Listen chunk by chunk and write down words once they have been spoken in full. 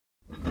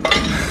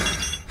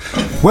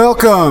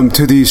Welcome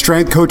to the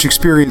Strength Coach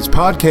Experience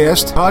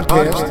podcast.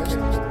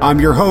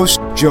 I'm your host,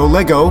 Joe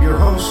Lego,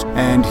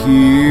 and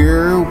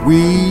here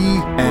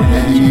we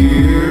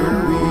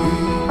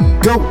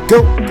go.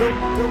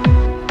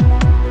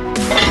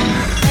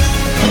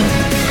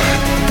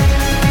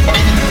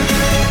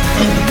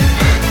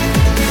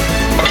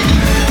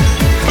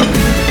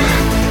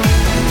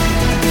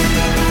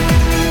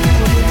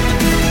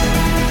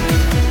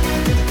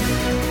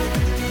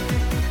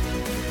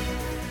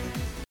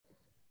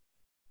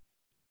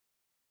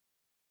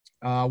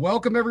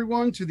 Welcome,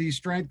 everyone, to the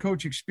Strength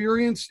Coach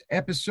Experience,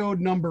 episode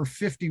number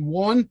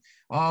 51.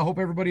 Hope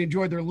everybody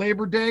enjoyed their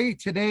Labor Day.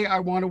 Today, I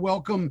want to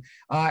welcome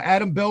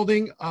Adam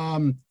Belding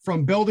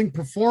from Belding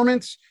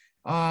Performance.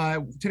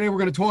 Today, we're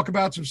going to talk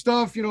about some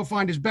stuff,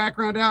 find his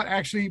background out.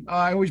 Actually,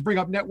 I always bring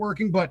up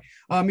networking, but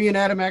me and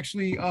Adam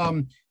actually,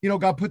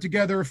 got put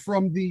together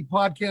from the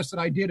podcast that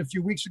I did a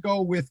few weeks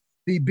ago with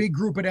the big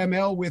group at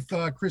ML with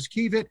Chris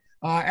Kievit.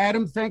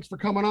 Adam, thanks for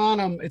coming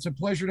on. It's a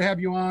pleasure to have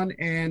you on,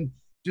 and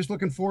just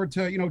looking forward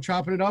to,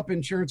 chopping it up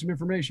and sharing some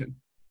information.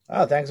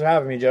 Oh, thanks for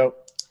having me, Joe.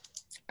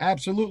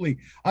 Absolutely.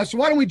 So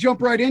why don't we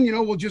jump right in?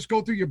 We'll just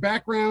go through your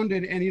background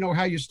and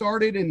how you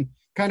started and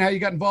kind of how you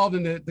got involved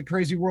in the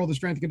crazy world of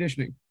strength and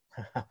conditioning.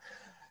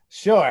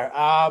 Sure.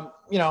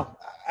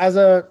 As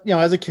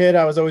a kid,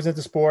 I was always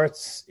into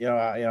sports.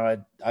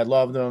 I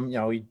loved them.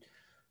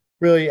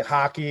 Really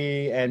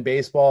hockey and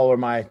baseball were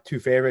my two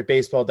favorite.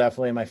 Baseball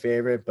definitely my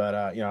favorite, but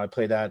I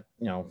played that,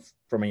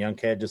 from a young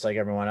kid, just like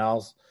everyone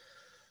else.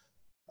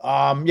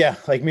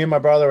 Like me and my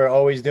brother were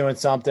always doing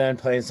something,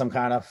 playing some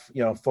kind of,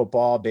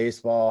 football,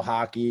 baseball,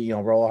 hockey,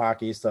 roller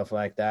hockey, stuff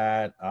like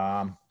that.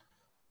 Kind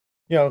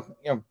of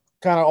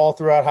all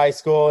throughout high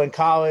school and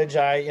college,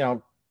 I,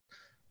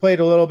 played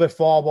a little bit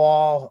fall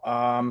ball.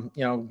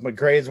 My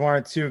grades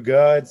weren't too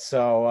good.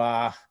 So,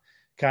 I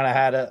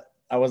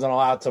wasn't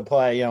allowed to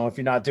play, if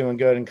you're not doing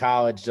good in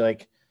college,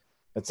 like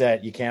that's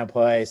it, you can't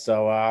play.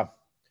 So,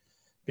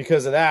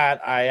 because of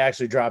that, I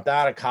actually dropped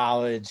out of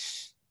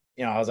college.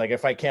 I was like,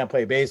 if I can't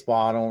play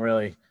baseball, I don't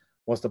really,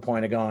 what's the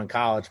point of going to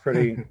college?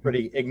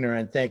 Pretty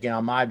ignorant thinking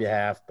on my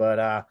behalf.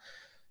 But,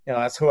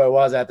 that's who I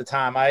was at the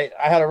time. I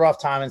had a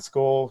rough time in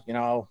school.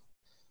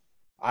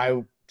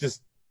 I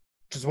just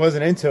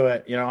wasn't into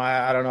it.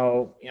 I don't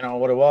know,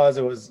 what it was.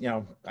 It was,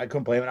 I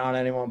couldn't blame it on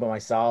anyone but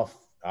myself.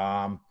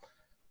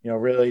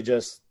 Really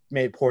just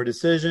made poor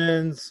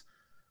decisions,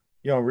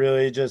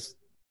 really just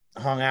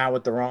hung out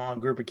with the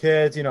wrong group of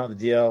kids, the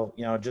deal,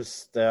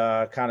 just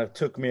kind of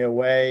took me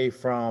away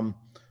from,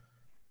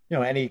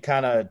 any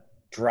kind of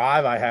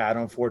drive I had,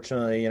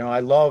 unfortunately. I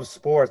love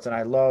sports and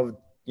I love,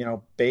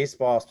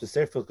 baseball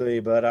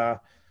specifically,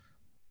 but,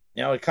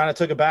 it kind of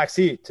took a back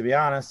seat, to be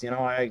honest.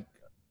 I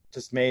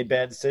just made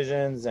bad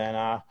decisions.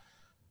 And,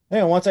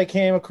 once I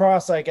came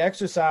across like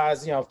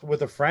exercise,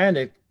 with a friend,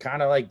 it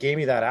kind of like gave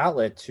me that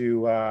outlet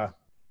to,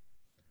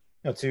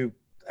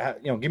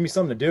 give me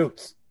something to do,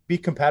 be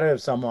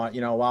competitive somewhat,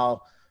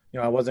 while,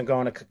 I wasn't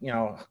going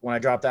to, when I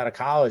dropped out of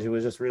college, it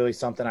was just really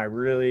something I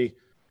really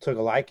took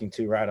a liking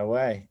to right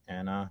away.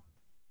 And,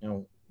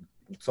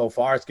 so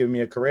far it's given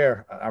me a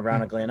career,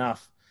 ironically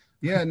enough.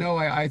 Yeah, no,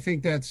 I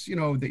think that's,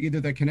 either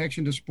the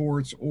connection to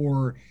sports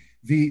or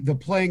the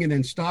playing and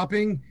then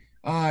stopping,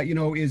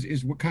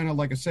 is kind of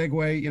like a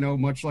segue,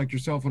 much like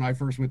yourself. When I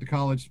first went to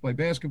college to play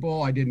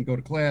basketball, I didn't go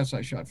to class.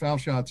 I shot foul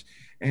shots,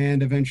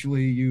 and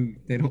eventually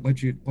they don't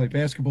let you play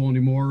basketball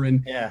anymore.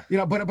 And,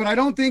 but I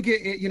don't think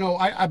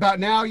about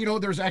now,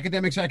 there's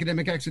academics.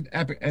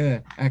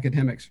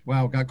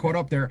 Wow. Got caught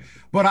up there.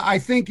 But I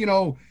think,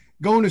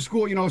 going to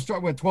school,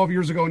 start with 12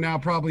 years ago now,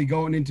 probably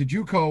going into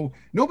JUCO,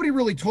 nobody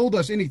really told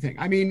us anything.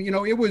 I mean,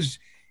 it was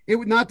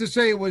not to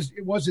say it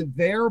wasn't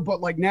there, but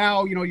like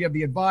now, you have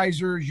the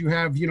advisors, you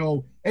have,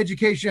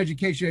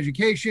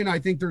 education. I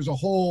think there's a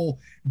whole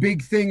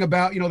big thing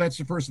about, that's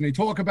the first thing they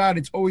talk about.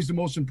 It's always the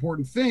most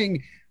important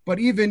thing. But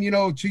even,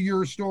 to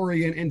your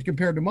story and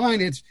compared to mine,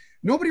 it's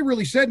nobody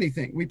really said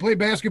anything. We played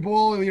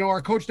basketball and,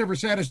 our coach never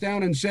sat us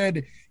down and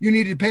said, you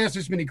need to pass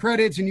this many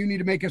credits and you need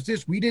to make us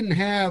this. We didn't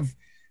have,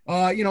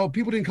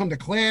 people didn't come to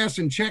class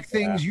and check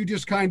things. Yeah. You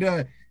just kind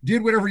of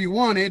did whatever you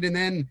wanted. And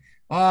then,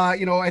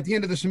 at the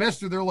end of the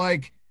semester, they're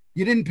like,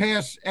 you didn't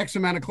pass X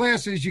amount of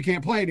classes, you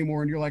can't play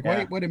anymore. And you're like,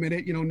 wait a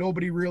minute,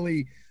 nobody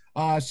really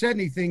said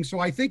anything. So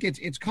I think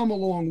it's come a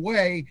long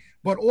way.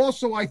 But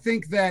also I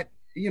think that,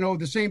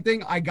 the same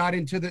thing, I got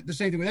into the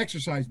same thing with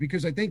exercise,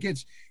 because I think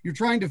you're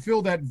trying to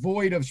fill that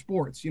void of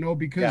sports,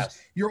 because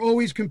you're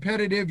always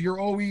competitive. You're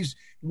always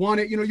you want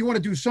to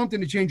do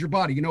something to change your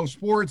body.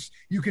 Sports,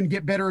 you can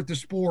get better at the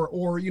sport,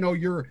 or,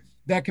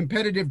 that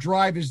competitive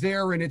drive is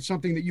there and it's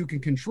something that you can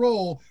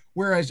control.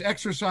 Whereas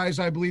exercise,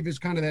 I believe, is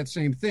kind of that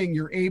same thing.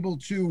 You're able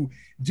to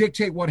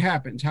dictate what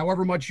happens.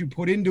 However much you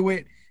put into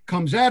it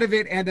comes out of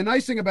it. And the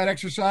nice thing about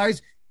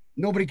exercise,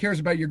 nobody cares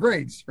about your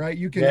grades, right?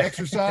 You can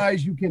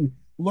exercise, you can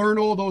learn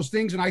all those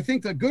things. And I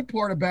think the good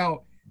part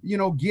about,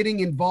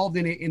 getting involved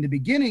in it in the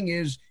beginning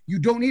is you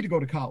don't need to go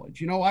to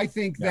college. I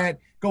think that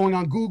going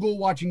on Google,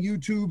 watching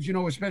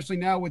YouTubes, especially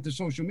now with the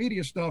social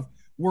media stuff,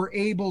 we're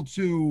able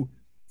to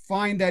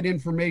find that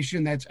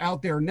information that's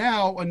out there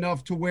now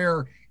enough to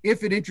where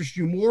if it interests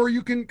you more,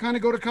 you can kind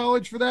of go to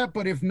college for that.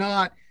 But if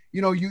not,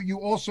 you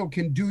also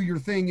can do your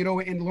thing,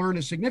 and learn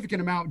a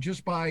significant amount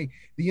just by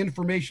the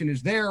information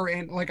is there.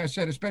 And like I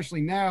said,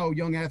 especially now,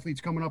 young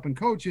athletes coming up and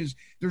coaches,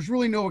 there's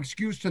really no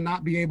excuse to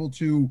not be able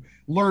to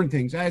learn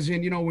things. As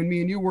in, when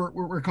me and you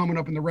were coming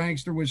up in the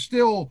ranks, there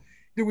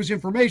was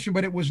information,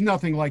 but it was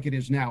nothing like it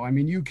is now. I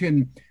mean, you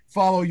can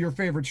follow your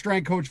favorite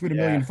strength coach with a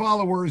million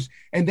followers,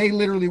 and they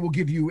literally will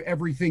give you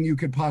everything you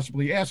could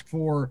possibly ask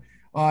for.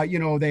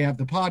 They have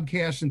the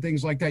podcasts and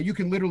things like that. You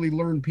can literally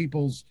learn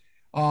people's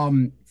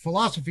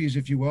philosophies,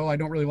 if you will. I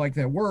don't really like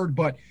that word,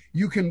 but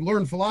you can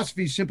learn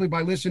philosophies simply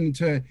by listening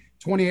to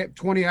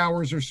 20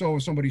 hours or so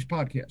of somebody's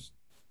podcast.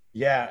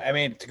 Yeah. I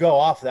mean, to go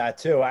off that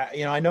too,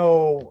 I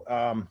know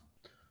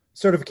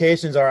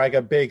certifications are like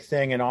a big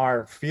thing in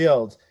our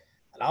field.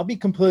 And I'll be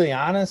completely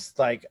honest,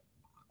 like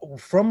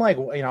from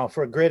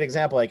for a great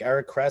example, like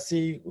Eric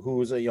Cressy,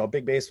 who's a,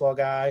 big baseball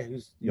guy,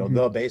 who's,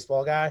 the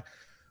baseball guy.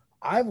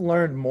 I've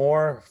learned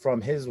more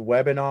from his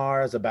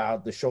webinars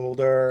about the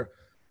shoulder,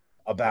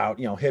 about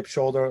hip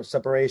shoulder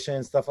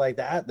separation, stuff like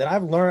that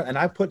I've learned, and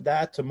I put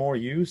that to more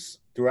use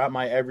throughout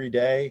my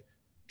everyday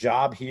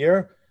job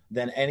here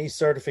than any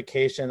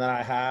certification that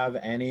I have.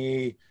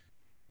 And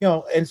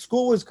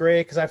school was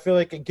great because I feel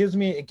like it gave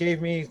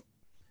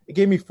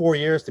me 4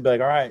 years to be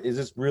like, all right, is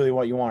this really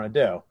what you want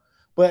to do?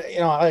 But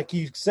like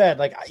you said,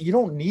 like you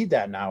don't need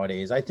that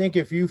nowadays. I think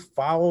if you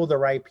follow the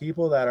right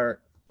people that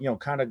are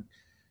kind of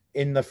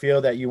in the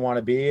field that you want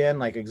to be in,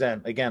 like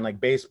again, like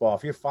baseball,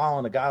 if you're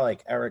following a guy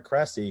like Eric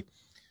Cressy,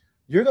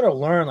 you're going to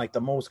learn like the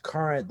most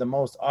current, the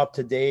most up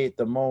to date,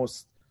 the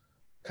most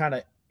kind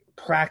of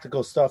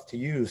practical stuff to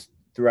use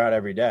throughout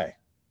every day.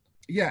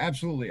 Yeah,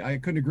 absolutely. I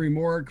couldn't agree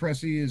more.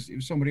 Cressy is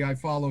somebody I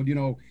followed,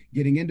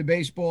 getting into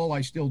baseball. I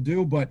still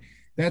do, but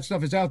that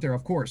stuff is out there,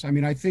 of course. I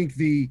mean, I think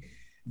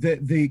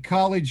the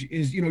college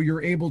is,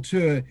 you're able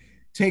to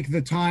take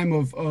the time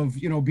of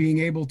being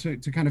able to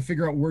kind of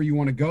figure out where you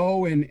want to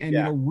go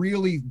and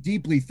really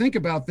deeply think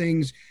about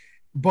things.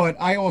 But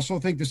I also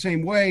think the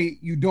same way,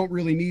 you don't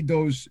really need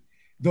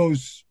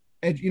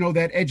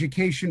that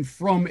education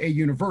from a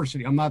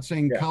university. I'm not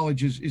saying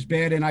college is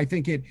bad, and I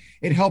think it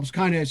helps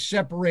kind of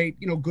separate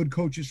good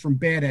coaches from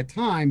bad at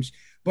times.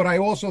 But I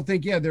also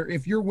think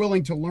if you're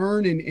willing to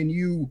learn and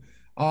you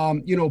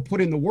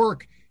put in the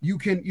work, you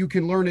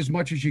can learn as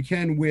much as you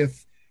can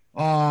with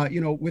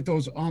with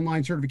those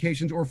online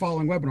certifications or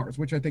following webinars,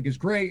 which I think is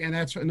great. And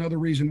that's another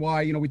reason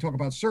why we talk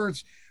about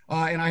certs.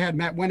 And I had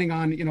Matt Wenning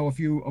on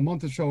a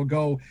month or so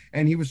ago,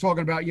 and he was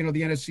talking about the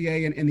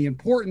NSCA and the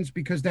importance,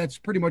 because that's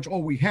pretty much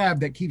all we have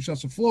that keeps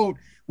us afloat.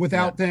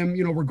 Without them,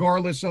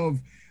 regardless of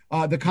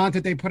the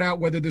content they put out,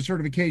 whether the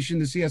certification,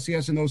 the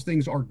CSCS, and those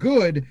things are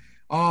good,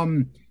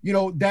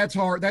 that's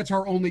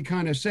our only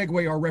kind of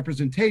segue, our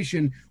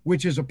representation,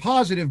 which is a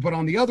positive. But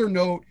on the other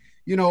note,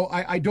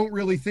 I don't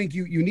really think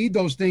you need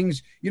those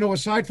things,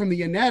 aside from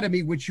the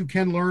anatomy, which you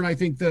can learn. I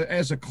think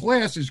as a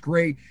class is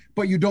great,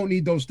 but you don't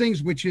need those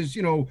things, which is,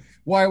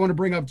 why I want to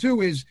bring up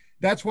too, is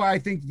that's why I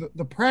think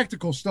the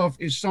practical stuff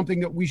is something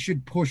that we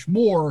should push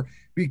more,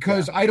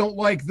 because I don't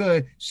like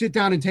the sit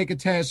down and take a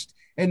test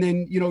and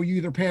then, you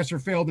either pass or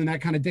failed and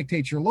that kind of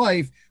dictates your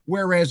life.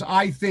 Whereas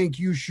I think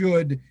you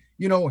should,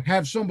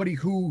 have somebody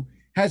who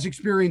has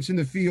experience in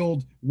the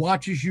field,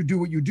 watches you do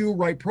what you do,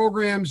 write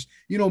programs,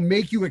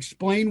 make you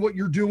explain what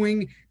you're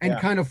doing and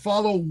kind of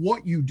follow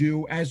what you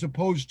do, as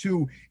opposed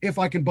to if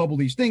I can bubble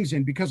these things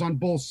in. Because on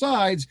both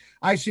sides,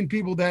 I've seen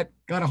people that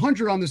got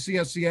 100 on the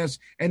CSCS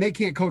and they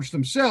can't coach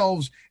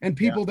themselves, and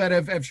people that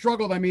have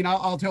struggled. I mean,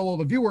 I'll tell all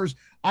the viewers,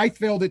 I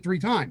failed it 3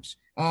 times.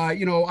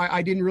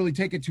 I didn't really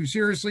take it too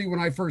seriously when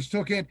I first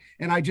took it,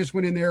 and I just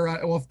went in there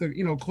off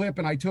the clip,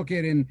 and I took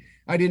it and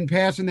I didn't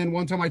pass. And then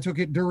one time I took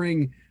it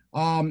during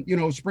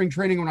spring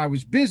training when I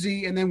was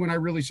busy. And then when I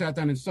really sat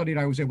down and studied,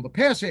 I was able to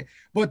pass it.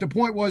 But the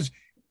point was,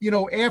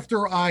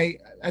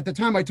 at the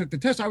time I took the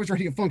test, I was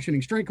already a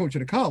functioning strength coach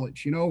at a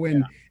college,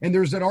 and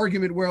there's that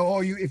argument where,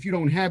 if you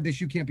don't have this,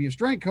 you can't be a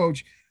strength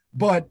coach.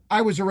 But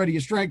I was already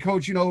a strength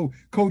coach,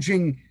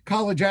 coaching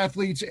college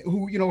athletes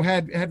who,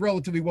 had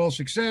relatively well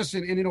success.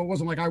 And it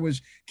wasn't like I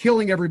was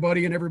killing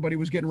everybody and everybody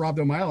was getting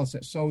robbed on my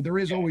LSS. So there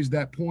is always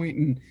that point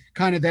and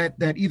kind of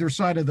that either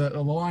side of the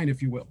line,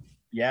 if you will.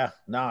 Yeah,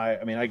 no,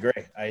 I mean, I agree.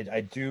 I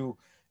do.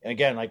 And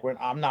again, like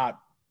I'm not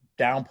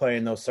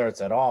downplaying those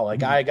certs at all.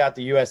 Like I got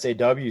the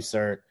USAW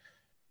cert.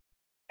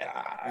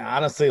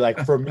 Honestly,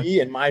 like for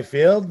me in my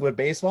field with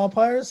baseball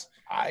players,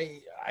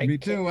 me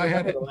too. I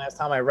had it the last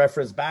time I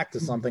referenced back to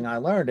something I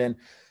learned, and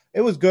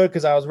it was good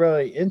because I was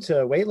really into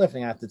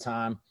weightlifting at the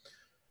time.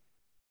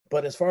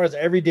 But as far as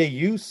everyday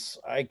use,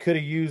 I could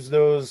have used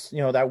those,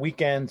 that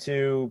weekend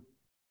to,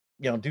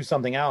 do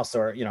something else,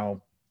 or,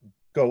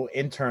 go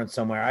intern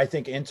somewhere. I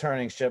think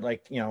interning should,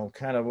 like,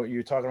 kind of what you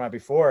were talking about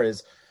before,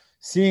 is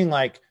seeing,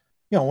 like,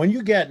 when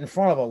you get in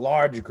front of a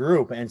large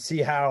group and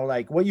see how,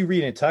 like, what you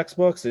read in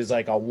textbooks is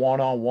like a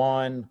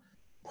one-on-one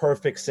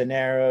perfect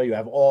scenario. You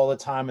have all the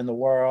time in the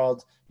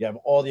world. You have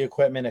all the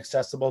equipment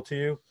accessible to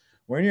you.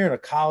 when you're in a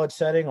college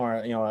setting or,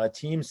 a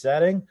team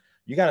setting,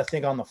 you got to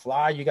think on the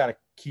fly. You got to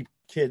keep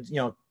kids,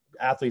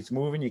 athletes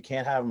moving. You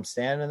can't have them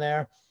standing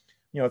there.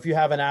 If you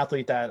have an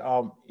athlete that,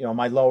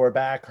 my lower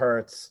back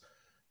hurts,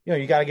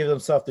 you got to give them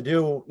stuff to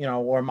do,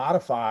 or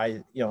modify,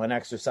 an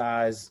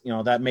exercise,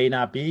 that may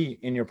not be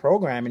in your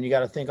program, and you got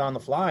to think on the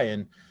fly.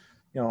 And,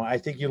 I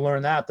think you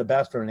learn that the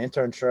best from an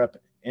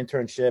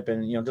internship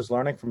and, just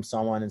learning from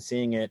someone and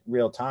seeing it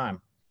real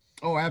time.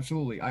 Oh,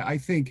 absolutely. I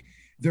think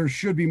there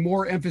should be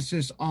more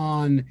emphasis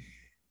on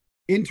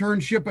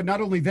internship, but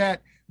not only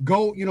that,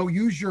 go,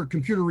 use your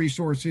computer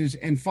resources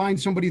and find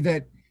somebody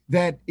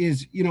that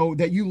is,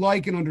 that you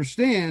like and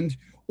understand,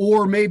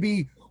 or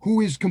maybe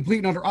who is complete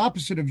and utter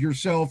opposite of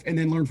yourself, and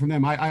then learn from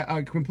them.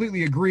 I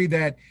completely agree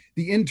that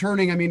the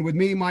interning, I mean, with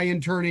me, my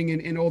interning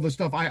and all the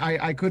stuff,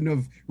 I couldn't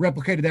have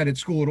replicated that at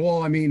school at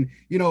all. I mean,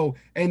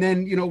 and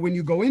then, when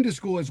you go into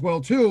school as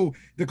well, too,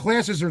 the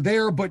classes are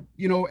there, but,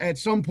 at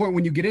some point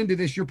when you get into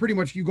this, you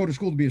go to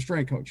school to be a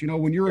strength coach.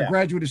 When you're a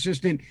graduate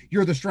assistant,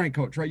 you're the strength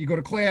coach, right? You go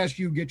to class,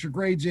 you get your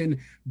grades in,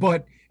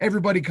 but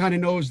everybody kind of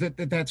knows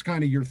that's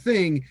kind of your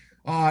thing.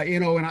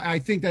 And I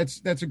think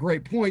that's a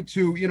great point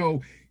too.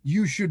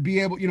 You should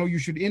be able, you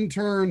should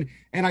intern.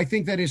 And I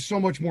think that is so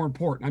much more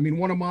important. I mean,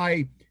 one of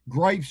my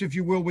gripes, if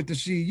you will, with the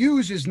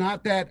CEUs is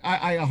not that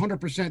I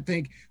 100%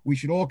 think we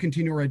should all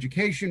continue our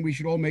education. We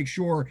should all make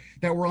sure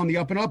that we're on the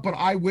up and up, but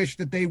I wish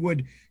that they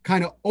would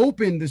kind of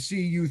open the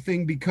CEU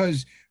thing,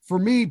 because for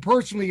me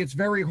personally, it's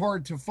very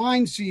hard to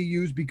find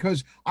CEUs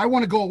because I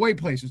want to go away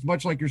places,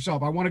 much like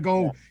yourself. I want to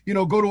go,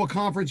 go to a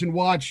conference and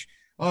watch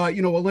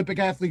Olympic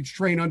athletes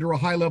train under a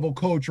high level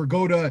coach, or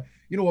go to,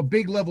 a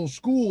big level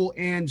school.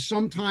 And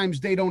sometimes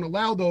they don't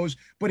allow those.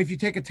 But if you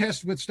take a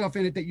test with stuff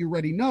in it that you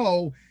already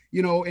know,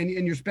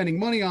 and you're spending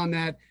money on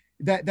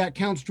that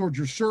counts towards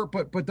your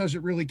cert, but does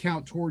it really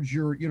count towards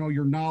your,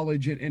 your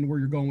knowledge and where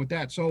you're going with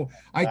that? So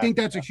I think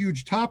that's a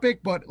huge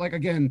topic, but like,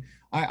 again,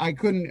 I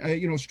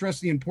couldn't, stress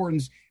the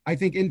importance. I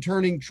think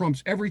interning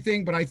trumps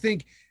everything, but I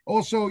think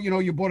also,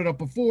 you brought it up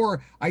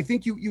before. I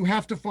think you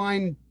have to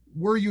find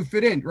where you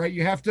fit in, right?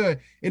 You have to,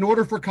 in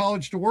order for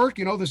college to work,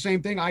 the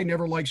same thing. I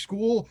never liked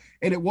school.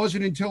 And it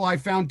wasn't until I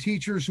found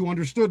teachers who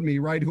understood me,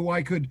 right? Who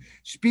I could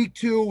speak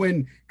to,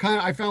 and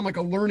I found like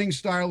a learning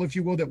style, if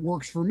you will, that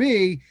works for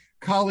me.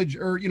 College,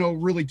 or,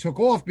 really took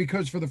off,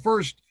 because for the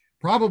first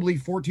probably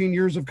 14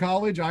 years of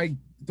college, I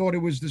thought it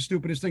was the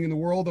stupidest thing in the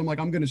world. I'm like,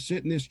 I'm going to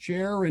sit in this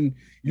chair and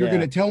you're going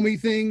to tell me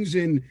things.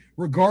 And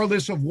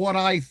regardless of what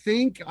I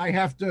think, I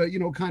have to,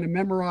 kind of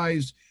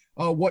memorize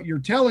what you're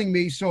telling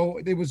me. So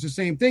it was the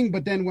same thing.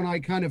 But then when I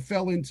kind of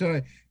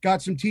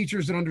got some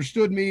teachers that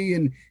understood me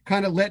and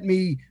kind of let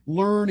me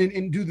learn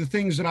and do the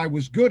things that I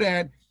was good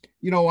at,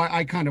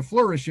 I kind of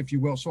flourish, if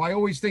you will. So I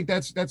always think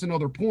that's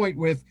another point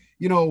with,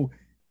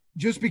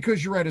 just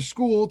because you're at a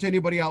school, to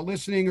anybody out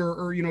listening,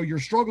 or you're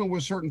struggling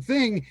with a certain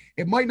thing,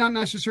 it might not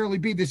necessarily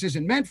be this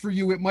isn't meant for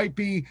you. It might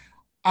be,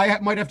 I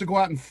might have to go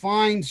out and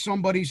find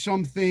somebody,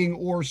 something,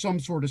 or some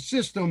sort of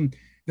system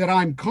that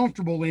I'm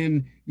comfortable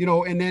in,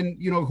 and then,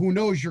 who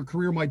knows, your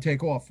career might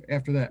take off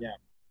after that. Yeah.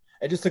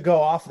 And just to go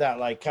off that,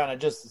 like, kind of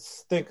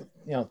just thing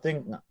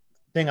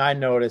I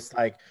noticed,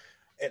 like,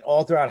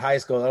 all throughout high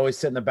school, I always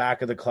sit in the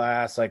back of the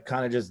class, like,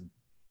 kind of just,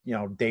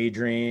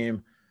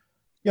 daydream,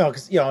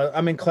 because,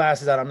 I'm in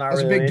classes that I'm not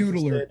really a big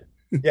doodler.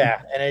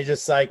 Yeah. And it's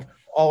just like,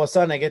 all of a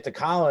sudden I get to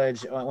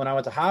college when I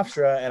went to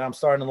Hofstra, and I'm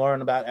starting to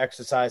learn about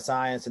exercise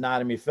science,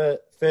 anatomy,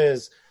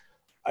 phys.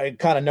 I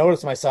kind of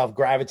noticed myself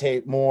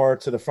gravitate more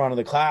to the front of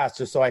the class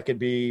just so I could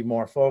be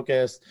more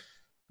focused,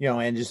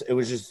 and it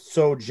was just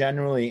so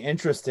genuinely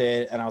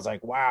interested. And I was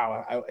like,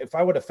 wow, if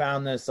I would have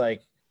found this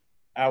like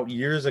out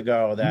years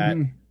ago, that,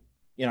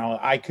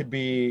 I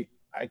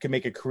could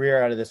make a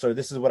career out of this, or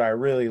this is what I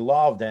really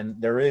loved. And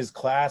there is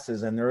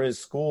classes and there is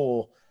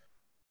school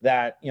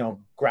that,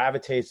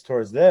 gravitates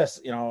towards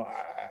this,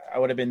 I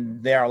would have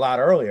been there a lot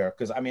earlier.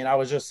 Cause I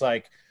was just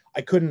like,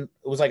 it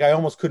was like I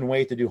almost couldn't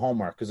wait to do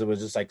homework, because it was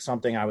just like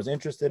something I was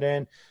interested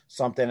in,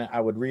 something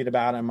I would read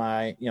about in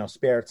my,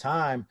 spare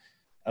time.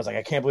 I was like,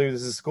 I can't believe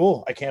this is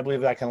school. I can't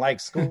believe that I can like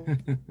school.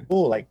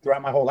 Like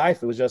throughout my whole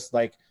life, it was just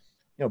like,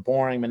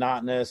 boring,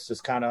 monotonous,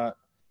 just kind of,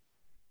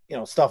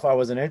 stuff I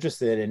wasn't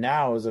interested in.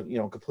 Now it was,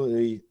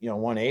 completely,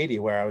 180,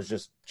 where I was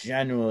just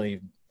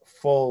genuinely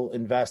full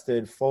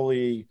invested,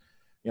 fully,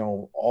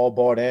 all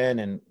bought in,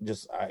 and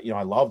just,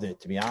 I loved it,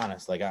 to be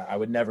honest. Like I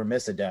would never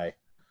miss a day.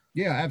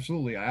 Yeah,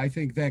 absolutely. I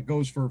think that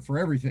goes for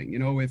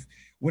everything, with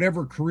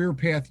whatever career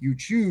path you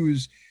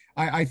choose.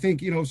 I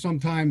think,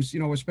 sometimes,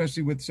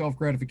 especially with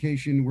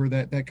self-gratification, where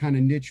that kind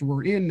of niche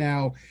we're in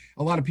now,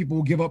 a lot of people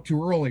will give up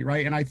too early,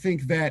 right? And I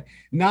think that,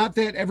 not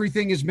that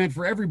everything is meant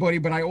for everybody,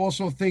 but I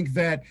also think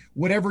that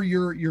whatever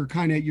you're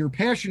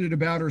passionate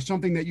about, or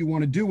something that you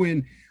want to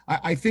do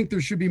I think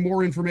there should be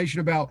more information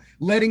about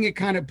letting it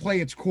kind of play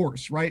its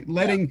course, right?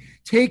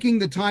 Taking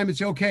the time and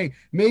say, okay,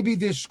 maybe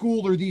this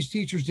school or these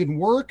teachers didn't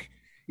work.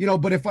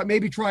 but if I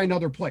maybe try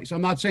another place.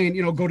 I'm not saying,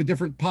 go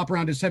to pop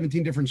around to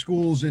 17 different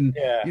schools and,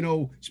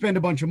 Yeah. spend a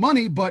bunch of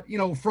money, but,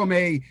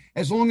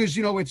 as long as,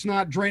 it's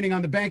not draining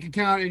on the bank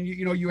account and,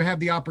 you have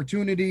the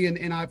opportunity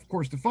and of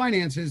course the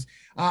finances,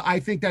 I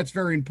think that's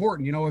very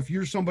important. If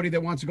you're somebody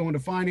that wants to go into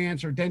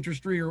finance or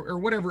dentistry or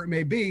whatever it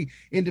may be,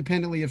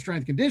 independently of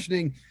strength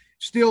conditioning,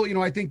 still,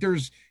 I think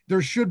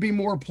there should be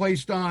more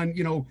placed on,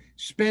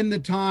 spend the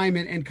time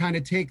and kind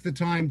of take the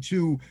time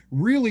to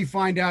really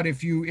find out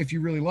if you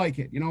really like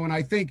it, and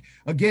I think,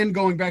 again,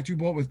 going back to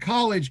what with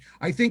college,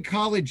 I think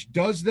college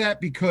does that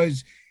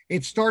because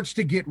it starts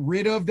to get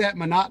rid of that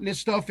monotonous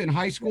stuff in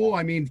high school.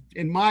 I mean,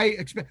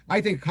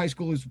 I think high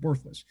school is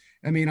worthless.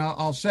 I mean,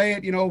 I'll say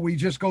it, we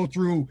just go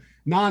through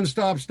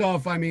nonstop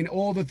stuff. I mean,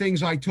 all the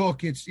things I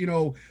took, it's,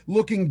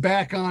 looking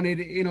back on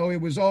it,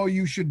 it was, oh,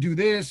 you should do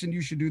this and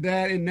you should do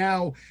that. And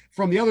now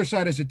from the other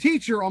side as a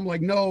teacher, I'm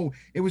like, no,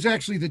 it was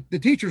actually the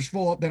teacher's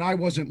fault that I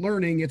wasn't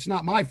learning. It's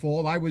not my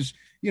fault. I was,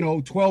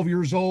 12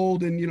 years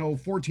old and,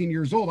 14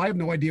 years old. I have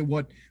no idea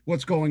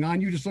what's going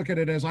on. You just look at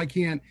it as I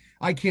can't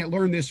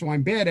learn this, so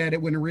I'm bad at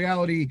it. When in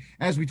reality,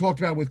 as we talked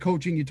about with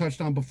coaching, you touched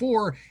on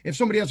before, if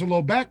somebody has a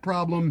low back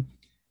problem,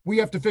 we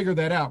have to figure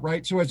that out,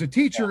 right? So as a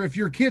teacher, if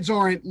your kids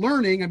aren't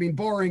learning, I mean,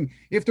 barring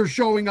if they're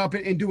showing up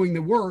and doing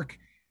the work,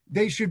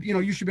 they should,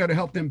 you should be able to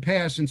help them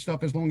pass and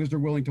stuff as long as they're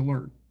willing to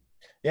learn.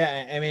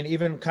 Yeah. I mean,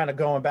 even kind of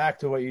going back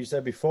to what you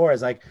said before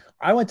is like,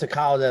 I went to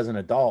college as an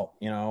adult,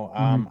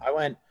 I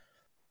went,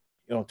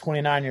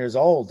 29 years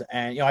old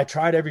and, I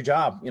tried every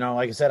job,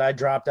 like I said, I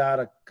dropped out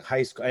of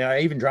high school. I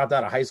even dropped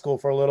out of high school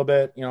for a little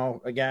bit,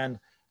 again,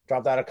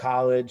 dropped out of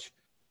college.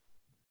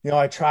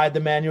 I tried the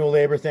manual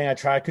labor thing. I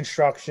tried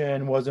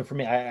construction. Wasn't for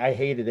me. I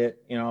hated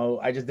it.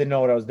 I just didn't know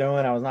what I was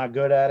doing. I was not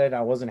good at it.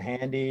 I wasn't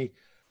handy.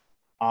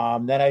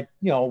 Then I,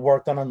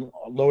 worked on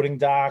a loading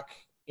dock,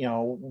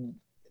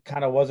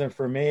 kind of wasn't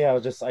for me.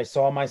 I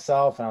saw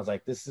myself and I was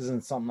like, this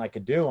isn't something I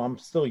could do. I'm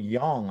still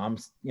young. I'm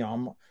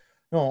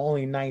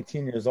only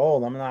 19 years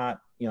old. I'm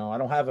not, I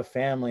don't have a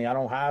family. I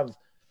don't have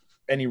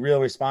any real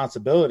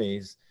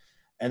responsibilities.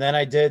 And then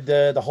I did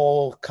the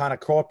whole kind of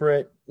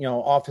corporate,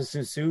 office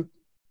and suit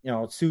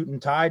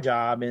and tie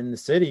job in the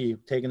city,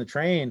 taking the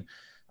train.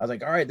 I was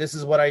like, all right, this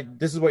is what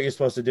you're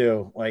supposed to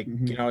do. Like,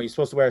 you're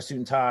supposed to wear a suit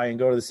and tie and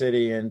go to the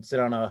city and sit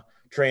on a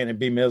train and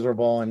be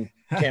miserable and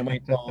can't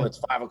wait till it's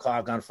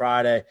 5:00 on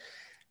Friday.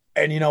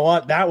 And you know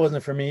what? That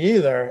wasn't for me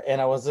either.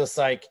 And I was just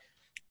like,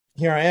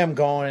 here I am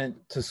going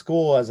to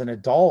school as an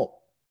adult.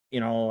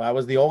 I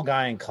was the old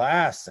guy in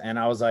class and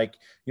I was like,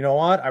 you know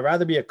what? I'd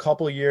rather be a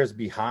couple years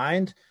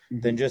behind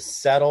than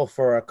just settle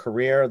for a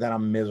career that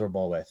I'm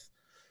miserable with.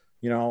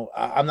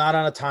 I'm not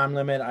on a time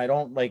limit. I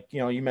don't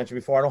you mentioned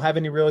before, I don't have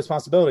any real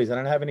responsibilities. I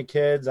don't have any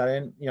kids. I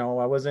didn't,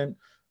 I wasn't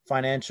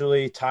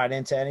financially tied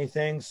into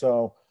anything.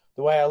 So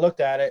the way I looked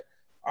at it,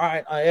 all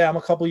right, I'm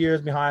a couple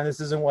years behind. This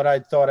isn't what I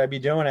thought I'd be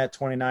doing at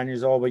 29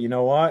 years old, but you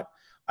know what?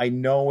 I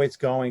know it's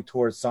going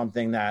towards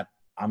something that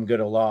I'm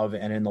going to love.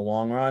 And in the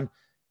long run,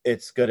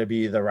 it's going to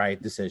be the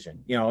right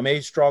decision. I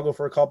may struggle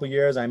for a couple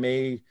years. I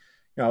may,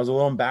 I was a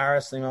little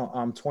embarrassed,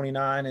 I'm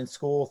 29 in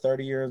school,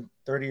 30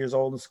 years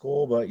old in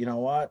school, but you know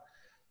what?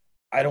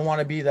 I don't want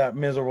to be that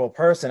miserable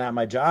person at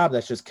my job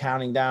that's just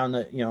counting down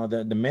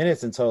the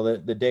minutes until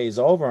the day's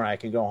over and I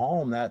can go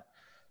home.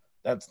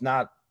 That's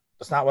not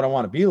what I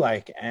want to be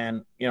like.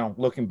 And,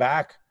 looking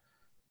back,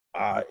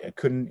 I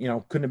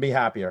couldn't be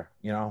happier,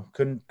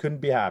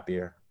 couldn't be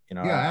happier,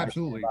 Yeah,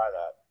 absolutely.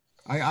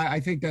 I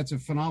think that's a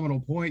phenomenal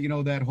point.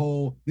 That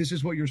whole, this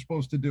is what you're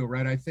supposed to do,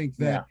 right? I think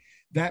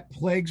that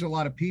plagues a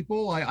lot of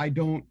people. I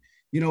don't,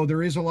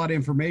 there is a lot of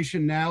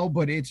information now,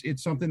 but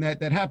it's something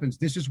that happens.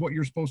 This is what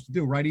you're supposed to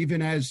do, right?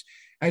 Even as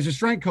a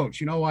strength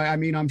coach, I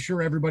mean, I'm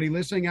sure everybody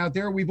listening out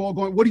there, we've all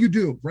gone, what do you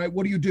do, right?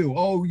 What do you do?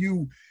 Oh,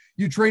 you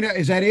train,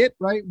 is that it,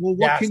 right? Well,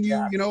 what can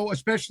you,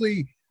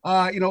 especially,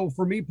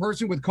 for me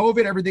personally with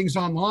COVID, everything's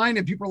online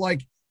and people are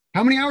like,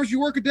 how many hours you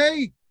work a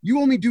day? You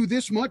only do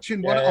this much.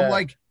 And I'm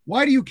like,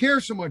 why do you care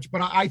so much?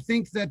 But I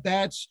think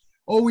that's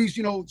always,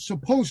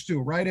 supposed to,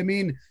 right? I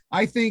mean,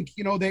 I think,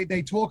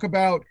 they talk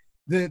about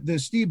the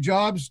Steve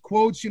Jobs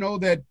quotes,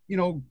 that,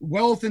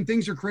 wealth and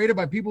things are created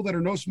by people that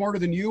are no smarter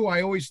than you.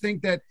 I always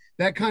think that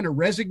kind of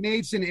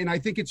resonates. And I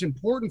think it's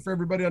important for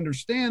everybody to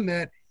understand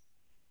that,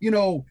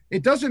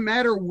 it doesn't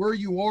matter where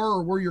you are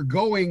or where you're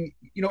going,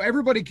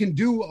 everybody can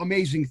do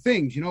amazing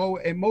things,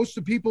 and most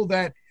of the people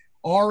that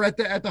are at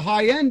the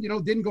high end,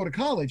 didn't go to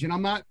college. And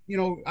I'm not,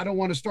 I don't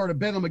want to start a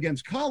bedlam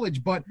against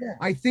college, but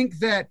I think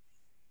that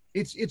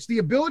it's the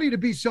ability to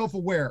be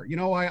self-aware.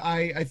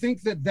 I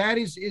think that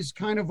is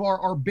kind of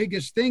our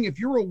biggest thing. If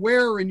you're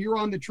aware and you're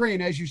on the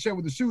train, as you said,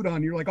 with the suit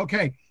on, you're like,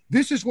 okay,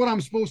 this is what I'm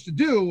supposed to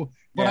do,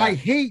 but I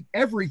hate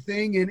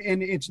everything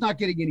and it's not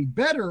getting any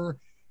better.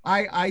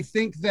 I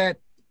think that,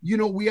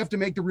 we have to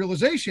make the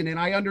realization, and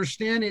I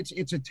understand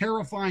it's a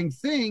terrifying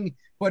thing,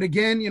 but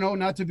again,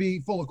 not to be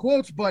full of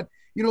quotes, but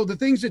the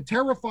things that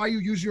terrify you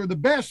usually are the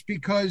best,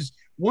 because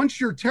once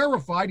you're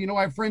terrified,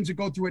 I have friends that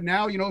go through it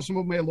now, some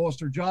of them may have lost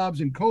their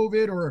jobs in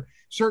COVID or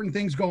certain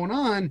things going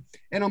on.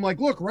 And I'm like,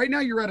 look, right now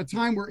you're at a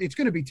time where it's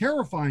going to be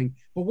terrifying.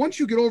 But once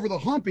you get over the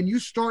hump and you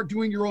start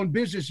doing your own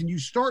business and you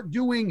start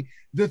doing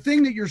the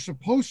thing that you're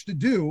supposed to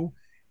do,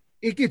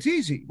 it gets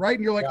easy, right?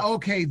 And you're like,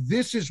 okay,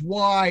 this is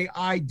why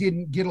I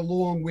didn't get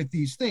along with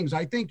these things.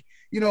 I think,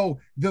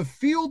 the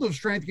field of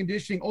strength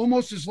conditioning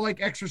almost is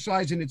like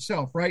exercise in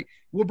itself, right?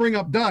 We'll bring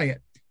up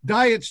diet.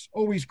 Diet's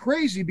always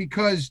crazy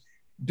because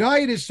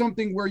diet is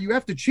something where you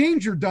have to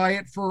change your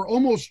diet for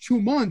almost 2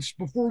 months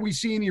before we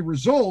see any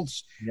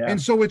results. Yeah.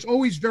 And so it's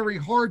always very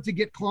hard to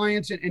get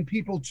clients and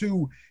people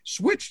to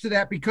switch to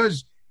that,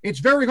 because it's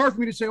very hard for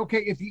me to say, okay,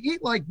 if you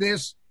eat like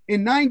this,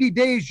 in 90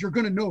 days, you're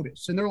going to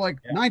notice. And they're like,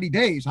 90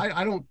 days?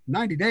 I don't,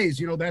 90 days,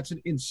 that's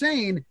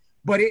insane.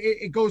 But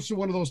it goes to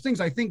one of those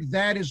things. I think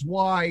that is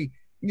why,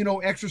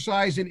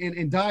 exercise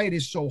and diet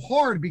is so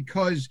hard,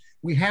 because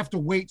we have to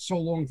wait so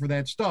long for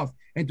that stuff.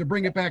 And to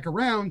bring it back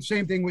around,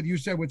 same thing with you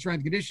said with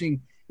strength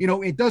conditioning,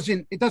 it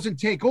doesn't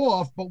take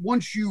off. But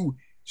once you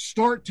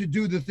start to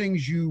do the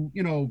things you're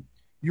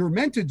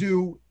meant to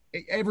do,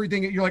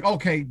 everything, you're like,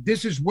 okay,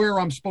 this is where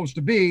I'm supposed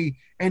to be.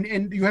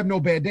 And you have no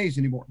bad days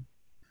anymore.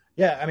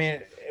 Yeah, I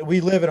mean,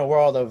 we live in a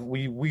world of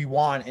we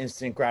want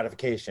instant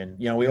gratification.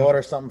 We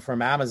order something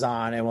from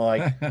Amazon and we're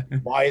like,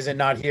 why is it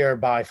not here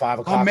by 5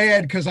 o'clock? I'm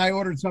mad because I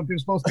ordered something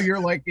supposed to be here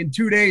like in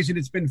 2 days and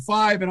it's been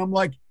 5, and I'm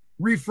like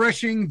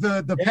refreshing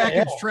the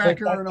package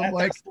tracker, and I'm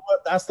like,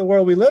 that's the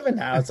world we live in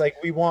now. It's like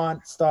we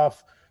want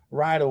stuff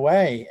right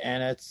away,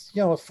 and it's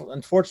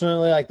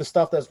unfortunately, like, the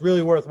stuff that's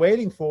really worth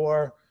waiting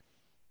for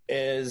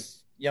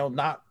is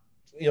not.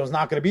 It's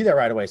not going to be there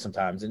right away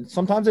sometimes. And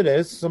sometimes it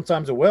is,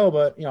 sometimes it will,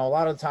 but a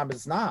lot of the time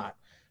it's not.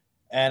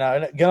 And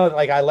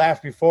like I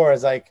laughed before,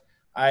 as like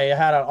I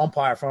had an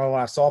umpire from one of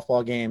our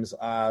softball games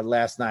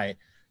last night.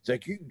 He's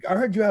like, I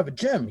heard you have a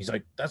gym. He's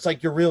like, that's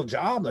like your real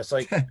job. That's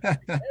like, yeah,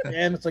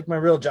 man, it's like my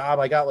real job.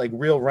 I got like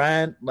real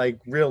rent, like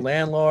real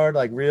landlord,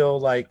 like real,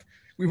 like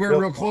we wear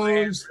real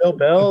clothes, real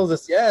bills.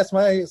 It's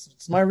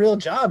my real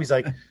job. He's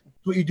like,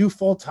 what you do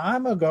full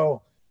time? I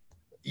go,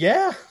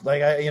 yeah,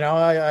 like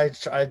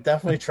I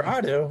definitely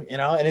try to,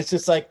 and it's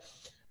just like,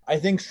 I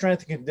think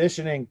strength and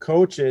conditioning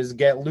coaches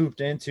get looped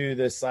into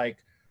this, like,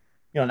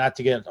 not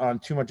to get on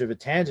too much of a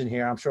tangent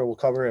here, I'm sure we'll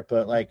cover it,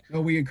 but like,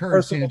 we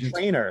encourage personal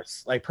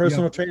trainers, like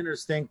personal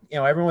trainers think,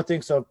 everyone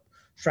thinks of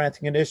strength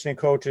and conditioning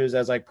coaches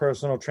as like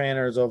personal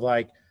trainers of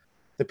like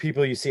the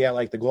people you see at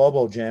like the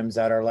global gyms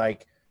that are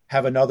like,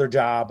 have another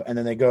job and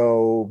then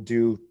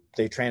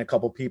they train a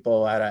couple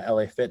people at a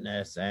LA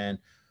Fitness and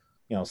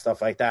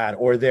stuff like that,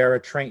 or they're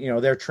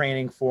they're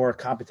training for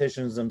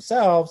competitions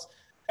themselves,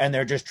 and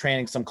they're just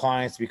training some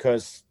clients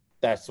because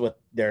that's what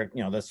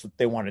that's what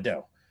they want to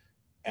do.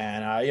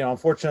 And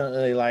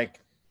unfortunately, like,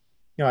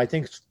 I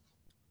think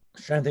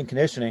strength and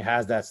conditioning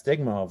has that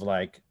stigma of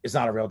like, it's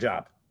not a real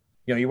job.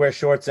 You wear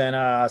shorts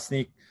and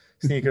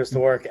sneakers to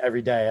work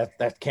every day.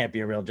 That can't be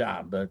a real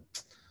job. But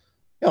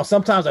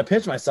sometimes I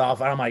pinch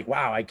myself and I'm like,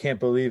 wow, I can't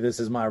believe this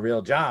is my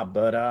real job.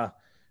 But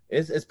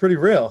it's pretty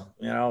real.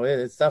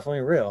 It's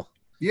definitely real.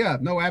 Yeah,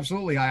 no,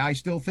 absolutely. I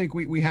still think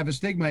we have a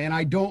stigma, and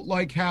I don't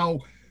like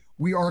how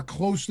we are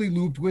closely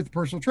looped with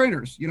personal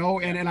trainers,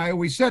 and I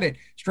always said it,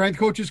 strength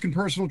coaches can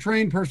personal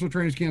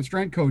trainers can't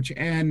strength coach.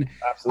 And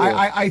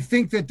I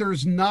think that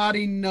there's not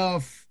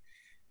enough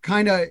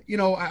kind of,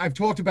 I've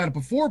talked about it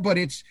before, but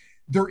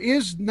there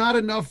is not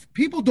enough.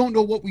 People don't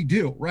know what we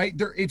do, right?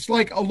 It's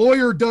like a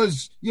lawyer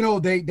does,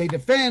 they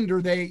defend,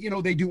 or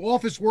they do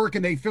office work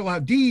and they fill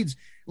out deeds.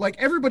 Like,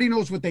 everybody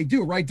knows what they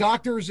do, right?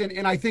 Doctors,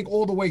 and I think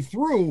all the way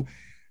through,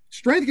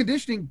 strength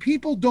conditioning,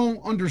 people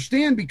don't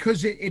understand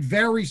because it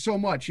varies so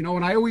much, and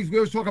we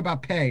always talk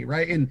about pay,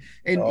 right? And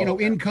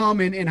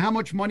income and how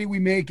much money we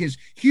make is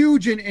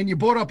huge. And you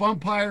brought up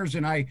umpires,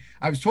 and I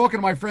was talking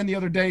to my friend the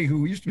other day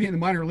who used to be in the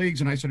minor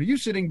leagues, and I said, are you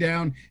sitting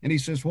down? And he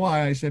says,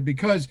 why? I said,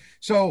 because,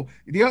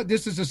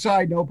 this is a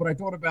side note, but I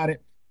thought about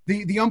it.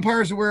 The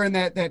umpires are wearing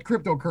that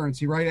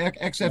cryptocurrency, right?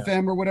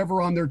 XFM or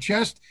whatever on their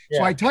chest. Yeah.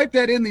 So I typed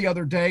that in the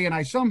other day, and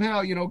I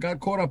somehow,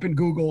 got caught up in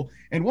Google.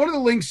 And one of the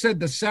links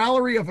said the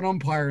salary of an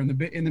umpire in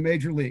the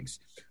major leagues.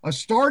 A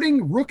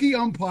starting rookie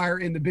umpire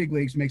in the big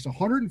leagues makes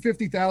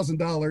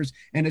 $150,000,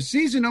 and a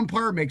seasoned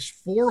umpire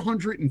makes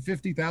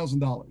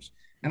 $450,000.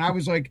 And I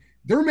was like,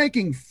 they're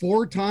making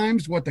 4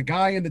 times what the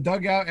guy in the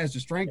dugout as a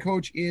strength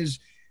coach is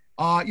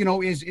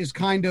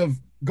kind of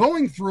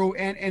going through.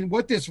 And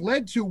what this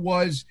led to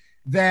was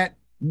that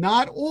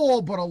not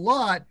all, but a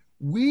lot,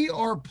 we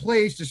are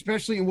placed,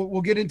 especially, and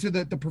we'll get into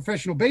the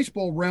professional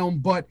baseball realm,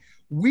 but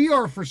we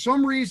are, for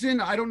some reason,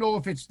 I don't know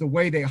if it's the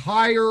way they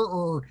hire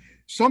or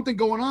something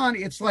going on.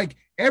 It's like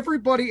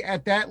everybody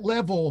at that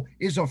level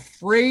is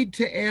afraid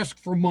to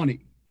ask for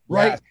money,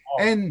 right?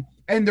 Yeah.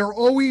 And they're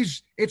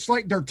always, it's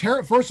like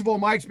first of all,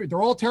 my experience,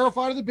 they're all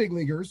terrified of the big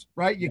leaguers,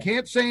 right? You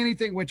can't say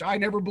anything, which I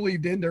never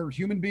believed in. They're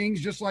human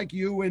beings just like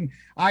you, and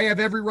I have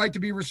every right to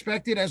be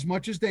respected as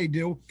much as they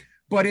do.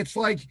 But it's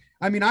like,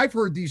 I mean, I've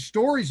heard these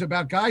stories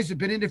about guys that have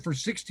been in it for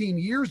 16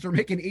 years. They're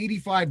making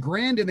 85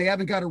 grand and they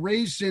haven't got a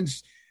raise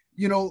since,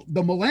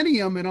 the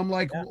millennium. And I'm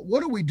like,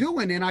 what are we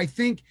doing? And I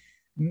think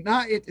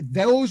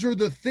those are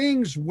the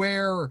things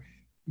where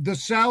the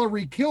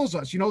salary kills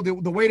us.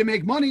 The way to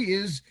make money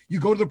is you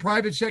go to the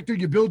private sector,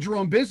 you build your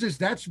own business.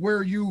 That's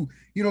where you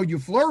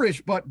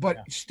flourish. But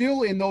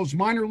still in those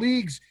minor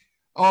leagues,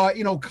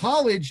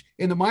 college,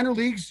 in the minor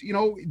leagues,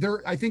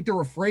 I think they're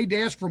afraid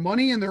to ask for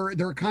money, and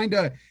they're kind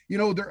of,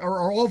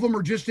 all of them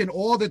are just in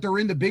awe that they're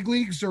in the big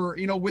leagues or,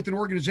 with an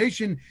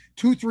organization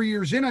 2-3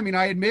 years in. I mean,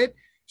 I admit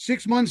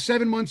 6 months,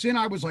 7 months in,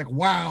 I was like,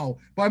 wow.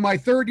 By my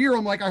third year,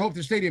 I'm like, I hope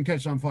the stadium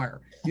catches on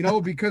fire,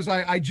 because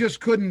I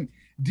just couldn't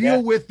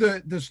deal with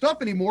the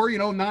stuff anymore,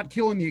 not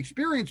killing the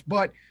experience.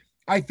 But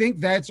I think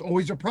that's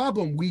always a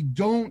problem. We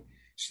don't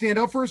stand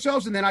up for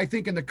ourselves. And then I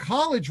think in the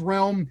college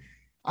realm,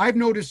 I've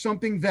noticed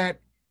something that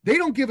they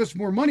don't give us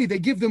more money. They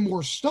give them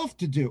more stuff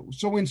to do.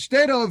 So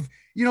instead of,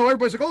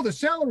 everybody's like, oh, the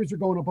salaries are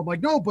going up. I'm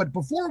like, no, but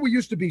before we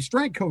used to be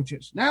strength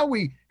coaches. Now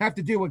we have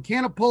to deal with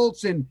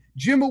Canapults and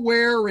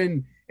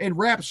GymAware and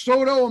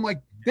Rapsodo. I'm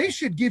like, they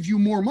should give you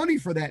more money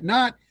for that.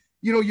 Not,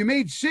 you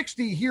made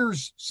 60,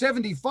 here's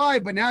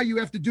 75, but now you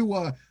have to do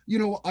a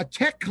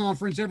tech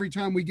conference every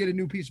time we get a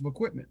new piece of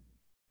equipment.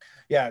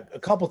 Yeah, a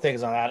couple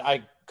things on that.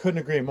 I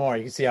couldn't agree more.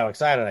 You can see how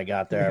excited I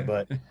got there,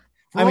 but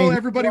For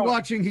everybody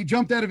watching, he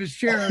jumped out of his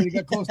chair and he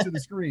got close to the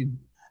screen.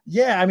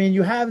 Yeah, I mean,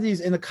 you have these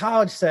in the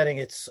college setting.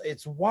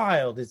 It's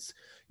wild.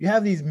 You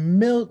have these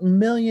 $1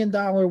 million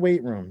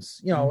weight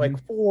rooms. Like $4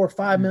 or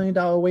 $5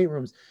 million weight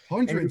rooms.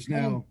 Hundreds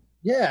now.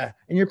 Yeah,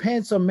 and you're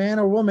paying some man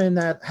or woman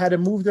that had to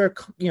move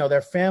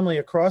their family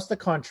across the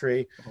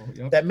country,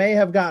 that may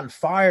have gotten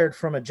fired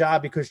from a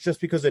job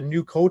because a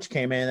new coach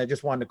came in that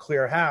just wanted to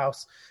clear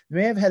house. They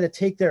may have had to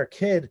take their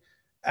kid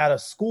out of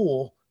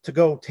school to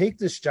go take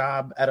this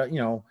job at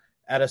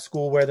a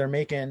school where they're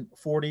making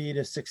 $40,000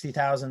 to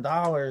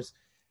 $60,000.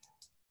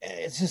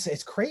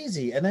 It's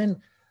crazy. And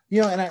then,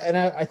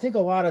 I think a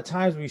lot of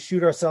times we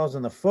shoot ourselves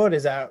in the foot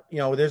is that,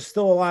 there's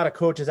still a lot of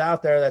coaches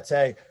out there that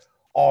say,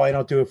 oh, I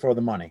don't do it for the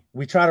money.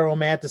 We try to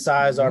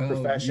romanticize our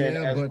profession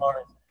as far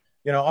as,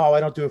 oh, I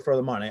don't do it for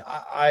the money.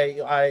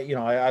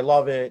 I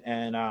love it.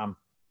 And, I'm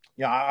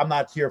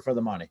not here for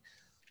the money.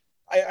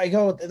 I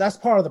go, that's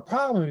part of the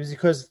problem is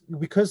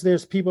because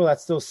there's people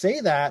that still say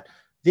that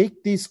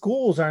these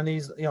schools and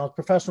these,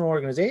 professional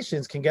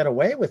organizations can get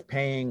away with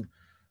paying,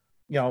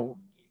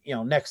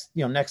 next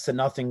to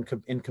nothing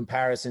in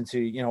comparison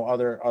to,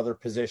 other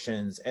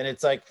positions. And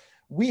it's like,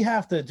 we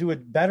have to do a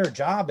better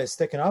job at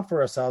sticking up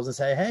for ourselves and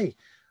say, hey,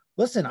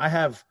 listen, I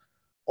have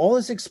all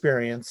this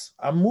experience.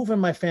 I'm moving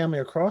my family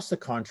across the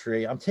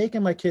country. I'm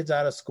taking my kids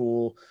out of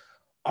school.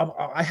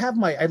 I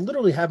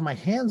literally have my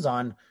hands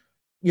on,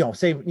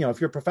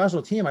 if you're a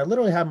professional team, I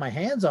literally have my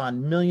hands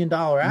on $1 million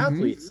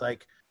athletes.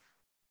 Like,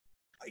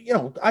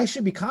 I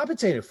should be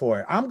compensated for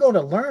it. I'm going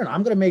to learn.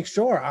 I'm going to make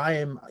sure I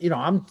am,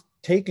 I'm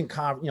taking,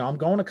 I'm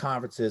going to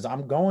conferences.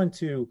 I'm going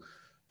to,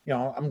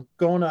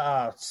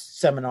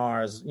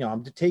 seminars,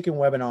 I'm taking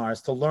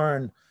webinars to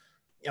learn,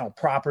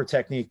 proper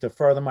technique to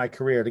further my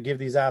career, to give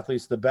these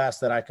athletes the best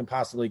that I can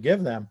possibly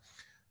give them.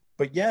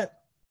 But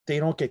yet they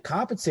don't get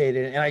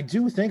compensated. And I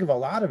do think of a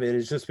lot of it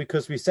is just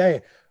because we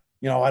say,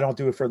 I don't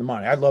do it for the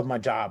money. I love my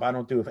job. I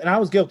don't do it. And I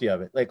was guilty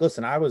of it. Like,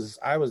 listen, I was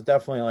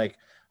definitely like,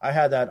 I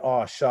had that,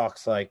 oh,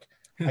 shucks. Like,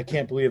 I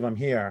can't believe I'm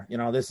here.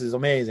 This is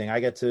amazing. I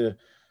get to,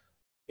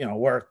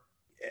 work,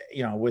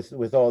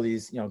 with all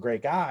these,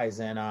 great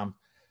guys. And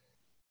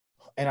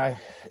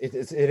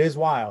it is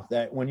wild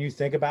that when you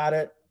think about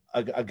it,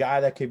 a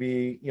guy that could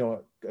be,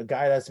 a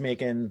guy that's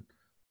making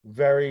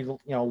very,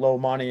 low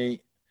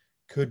money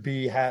could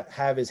be,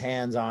 have his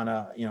hands on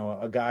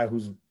a guy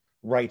whose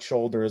right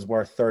shoulder is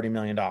worth $30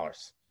 million.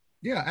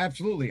 Yeah,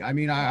 absolutely. I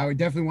mean, I would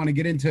definitely want to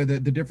get into the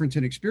difference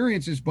in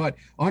experiences, but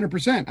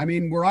 100%. I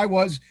mean, where I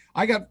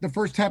got the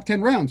first top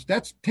 10 rounds.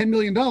 That's $10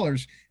 million.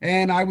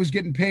 And I was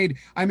getting paid.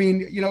 I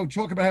mean,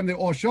 talk about having the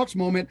all shucks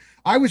moment.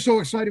 I was so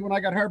excited when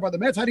I got hired by the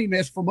Mets. I didn't even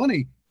ask for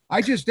money.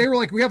 They were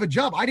like, we have a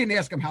job. I didn't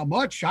ask them how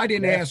much. I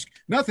didn't ask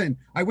nothing.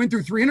 I went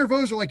through 3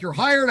 interviews. They're like, you're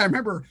hired. I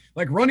remember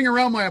like running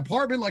around my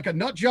apartment like a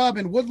nut job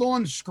in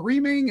Woodlawn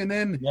screaming. And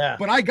then,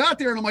 but I got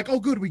there and I'm like, oh,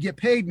 good. We get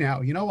paid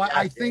now.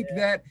 I think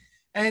that,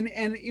 and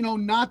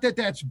not that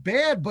that's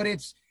bad, but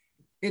it's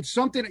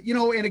something,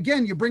 and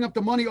again, you bring up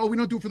the money. Oh, we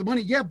don't do it for the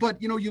money. Yeah.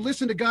 But, you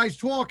listen to guys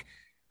talk.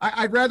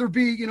 I'd rather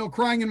be,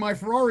 crying in my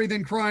Ferrari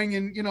than crying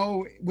in,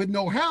 with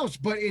no house,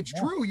 but it's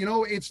true.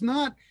 It's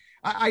not,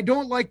 I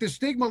don't like the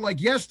stigma.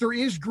 Like, yes, there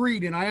is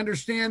greed and I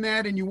understand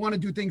that. And you want to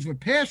do things with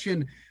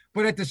passion,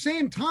 but at the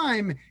same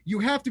time, you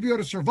have to be able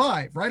to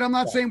survive, right? I'm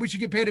not saying we should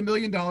get paid $1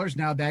 million.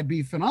 Now that'd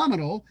be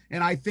phenomenal.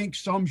 And I think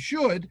some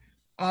should,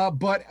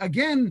 but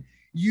again,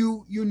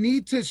 you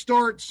need to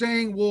start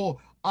saying, well,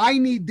 I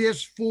need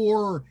this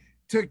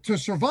to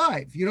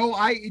survive.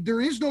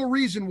 There is no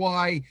reason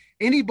why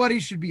anybody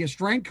should be a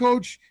strength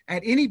coach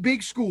at any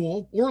big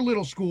school or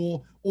little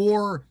school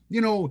or,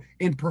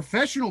 in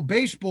professional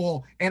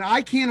baseball, and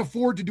I can't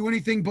afford to do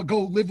anything but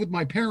go live with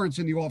my parents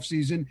in the off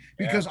season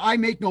because I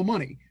make no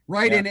money.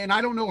 Right. Yeah. And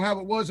I don't know how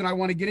it was. And I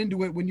want to get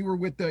into it when you were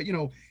with the,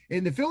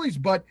 in the Phillies.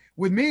 But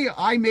with me,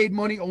 I made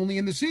money only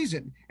in the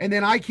season. And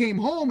then I came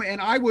home and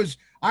I was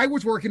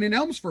working in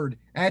Elmsford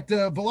at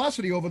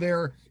Velocity over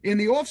there in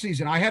the off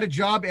season. I had a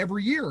job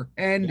every year.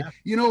 And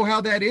you know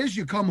how that is.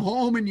 You come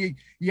home and you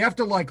have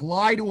to like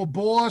lie to a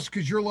boss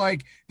because you're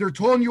like, they're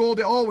telling you all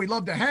day, oh, we'd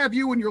love to have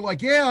you. And you're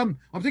like, yeah,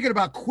 I'm thinking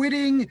about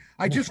quitting.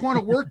 I just want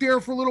to work there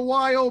for a little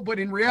while. But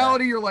in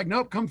reality, you're like,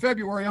 nope, come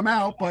February, I'm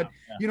out. But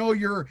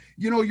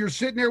you're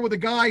sitting there with a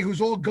guy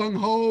who's all gung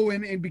ho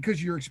and because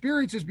of your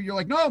experiences, but you're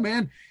like, no,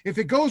 man, if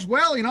it goes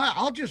well,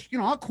 I'll just,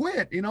 I'll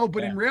quit,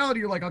 but in reality,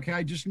 you're like, okay,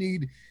 I just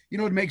need,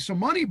 to make some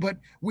money, but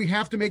we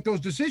have to make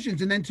those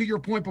decisions. And then to your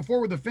point before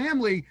with the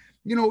family,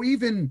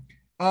 even,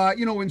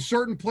 in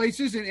certain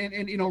places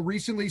and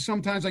recently,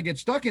 sometimes I get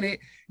stuck in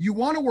it. You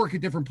want to work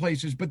at different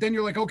places, but then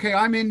you're like, okay,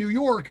 I'm in New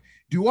York.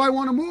 Do I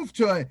want to move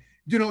to,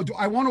 do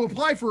I want to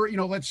apply for,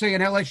 let's say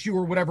an LSU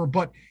or whatever,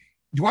 but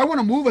do I want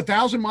to move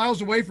 1,000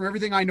 miles away from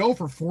everything I know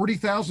for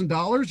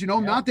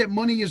 $40,000? Not that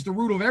money is the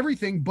root of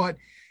everything, but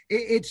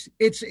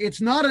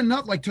it's not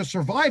enough, like, to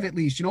survive at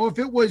least. If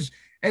it was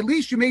at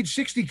least you made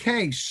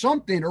 60K,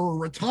 something, or a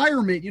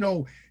retirement,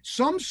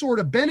 some sort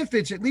of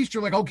benefits, at least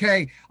you're like,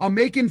 okay, I'm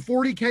making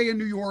 40K in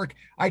New York.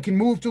 I can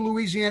move to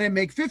Louisiana and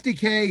make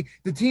 50K.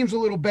 The team's a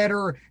little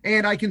better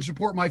and I can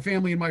support my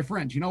family and my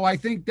friends. I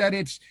think that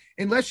it's,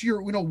 unless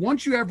you're,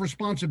 once you have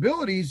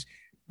responsibilities,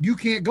 you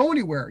can't go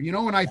anywhere,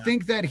 and I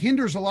think that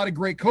hinders a lot of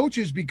great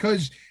coaches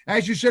because,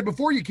 as you said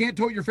before, you can't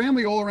tote your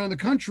family all around the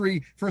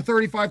country for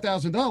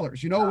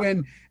 $35,000,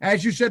 and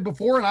as you said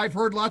before, and I've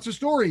heard lots of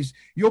stories,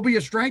 you'll be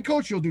a strength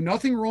coach, you'll do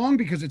nothing wrong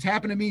because it's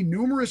happened to me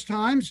numerous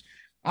times.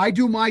 I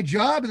do my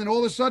job and then all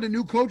of a sudden a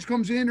new coach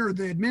comes in or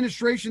the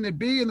administration that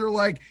be, and they're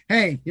like,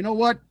 hey, you know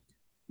what?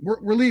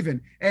 We're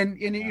leaving. And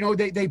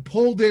they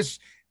pull this.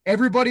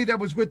 Everybody that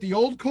was with the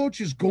old coach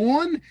is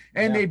gone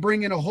and they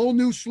bring in a whole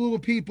new slew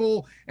of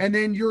people. And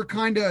then you're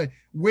kind of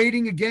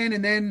waiting again.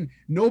 And then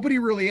nobody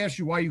really asks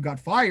you why you got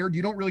fired.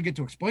 You don't really get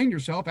to explain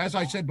yourself. As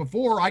I said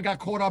before, I got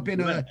caught up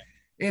in a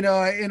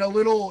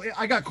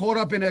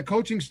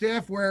coaching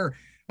staff where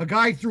a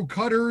guy threw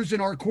cutters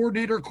and our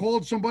coordinator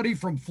called somebody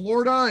from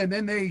Florida and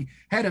then they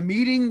had a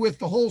meeting with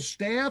the whole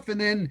staff.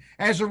 And then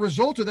as a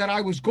result of that,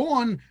 I was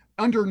gone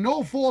under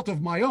no fault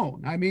of my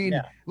own. I mean,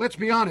 let's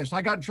be honest.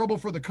 I got in trouble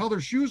for the color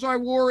shoes I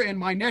wore and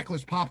my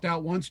necklace popped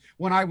out once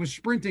when I was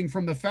sprinting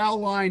from the foul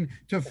line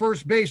to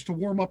first base to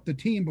warm up the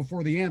team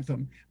before the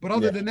anthem. But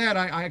other than that,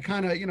 I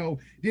kind of,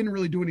 didn't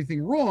really do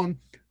anything wrong.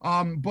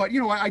 But,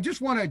 I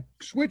just want to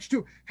switch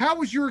to, how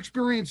was your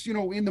experience,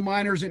 in the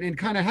minors and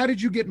kind of how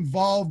did you get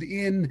involved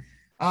in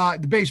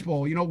the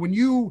baseball? When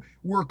you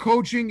were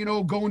coaching,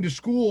 going to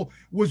school,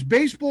 was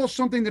baseball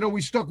something that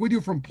always stuck with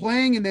you from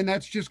playing? And then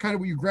that's just kind of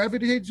what you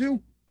gravitated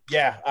to?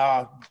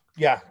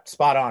 Yeah,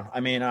 spot on. I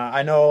mean,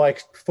 I know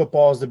like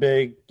football is the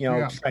big,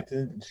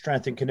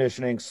 strength and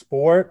conditioning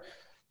sport,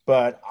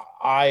 but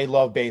I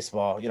love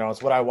baseball.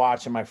 It's what I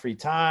watch in my free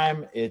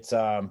time. It's,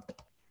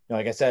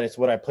 like I said, it's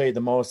what I played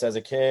the most as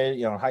a kid,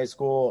 in high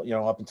school,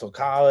 up until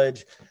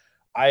college.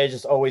 I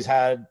just always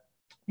had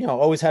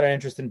an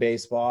interest in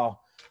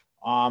baseball.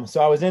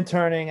 So I was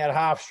interning at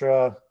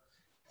Hofstra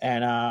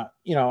and,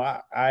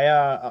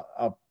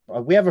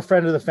 we have a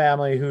friend of the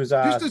family who's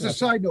just as a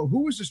side note,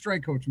 who was the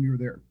strike coach when you were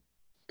there?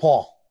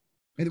 Paul.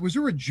 And was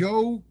there a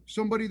Joe,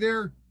 somebody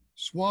there?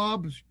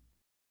 Swab?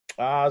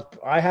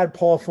 I had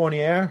Paul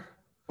Fournier.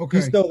 Okay.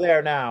 He's still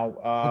there now.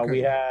 Okay. We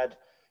had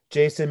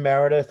Jason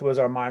Meredith was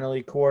our minor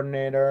league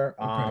coordinator.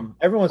 Okay.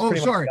 Everyone's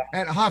pretty much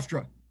at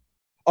Hofstra.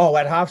 Oh,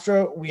 at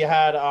Hofstra, we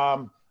had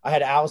I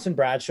had Allison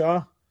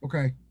Bradshaw.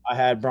 Okay. I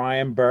had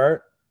Brian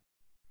Burt,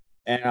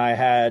 and I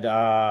had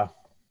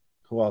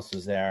who else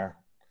was there?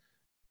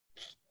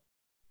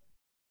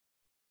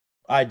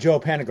 I had Joe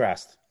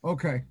Pendergrast.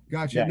 Okay,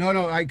 gotcha. Yeah.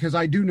 No, because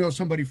I do know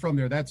somebody from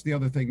there. That's the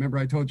other thing. Remember,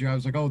 I told you I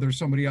was like, oh, there's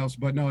somebody else,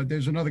 but no,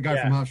 there's another guy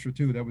from Hofstra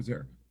too that was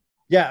there.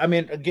 Yeah, I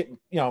mean,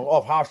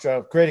 off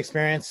Hofstra, great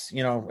experience.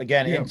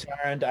 Again,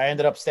 interned. I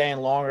ended up staying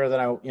longer than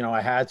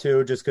I had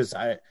to, just because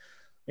I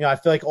feel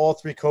like all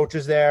three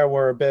coaches there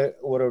were a bit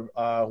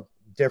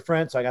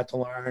different, so I got to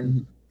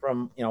learn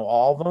from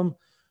all of them.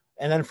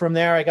 And then from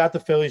there, I got the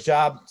Phillies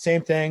job.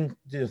 Same thing.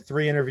 Did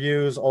 3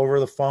 interviews over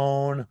the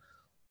phone.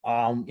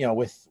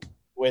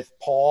 With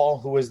Paul,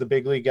 who was the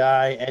big league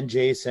guy, and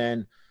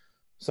Jason.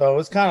 So it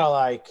was kind of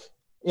like,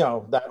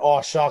 that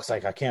aw shucks,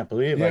 like I can't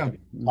believe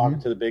talking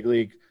to the big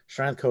league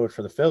strength coach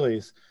for the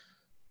Phillies.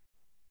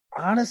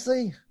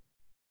 Honestly,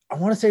 I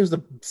want to say it was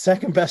the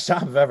second best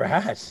job I've ever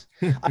had.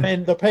 I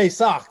mean, the pay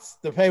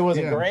sucked. The pay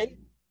wasn't great.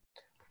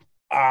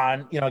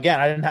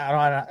 Again,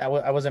 I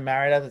wasn't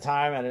married at the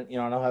time. I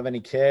don't have any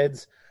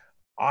kids.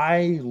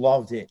 I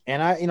loved it.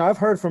 And I've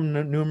heard from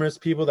numerous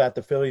people that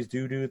the Phillies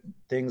do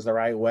things the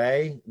right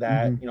way,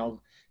 that,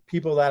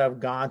 people that have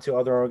gone to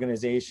other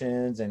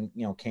organizations and,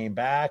 came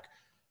back,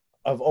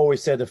 I've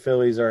always said the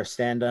Phillies are a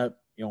stand up,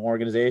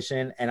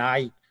 organization. And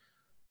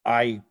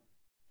I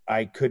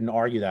couldn't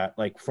argue that.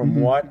 Like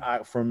from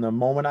from the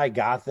moment I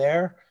got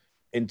there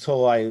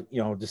until I,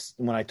 just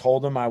when I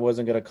told them I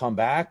wasn't going to come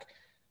back,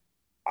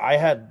 I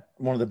had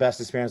one of the best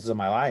experiences of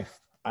my life.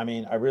 I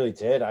mean, I really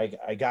did.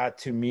 I got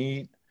to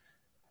meet,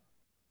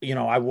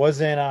 I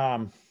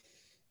wasn't,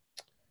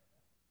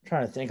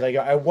 trying to think, like,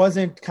 I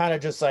wasn't kind of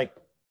just like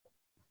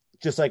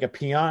a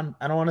peon.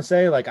 I don't want to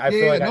say, like, I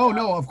feel like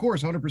no, of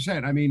course,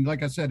 100%. I mean,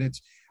 like I said,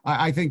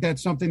 I think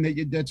that's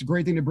something that's a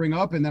great thing to bring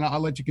up, and then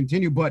I'll let you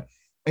continue, but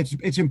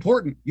it's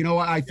important.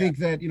 I think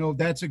that,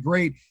 that's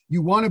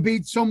you want to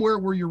be somewhere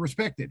where you're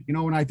respected,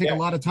 and I think a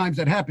lot of times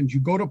that happens. You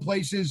go to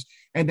places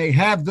and they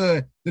have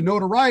the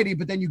notoriety,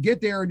 but then you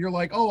get there and you're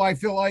like, oh, I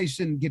feel ice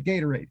and get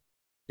Gatorade.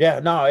 Yeah,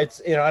 no, it's,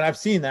 and I've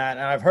seen that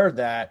and I've heard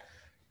that.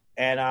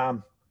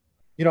 And,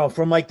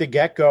 from like the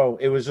get-go,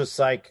 it was just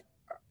like,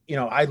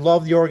 I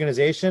love the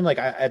organization. Like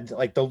I had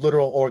like the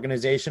literal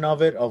organization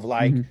of it, of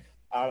like,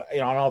 I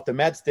don't know if the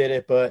Mets did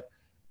it, but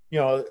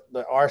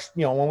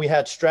when we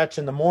had stretch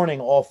in the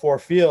morning, all 4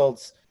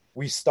 fields,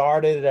 we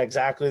started at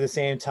exactly the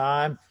same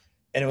time.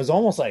 And it was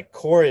almost like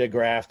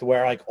choreographed,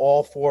 where like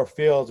all 4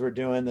 fields were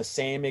doing the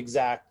same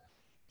exact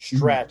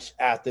stretch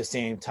at the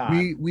same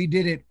time. We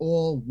did it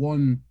all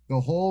the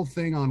whole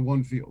thing on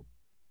one field.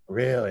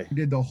 Really? We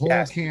did the whole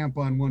camp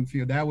on one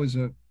field. I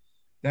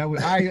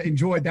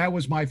enjoyed, that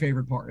was my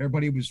favorite part.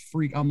 Everybody was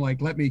freak. I'm like,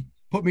 put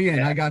me in.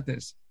 I got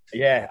this.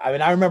 Yeah. I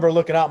mean, I remember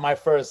looking out my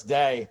first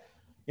day,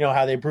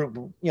 how they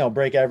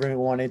break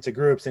everyone into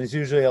groups. And it's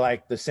usually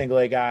like the single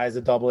A guys,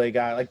 the double A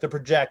guy, like the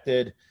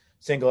projected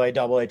single A,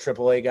 double A,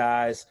 triple A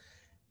guys.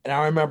 And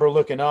I remember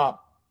looking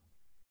up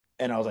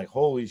and I was like,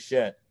 holy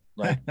shit,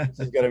 like this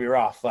is going to be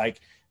rough.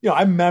 Like,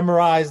 I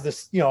memorized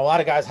this, a lot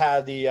of guys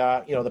had the,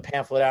 the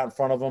pamphlet out in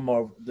front of them,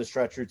 or the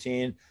stretch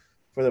routine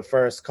for the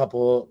first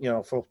couple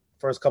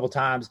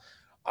times.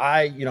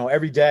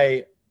 Every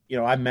day,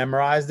 I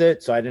memorized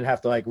it, so I didn't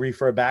have to like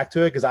refer back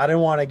to it, because I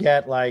didn't want to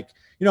get like,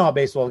 how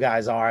baseball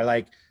guys are,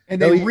 like,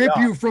 and they rip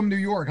you from New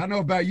York. I don't know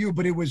about you,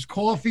 but it was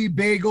coffee,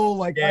 bagel.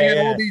 Like I had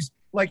all these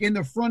like in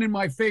the front of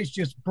my face,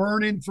 just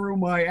burning through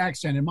my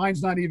accent. And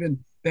mine's not even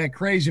that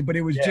crazy, but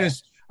it was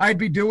just, I'd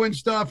be doing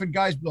stuff and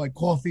guys be like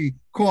coffee,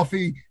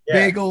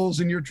 bagels.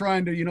 And you're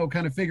trying to,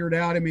 kind of figure it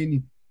out. I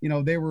mean,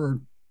 they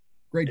were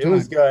great times. It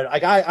was good.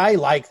 Like I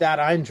like that.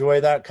 I enjoy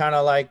that kind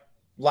of like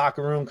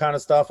locker room kind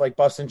of stuff, like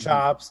busting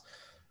chops.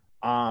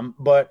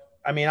 But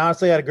I mean,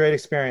 honestly, I had a great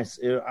experience.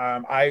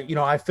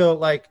 I feel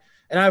like,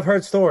 and I've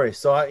heard stories,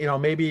 so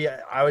maybe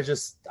I was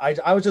just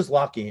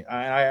lucky.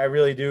 I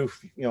really do,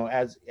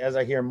 as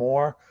I hear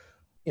more,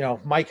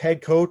 Mike,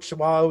 head coach,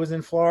 while I was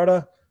in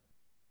Florida,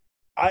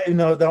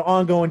 the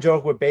ongoing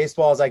joke with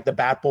baseball is like the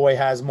bat boy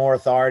has more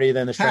authority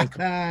than the strength.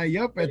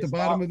 Yep, at the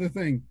bottom of the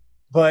thing.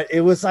 But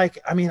it was like,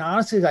 I mean,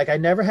 honestly, like I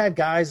never had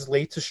guys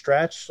late to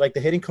stretch. Like the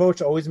hitting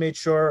coach always made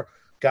sure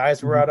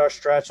guys were at our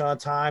stretch on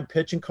time.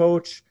 Pitching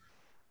coach,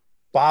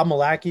 Bob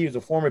Malacki, who's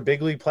a former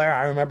big league player.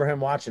 I remember him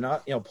watching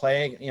up,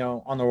 playing,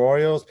 on the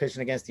Royals,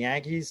 pitching against the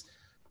Yankees.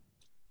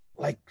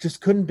 Like,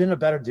 just couldn't have been a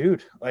better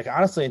dude. Like,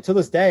 honestly, until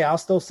this day, I'll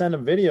still send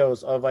him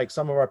videos of like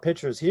some of our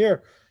pitchers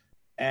here.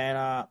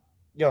 And,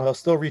 he'll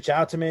still reach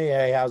out to me.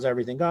 Hey, how's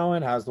everything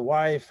going? How's the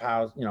wife?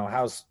 How's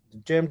the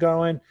gym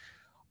going?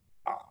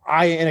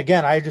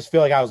 I just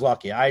feel like I was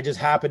lucky. I just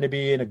happened to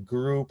be in a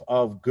group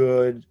of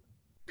good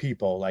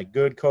people, like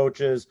good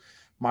coaches.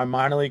 My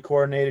minor league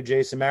coordinator,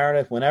 Jason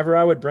Meredith, whenever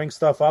I would bring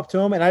stuff up to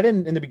him, and I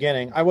didn't in the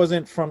beginning, I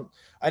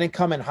didn't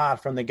come in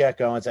hot from the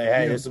get-go and say,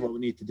 hey, this is what we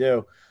need to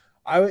do.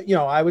 I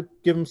would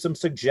give him some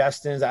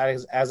suggestions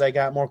as I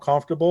got more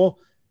comfortable.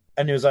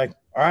 And he was like,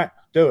 all right,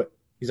 do it.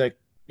 He's like,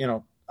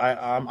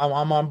 I'm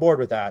on board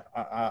with that.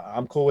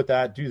 I'm cool with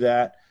that. Do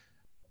that.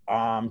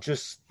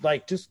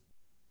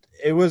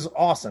 It was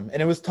awesome.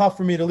 And it was tough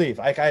for me to leave.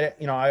 Like I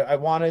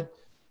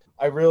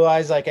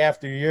realized like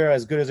after a year,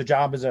 as good as a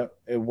job as it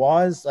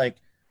was, like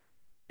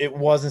it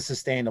wasn't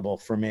sustainable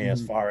for me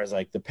as far as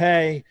like the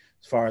pay,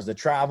 as far as the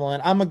traveling.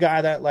 I'm a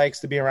guy that likes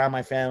to be around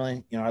my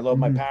family. I love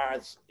my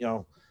parents,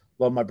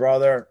 love my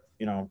brother,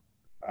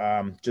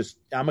 I'm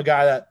a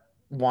guy that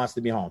wants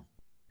to be home.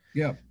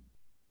 Yeah.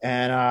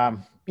 And,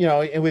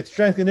 and with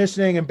strength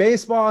conditioning and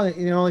baseball,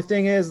 the only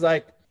thing is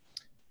like,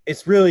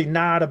 it's really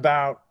not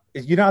about,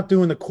 you're not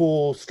doing the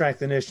cool strength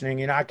conditioning.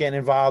 You're not getting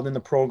involved in the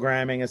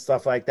programming and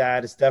stuff like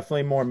that. It's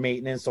definitely more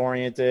maintenance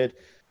oriented.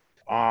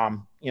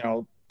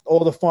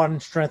 All the fun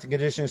strength and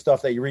conditioning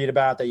stuff that you read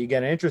about, that you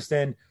get an interest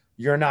in,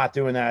 you're not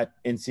doing that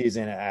in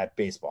season at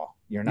baseball.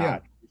 You're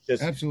not.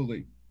 Just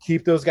absolutely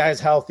keep those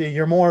guys healthy.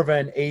 You're more of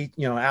an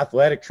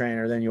athletic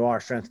trainer than you are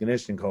strength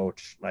conditioning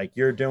coach. Like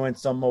you're doing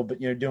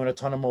you're doing a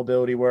ton of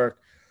mobility work.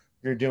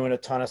 You're doing a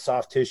ton of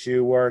soft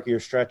tissue work. You're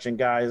stretching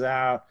guys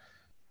out.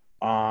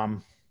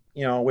 The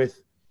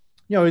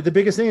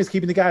biggest thing is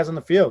keeping the guys on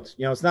the field.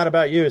 It's not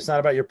about you. It's not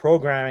about your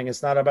programming.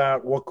 It's not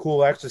about what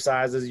cool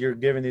exercises you're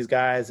giving these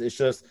guys. It's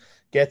just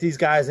get these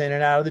guys in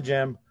and out of the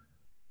gym,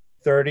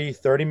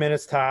 30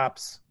 minutes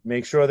tops.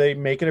 Make sure they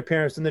make an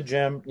appearance in the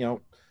gym,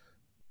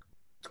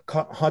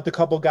 hunt a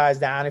couple guys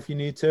down if you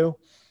need to.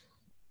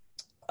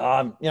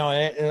 And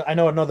I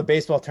know another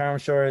baseball term, I'm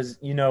sure, is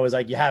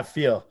like you have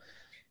feel.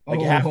 Like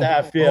you have to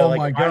have feel. Oh Like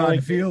my the minor God,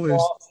 league feel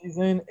baseball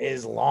season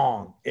is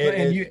long. It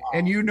and is you long.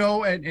 and you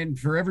know, and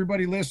for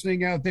everybody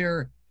listening out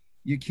there,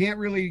 you can't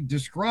really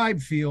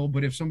describe feel,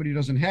 but if somebody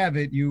doesn't have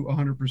it, you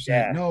 100%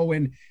 Yeah. know.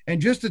 And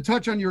just to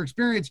touch on your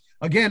experience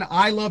again,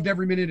 I loved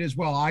every minute as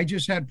well. I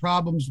just had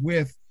problems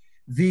with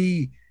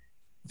the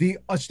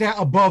stat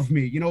above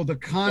me, the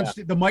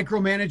constant, the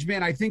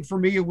micromanagement. I think for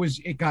me,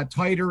 it got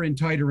tighter and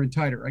tighter and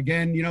tighter.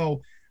 Again,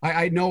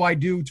 I know I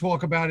do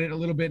talk about it a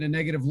little bit in a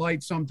negative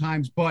light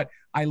sometimes, but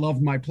I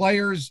love my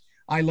players.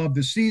 I love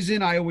the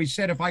season. I always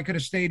said if I could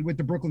have stayed with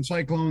the Brooklyn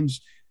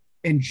Cyclones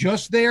and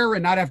just there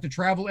and not have to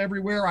travel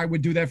everywhere, I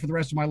would do that for the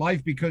rest of my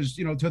life because,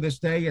 to this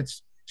day,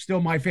 it's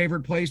still my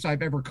favorite place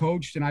I've ever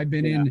coached. And I've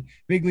been in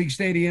big league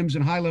stadiums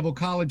and high level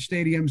college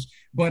stadiums,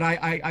 but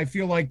I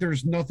feel like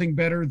there's nothing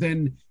better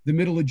than the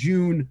middle of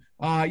June,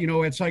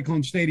 at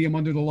Cyclone Stadium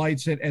under the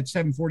lights at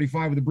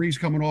 7:45 with the breeze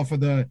coming off of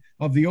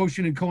the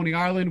ocean in Coney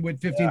Island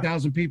with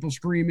 15,000 people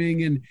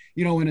screaming and,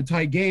 in a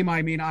tight game.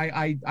 I mean,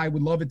 I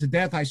would love it to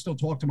death. I still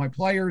talk to my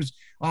players.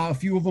 A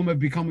few of them have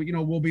become,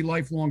 will be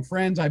lifelong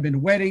friends. I've been to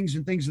weddings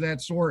and things of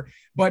that sort,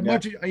 but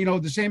much,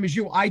 the same as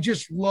you,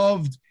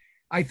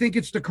 I think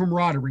it's the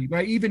camaraderie,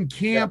 right? Even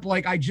camp,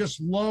 like I just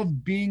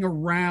love being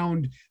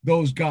around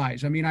those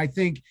guys. I mean, I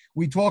think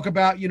we talk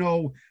about,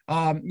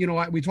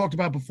 we talked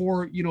about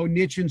before,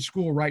 niche in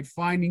school, right?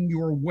 Finding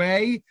your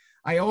way.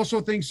 I also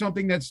think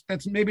something that's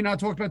maybe not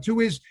talked about too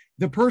is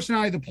the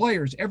personality of the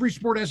players. Every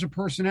sport has a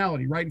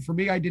personality, right? And for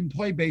me, I didn't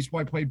play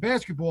baseball. I played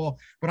basketball,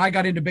 but I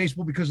got into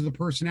baseball because of the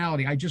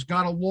personality. I just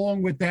got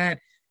along with that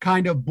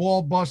kind of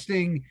ball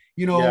busting,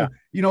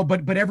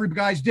 but every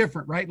guy's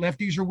different, right?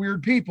 Lefties are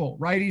weird people,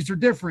 righties are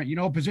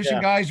different,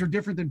 position guys are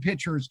different than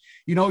pitchers.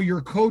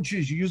 Your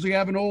coaches, you usually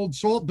have an old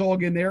salt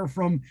dog in there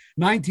from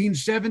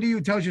 1970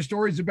 who tells you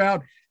stories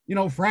about,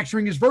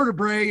 fracturing his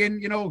vertebrae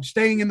and,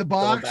 staying in the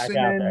box and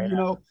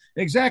then,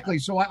 exactly.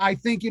 So I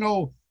think,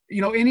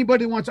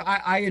 anybody wants,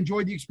 I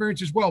enjoyed the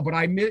experience as well, but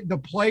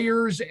the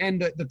players and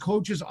the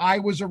coaches I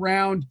was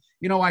around,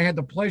 I had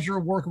the pleasure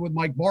of working with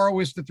Mike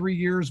Borowitz the 3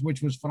 years,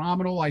 which was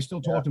phenomenal. I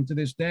still talk to him to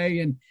this day.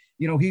 And,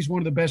 he's one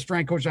of the best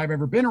strength coaches I've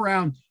ever been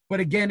around. But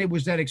again, it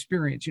was that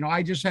experience.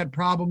 I just had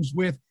problems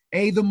with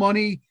the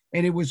money,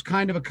 and it was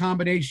kind of a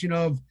combination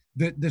of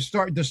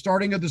the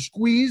starting of the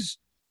squeeze,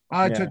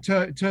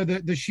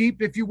 to the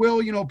sheep, if you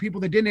will, people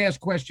that didn't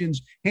ask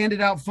questions, handed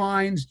out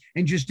fines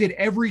and just did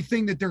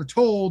everything that they're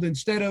told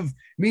instead of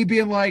me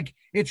being like,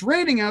 it's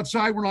raining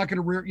outside. We're not going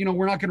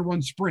to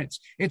run sprints.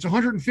 It's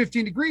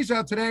 115 degrees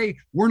out today.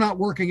 We're not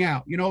working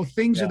out,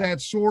 things of that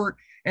sort.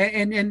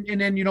 And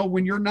then,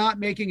 when you're not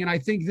making, and I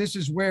think this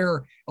is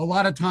where a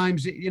lot of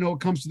times, it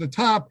comes to the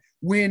top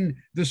when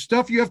the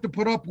stuff you have to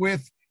put up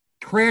with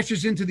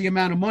crashes into the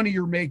amount of money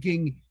you're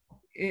making.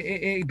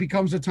 It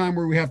becomes a time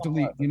where we have to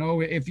leave.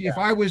 If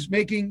I was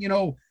making,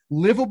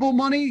 livable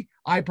money,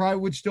 I probably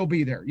would still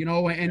be there,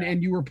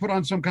 and you were put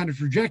on some kind of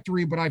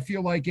trajectory, but I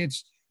feel like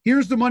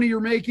here's the money you're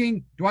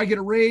making. Do I get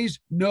a raise?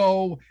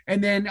 No.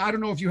 And then I don't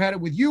know if you had it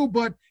with you,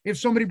 but if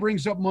somebody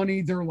brings up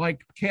money, they're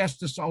like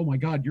cast us. Oh my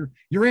God,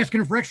 you're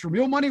asking for extra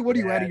meal money. What are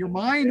you out of your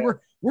mind?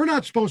 We're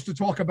not supposed to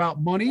talk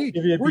about money.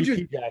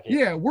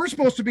 We're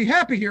supposed to be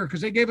happy here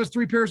because they gave us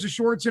 3 pairs of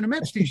shorts and a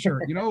Mets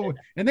t-shirt,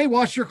 and they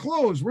wash your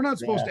clothes. We're not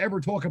supposed to ever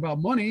talk about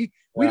money.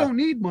 We don't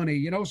need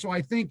money, so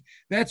I think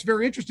that's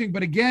very interesting.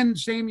 But again,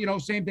 same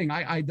thing.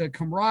 The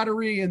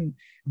camaraderie and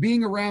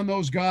being around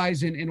those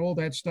guys and all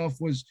that stuff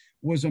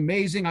was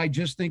amazing. I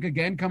just think,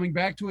 again, coming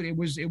back to it, it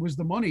was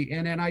the money.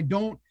 And I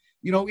don't,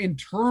 in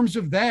terms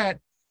of that,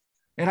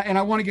 and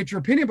I want to get your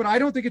opinion, but I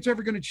don't think it's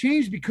ever going to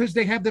change because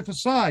they have the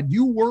facade.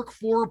 You work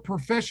for a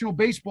professional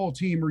baseball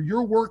team or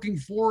you're working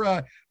for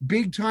a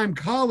big time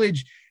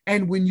college.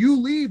 And when you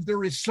leave,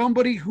 there is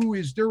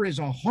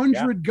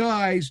 100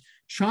 guys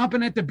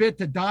chomping at the bit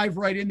to dive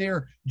right in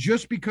there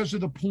just because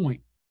of the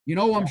point.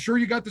 I'm sure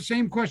you got the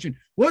same question.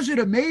 Was it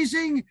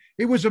amazing?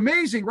 It was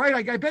amazing,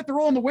 right? I bet they're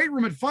all in the weight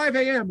room at 5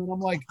 a.m. And I'm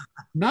like,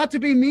 not to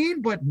be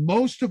mean, but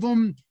most of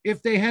them,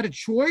 if they had a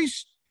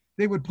choice,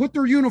 they would put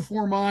their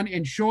uniform on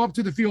and show up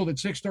to the field at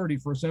 6:30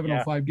 for a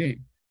 7:05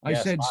 game. I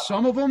said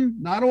some of them,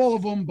 not all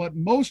of them, but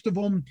most of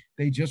them,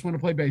 they just want to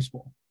play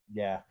baseball.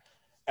 Yeah.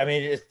 I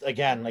mean,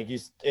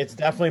 it's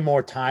definitely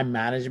more time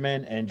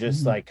management and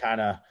just like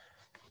kind of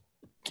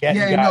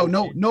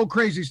no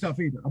crazy stuff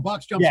either. A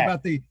box jump's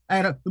about the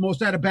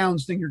most out of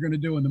bounds thing you're going to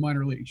do in the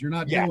minor leagues. You're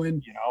not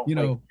doing,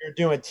 you're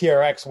doing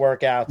TRX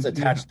workouts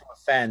attached to a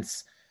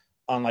fence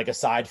on like a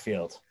side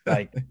field,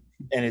 like,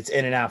 and it's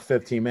in and out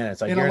 15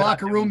 minutes. Like in a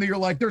locker room that you're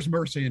like, there's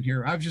mercy in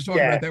here. I was just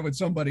talking about that with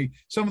somebody.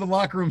 Some of the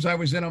locker rooms I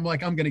was in, I'm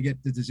like, I'm going to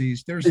get the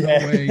disease. There's no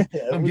way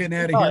I'm getting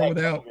out of here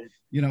without,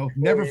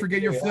 never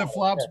forget your flip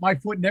flops. My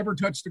foot never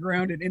touched the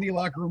ground at any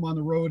locker room on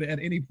the road at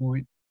any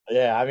point.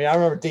 Yeah. I mean, I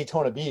remember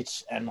Daytona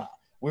Beach and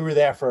we were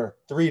there for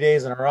 3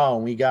 days in a row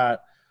and we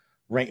got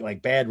rain,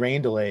 like bad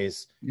rain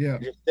delays. Yeah.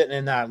 You're just sitting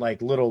in that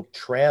like little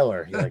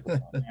trailer. You're like, oh,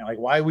 man,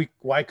 like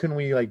why couldn't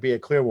we like be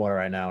at Clearwater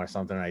right now or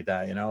something like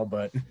that, you know?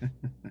 But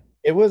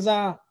it was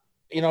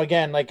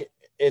again, like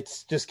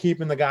it's just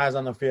keeping the guys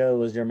on the field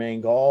was your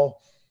main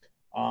goal.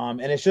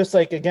 And it's just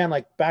like, again,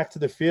 like back to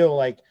the field,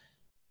 like,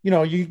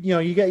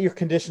 you get your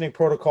conditioning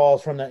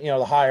protocols from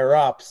the higher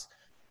ups,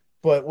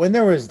 but when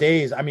there was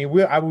days, I mean,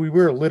 we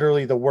were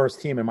literally the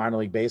worst team in minor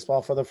league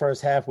baseball for the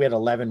first half. We had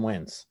 11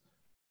 wins.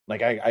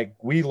 Like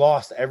we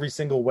lost every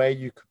single way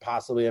you could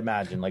possibly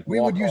imagine. Like we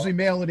would usually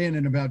mail it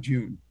in about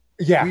June.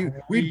 Yeah.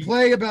 We'd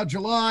play about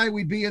July.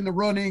 We'd be in the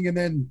running, and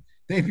then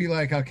they'd be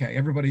like, okay,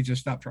 everybody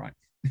just stop trying.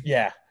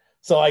 Yeah.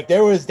 So like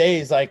there was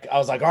days like I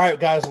was like, all right,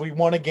 guys, we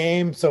won a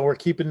game. So we're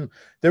keeping,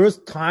 there was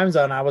times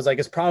and I was like,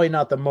 it's probably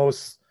not the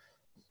most,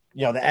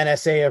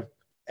 the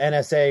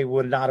NSA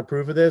would not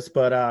approve of this,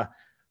 but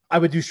I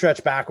would do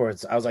stretch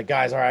backwards. I was like,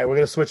 guys, all right, we're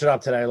going to switch it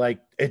up today. Like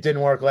it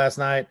didn't work last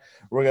night.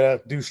 We're going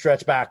to do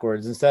stretch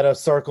backwards. Instead of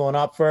circling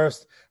up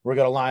first, we're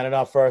going to line it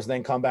up first,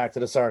 then come back to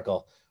the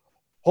circle.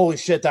 Holy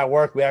shit, that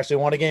worked. We actually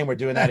won a game. We're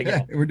doing that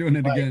again. We're doing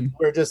it again.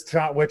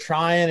 We're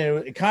trying.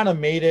 And it kind of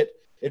made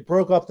it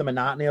broke up the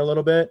monotony a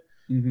little bit.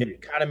 Mm-hmm.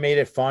 It kind of made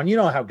it fun. You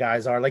know how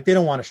guys are. Like, they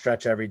don't want to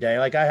stretch every day.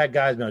 Like, I had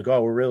guys be like,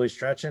 oh, we're really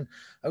stretching.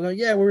 I go,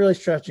 yeah, we're really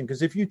stretching.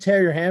 Because if you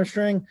tear your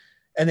hamstring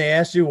and they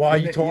ask you why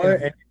you tore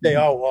it, and you say,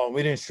 oh, well,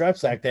 we didn't stretch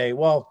that day.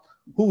 Well,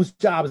 whose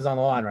job is on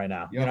the line right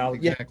now? Yep,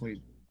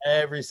 exactly.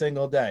 Every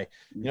single day.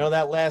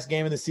 That last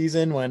game of the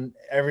season when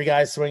every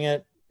guy's swinging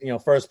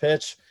it, first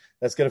pitch,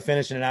 that's going to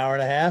finish in an hour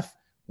and a half.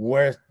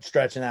 We're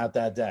stretching out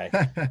that day.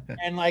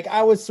 And like,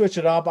 I would switch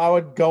it up. I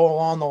would go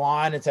along the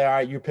line and say, all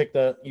right, you pick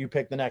the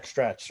next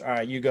stretch. All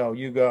right, you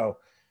go.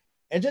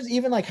 And just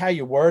even like how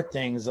you word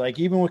things, like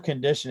even with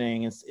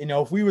conditioning, it's,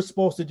 if we were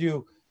supposed to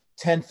do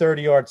 10,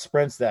 30-yard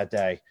sprints that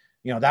day,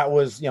 that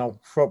was,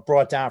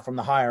 brought down from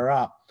the higher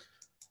up.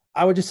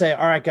 I would just say,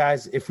 all right,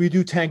 guys, if we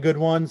do 10 good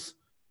ones,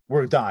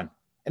 we're done.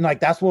 And like,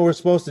 that's what we're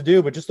supposed to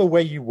do. But just the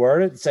way you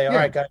word it, say, all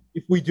right, guys,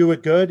 if we do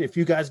it good, if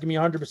you guys give me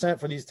 100%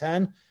 for these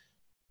 10,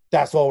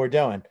 that's what we're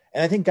doing.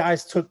 And I think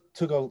guys took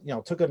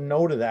a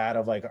note of that,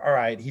 of like, all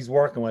right, he's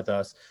working with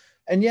us.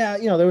 And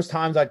there was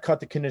times I'd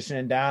cut the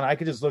conditioning down. I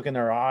could just look in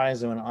their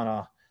eyes and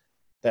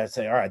that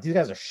say, all right, these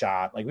guys are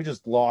shot. Like, we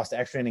just lost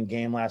extra inning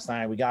game last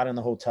night. We got in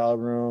the hotel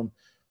room.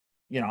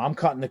 I'm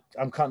cutting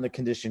the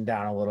condition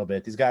down a little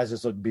bit. These guys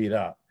just look beat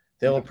up.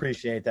 They'll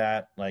appreciate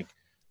that. Like,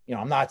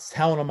 I'm not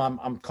telling them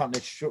I'm cutting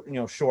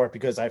it short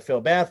because I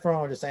feel bad for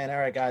them. I'm just saying, all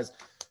right, guys,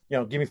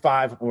 give me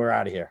 5 and we're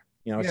out of here.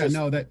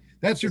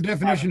 That's your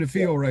definition of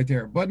feel right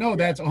there. But no,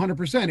 that's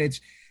 100%.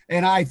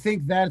 And I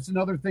think that's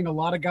another thing. A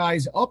lot of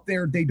guys up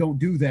there, they don't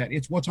do that.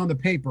 It's what's on the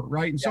paper,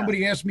 right? And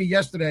somebody asked me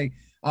yesterday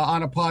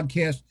on a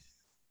podcast,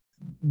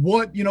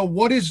 what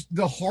is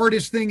the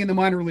hardest thing in the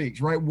minor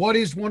leagues, right? What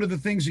is one of the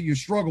things that you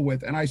struggle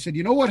with? And I said,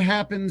 what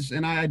happens?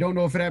 And I don't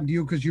know if it happened to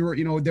you because you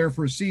were, there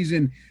for a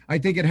season. I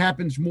think it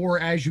happens more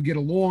as you get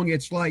along.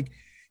 It's like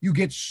you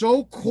get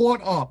so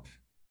caught up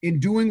in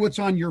doing what's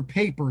on your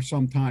paper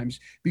sometimes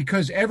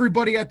because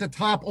everybody at the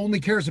top only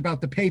cares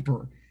about the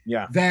paper.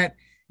 Yeah. That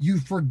you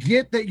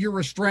forget that you're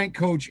a strength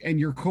coach and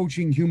you're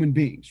coaching human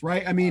beings,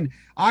 right? I mean,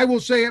 I will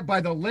say it,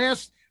 by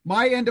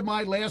my end of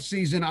my last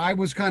season, I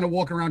was kind of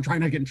walking around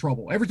trying not to get in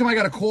trouble. Every time I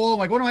got a call, I'm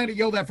like, what am I going to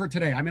yell at for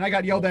today? I mean, I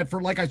got yelled at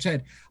for, like I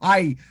said,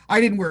 I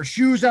didn't wear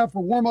shoes out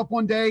for warm up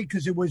one day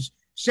because it was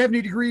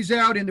 70 degrees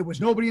out and there was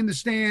nobody in the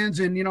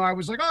stands. And, I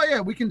was like, oh yeah,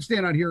 we can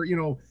stand out here,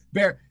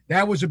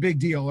 that was a big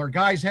deal. Our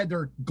guys had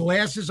their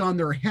glasses on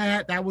their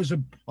hat. That was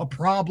a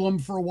problem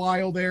for a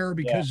while there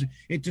because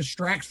it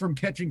distracts from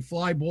catching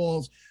fly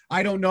balls.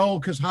 I don't know,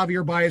 because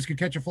Javier Baez could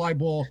catch a fly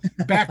ball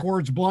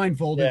backwards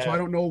blindfolded. So I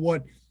don't know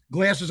what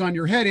glasses on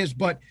your head is,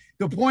 but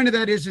the point of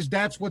that is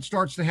that's what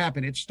starts to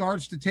happen. It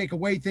starts to take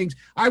away things.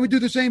 I would do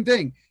the same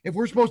thing. If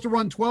we're supposed to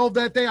run 12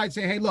 that day, I'd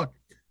say, hey, look,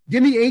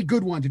 give me 8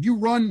 good ones.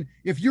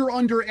 If you're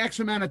under X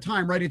amount of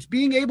time, right? It's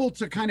being able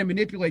to kind of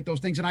manipulate those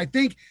things. And I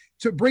think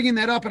to bringing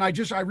that up, and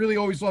I really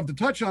always love to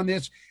touch on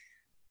this,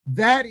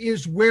 that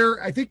is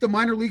where I think the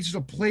minor leagues is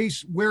a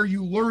place where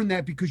you learn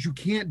that, because you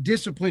can't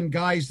discipline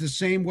guys the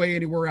same way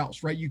anywhere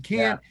else, right? You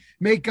can't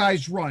make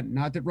guys run.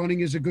 Not that running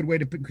is a good way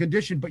to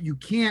condition, but you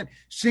can't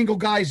single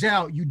guys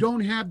out. You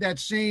don't have that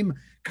same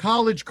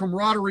college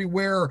camaraderie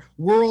where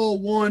we're all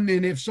one,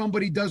 and if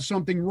somebody does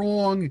something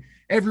wrong,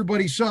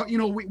 everybody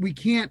we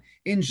can't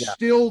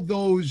instill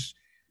those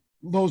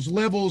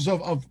levels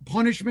of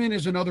punishment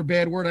is another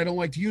bad word I don't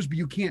like to use, but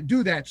you can't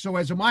do that. So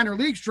as a minor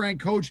league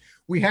strength coach,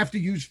 we have to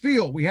use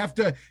feel. We have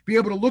to be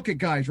able to look at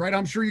guys, right?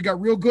 I'm sure you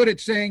got real good at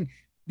saying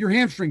your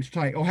hamstring's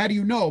tight. Oh, how do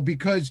you know?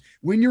 Because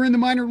when you're in the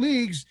minor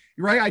leagues,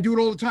 right? I do it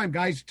all the time.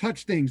 Guys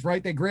touch things,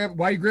 right? They grab,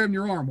 why are you grabbing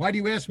your arm? Why do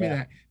you ask me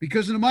that?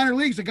 Because in the minor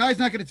leagues, the guy's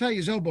not going to tell you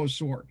his elbow's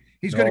sore.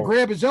 He's going to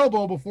grab his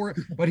elbow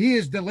but he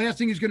is the last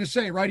thing he's going to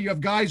say, right? You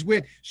have guys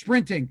with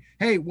sprinting.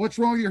 Hey, what's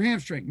wrong with your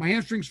hamstring? My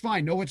hamstring's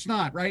fine. No, it's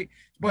not, right?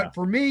 But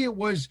for me,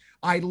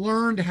 I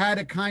learned how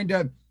to kind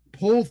of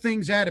pull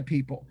things out of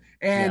people.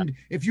 And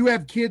if you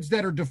have kids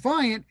that are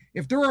defiant,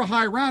 if they're a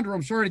high rounder,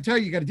 I'm sorry to tell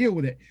you, you got to deal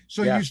with it.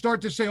 So you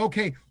start to say,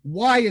 okay,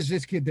 why is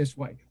this kid this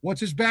way?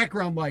 What's his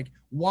background like?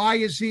 Why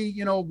is he,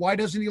 why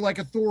doesn't he like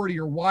authority,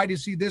 or why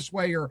does he this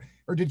way? Or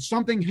did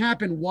something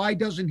happen? Why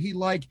doesn't he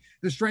like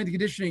the strength and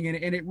conditioning?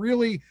 And it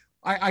really,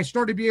 I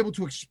started to be able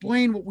to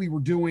explain what we were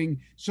doing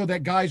so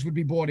that guys would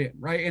be bought in.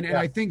 Right. And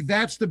I think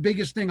that's the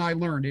biggest thing I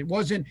learned. It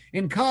wasn't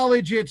in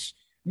college. It's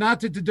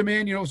not to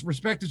demand,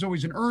 respect is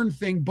always an earned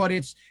thing, but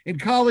it's in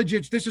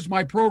college, this is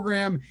my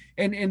program,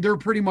 and they're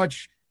pretty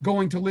much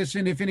going to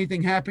listen. If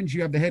anything happens,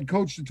 you have the head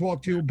coach to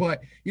talk to, but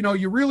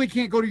you really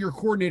can't go to your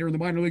coordinator in the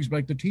minor leagues, but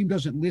like, the team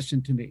doesn't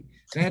listen to me.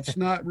 That's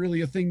not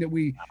really a thing that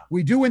we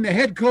do. In the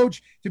head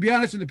coach, to be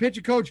honest, and the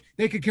pitcher coach,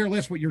 they could care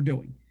less what you're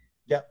doing.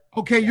 Yeah.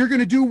 Okay, you're going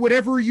to do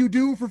whatever you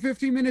do for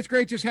 15 minutes.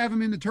 Great, just have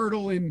them in the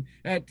turtle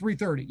at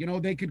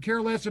 3:30. They could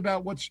care less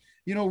about what's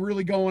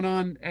really going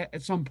on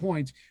at some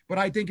points. But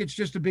I think it's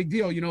just a big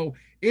deal.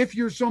 If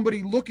you're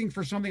somebody looking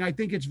for something, I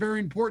think it's very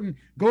important.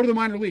 Go to the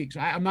minor leagues.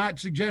 I'm not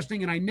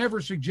suggesting, and I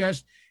never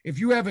suggest, if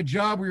you have a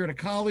job where you're at a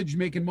college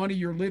making money,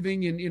 you're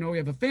living, and you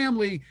have a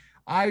family,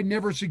 I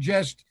never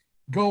suggest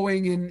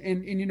going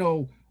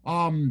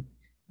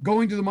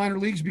going to the minor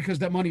leagues because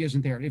that money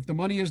isn't there. If the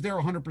money is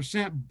there,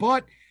 100%,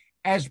 but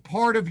as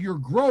part of your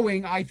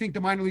growing, I think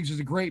the minor leagues is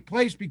a great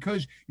place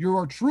because you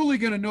are truly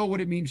going to know what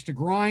it means to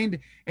grind,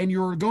 and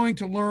you're going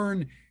to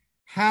learn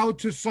how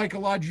to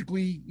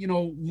psychologically,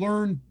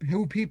 learn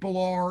who people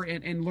are,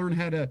 and learn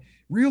how to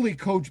really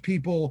coach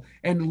people,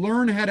 and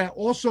learn how to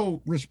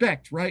also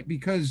respect, right?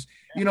 Because,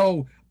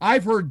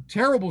 I've heard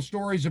terrible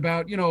stories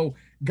about,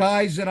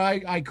 guys that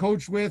I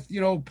coach with,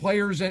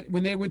 players that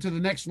when they went to the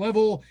next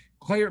level,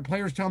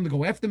 players tell them to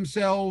go F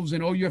themselves,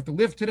 and, oh, you have to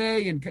lift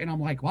today. And I'm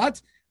like, what?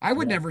 I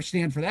would never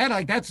stand for that.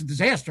 Like, that's a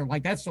disaster.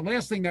 Like, that's the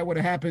last thing that would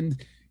have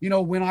happened,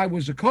 when I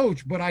was a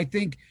coach. But I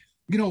think,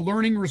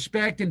 learning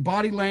respect and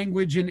body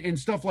language and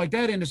stuff like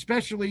that, and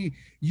especially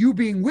you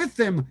being with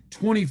them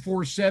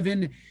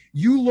 24/7,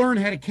 you learn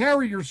how to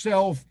carry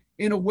yourself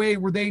in a way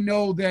where they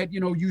know that,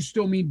 you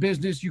still mean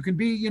business. You can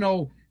be,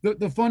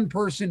 the fun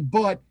person,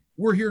 but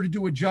we're here to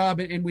do a job,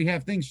 and we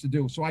have things to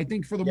do. So I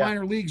think for the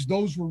minor leagues,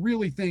 those were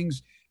really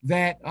things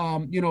that,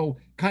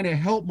 kind of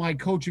helped my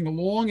coaching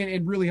along,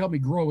 and really helped me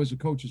grow as a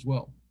coach as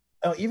well.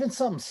 Oh, even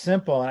something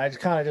simple, and I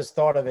just kind of just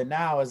thought of it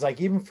now, is like,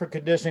 even for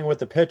conditioning with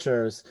the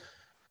pitchers,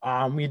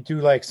 we do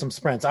like some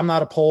sprints. I'm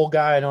not a pole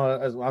guy. I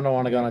don't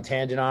want to go on a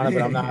tangent on it,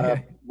 but I'm not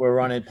we're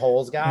running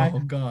poles guy. Oh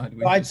God.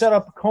 So I'd set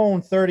up a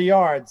cone 30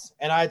 yards,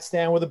 and I'd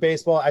stand with a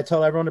baseball. I'd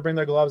tell everyone to bring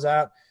their gloves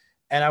out,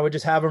 and I would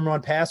just have them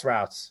run pass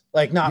routes.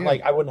 Like, not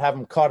like, I wouldn't have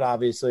them cut,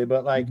 obviously,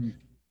 but like,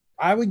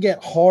 I would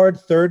get hard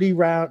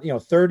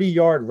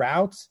 30-yard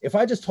routes. If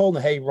I just told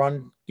them, hey,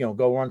 run,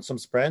 go run some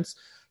sprints,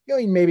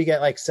 you maybe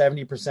get like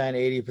 70%,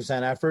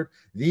 80% effort.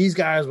 These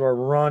guys were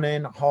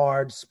running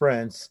hard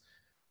sprints,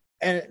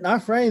 and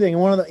not for anything.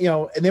 And one of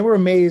the, and they were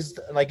amazed.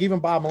 Like, even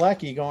Bob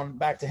Malecki, going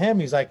back to him,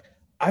 he's like,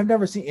 I've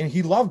never seen, and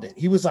he loved it.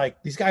 He was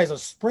like, these guys are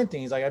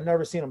sprinting. He's like, I've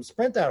never seen them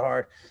sprint that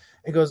hard.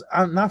 He goes,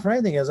 I'm not for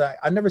anything.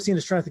 I've never seen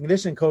a strength and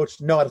conditioning coach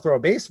know how to throw a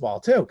baseball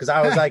too. Cause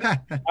I was like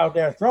out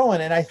there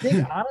throwing. And I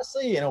think,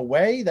 honestly, in a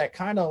way that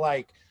kind of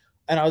like,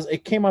 and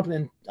it came up,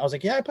 and I was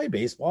like, yeah, I play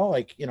baseball.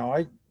 Like,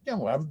 I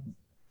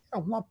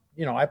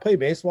play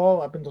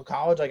baseball up until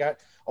college. I got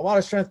a lot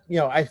of strength.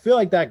 I feel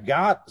like that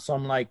got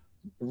some like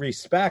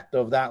respect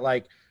of that.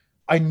 Like,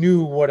 I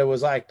knew what it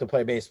was like to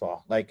play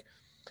baseball. Like,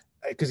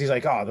 because he's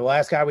like, oh, the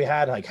last guy we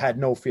had had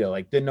no feel,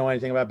 like didn't know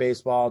anything about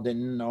baseball,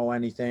 didn't know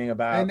anything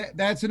about. And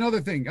that's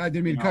another thing. I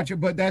didn't mean to cut you,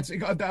 but that's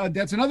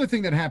another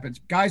thing that happens.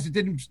 Guys that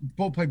didn't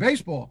both play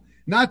baseball.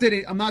 Not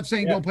that I'm not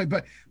saying don't play,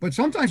 but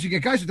sometimes you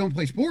get guys that don't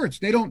play sports.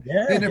 They don't.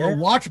 They never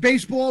watch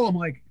baseball. I'm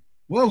like,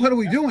 well, what are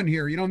we doing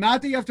here?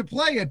 Not that you have to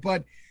play it,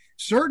 but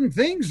certain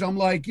things. I'm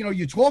like,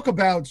 you talk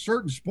about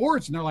certain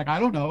sports, and they're like,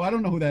 I don't know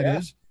who that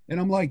is, and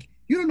I'm like,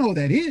 you don't know who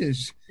that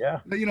is.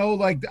 Yeah.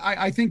 Like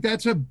I think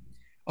that's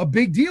a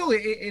big deal.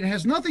 It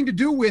has nothing to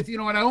do with, and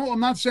I'm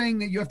not saying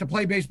that you have to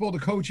play baseball to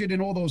coach it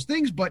and all those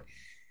things, but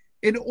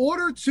in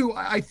order to,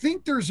 I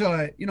think there's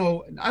I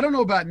don't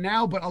know about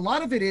now, but a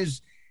lot of it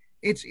is,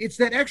 it's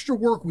that extra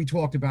work we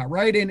talked about,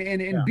 right?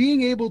 And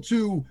being able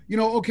to,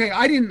 okay,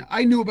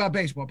 I knew about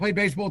baseball. I played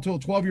baseball until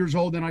 12 years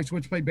old, then I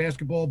switched to play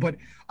basketball, but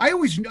I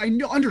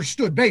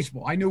understood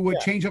baseball. I knew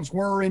what changeups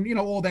were and,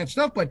 all that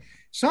stuff. But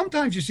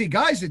sometimes you see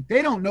guys that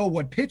they don't know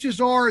what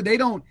pitches are.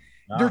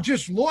 They're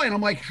just loyal. And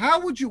I'm like, why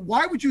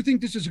would you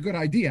think this is a good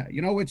idea?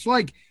 It's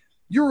like,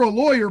 you're a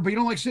lawyer, but you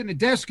don't like sitting at a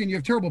desk and you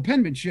have terrible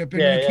penmanship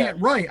and you can't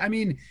write. I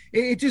mean,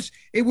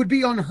 it would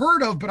be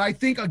unheard of. But I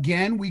think,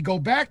 again, we go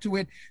back to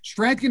it.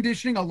 Strength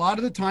conditioning, a lot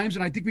of the times,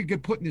 and I think we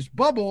get put in this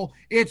bubble.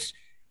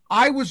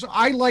 I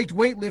liked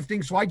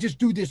weightlifting, so I just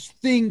do this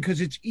thing because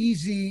it's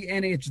easy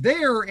and it's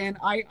there. And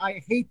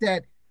I hate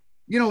that,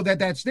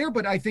 that's there.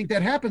 But I think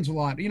that happens a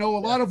lot. A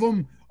lot of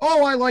them,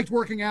 oh, I liked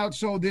working out,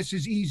 so this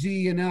is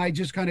easy. And I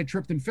just kind of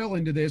tripped and fell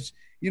into this,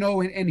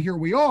 and here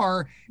we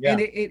are. Yeah.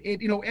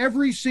 And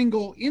every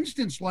single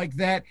instance like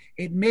that,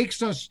 it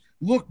makes us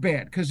look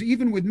bad. Because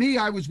even with me,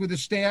 I was with a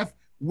staff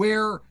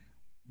where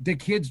the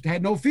kids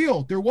had no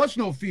feel. There was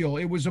no feel.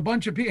 It was a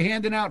bunch of people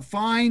handing out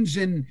fines.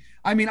 And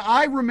I mean,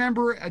 I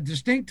remember a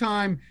distinct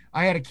time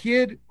I had a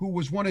kid who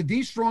was one of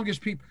the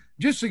strongest people.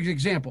 Just as an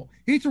example,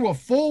 he threw a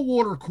full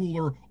water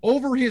cooler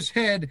over his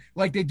head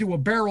like they do a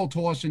barrel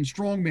toss in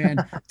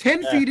strongman,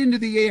 10 feet into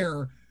the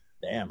air.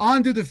 Damn.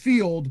 Onto the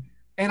field.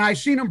 And I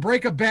seen him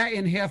break a bat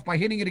in half by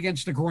hitting it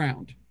against the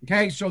ground.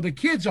 Okay. So the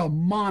kid's a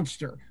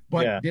monster,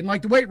 but didn't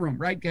like the weight room,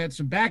 right? Had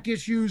some back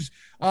issues.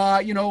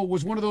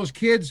 Was one of those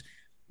kids,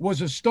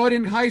 was a stud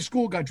in high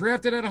school, got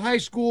drafted out of high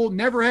school,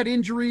 never had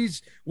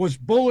injuries, was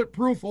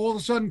bulletproof. All of a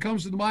sudden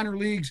comes to the minor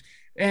leagues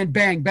and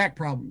bang, back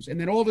problems. And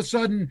then all of a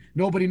sudden,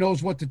 nobody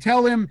knows what to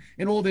tell him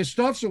and all this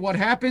stuff. So what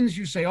happens?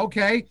 You say,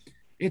 okay,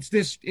 it's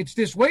this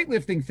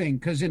weightlifting thing.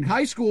 Because in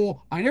high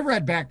school, I never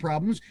had back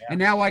problems. Yeah. And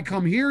now I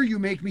come here, you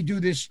make me do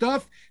this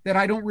stuff that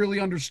I don't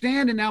really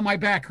understand. And now my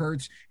back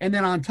hurts. And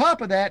then on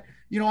top of that,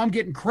 I'm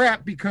getting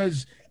crap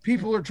because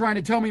people are trying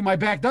to tell me my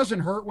back doesn't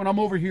hurt when I'm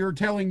over here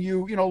telling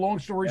you, long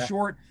story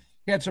short,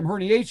 had some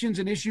herniations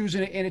and issues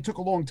and it took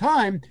a long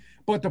time.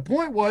 But the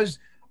point was,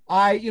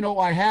 I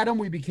had him,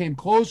 we became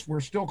close. We're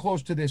still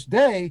close to this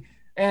day.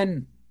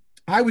 And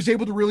I was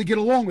able to really get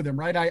along with him,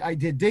 right? I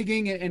did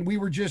digging and we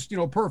were just,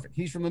 perfect.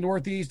 He's from the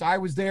Northeast. I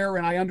was there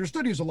and I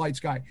understood he was a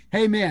lights guy.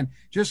 Hey man,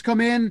 just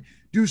come in,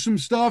 do some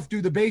stuff,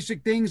 do the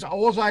basic things.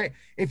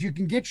 If you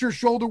can get your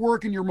shoulder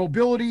work and your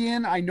mobility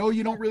in, I know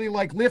you don't really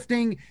like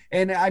lifting.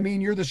 And I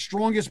mean, you're the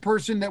strongest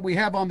person that we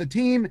have on the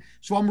team.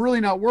 So I'm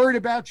really not worried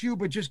about you,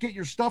 but just get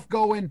your stuff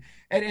going.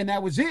 And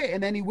that was it.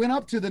 And then he went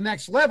up to the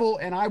next level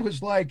and I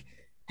was like,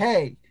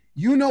 hey,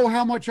 you know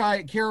how much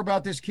I care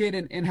about this kid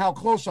and how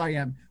close I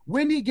am.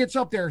 When he gets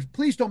up there,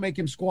 please don't make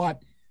him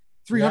squat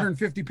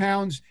 350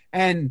 pounds.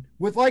 And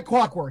with like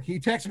clockwork, he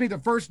texts me the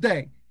first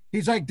day.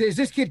 He's like, is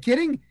this kid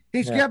kidding?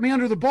 He's got me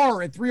under the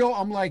bar at 3-0.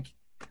 I'm like,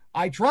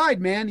 I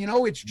tried, man.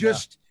 It's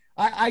just,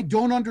 I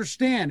don't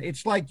understand.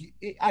 It's like,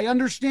 I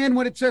understand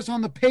what it says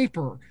on the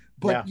paper,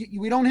 but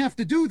we don't have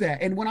to do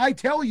that. And when I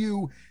tell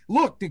you,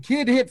 look, the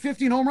kid hit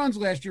 15 home runs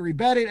last year. He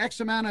batted X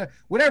amount of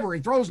whatever.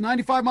 He throws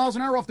 95 miles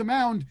an hour off the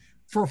mound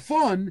for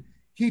fun.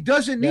 He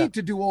doesn't need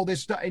to do all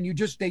this stuff. And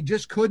they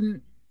just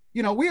couldn't,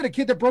 we had a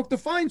kid that broke the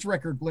fines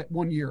record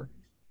one year.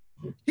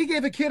 He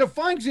gave a kid a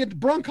fine because he had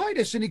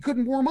bronchitis and he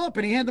couldn't warm up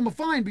and he handed him a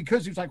fine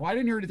because he was like, well, I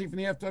didn't hear anything from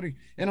the FW.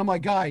 And I'm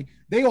like, guy,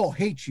 they all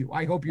hate you.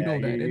 I hope you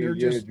know that. And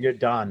you're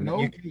done.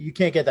 You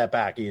can't get that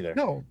back either.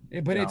 No,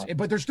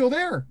 but they're still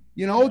there.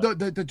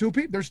 The two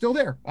people, they're still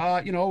there.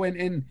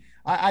 And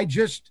I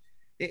just,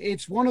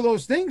 it's one of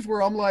those things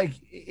where I'm like,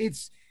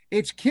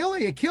 it's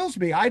killing. It kills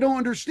me. I don't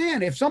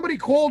understand. If somebody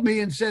called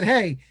me and said,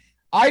 hey,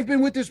 I've been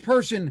with this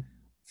person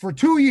for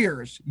 2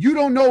 years, you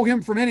don't know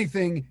him from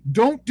anything,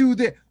 don't do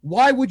that.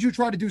 Why would you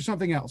try to do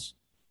something else?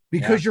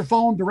 Because you're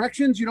following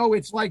directions.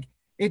 It's like,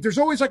 there's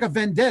always like a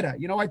vendetta.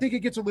 I think it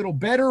gets a little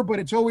better, but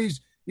it's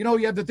always,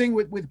 you have the thing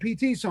with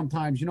PT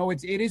sometimes,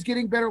 it is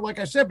getting better, like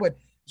I said, but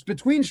it's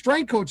between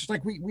strength coaches.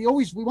 Like we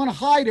want to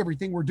hide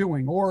everything we're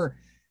doing, or,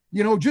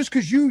 just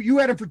because you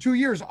had him for 2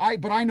 years,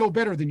 but I know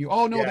better than you.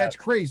 Oh no, that's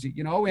crazy,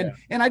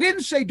 and I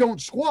didn't say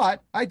don't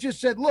squat. I just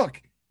said,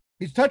 look,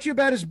 he's touchy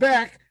about his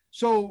back.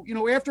 So,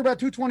 after about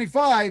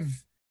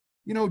 225,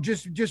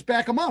 just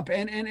back him up.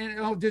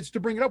 And just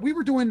to bring it up, we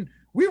were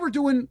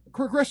doing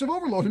progressive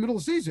overload in the middle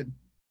of the season.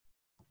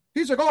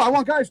 He's like, oh, I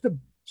want guys to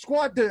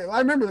squat. I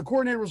remember the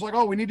coordinator was like,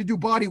 oh, we need to do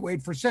body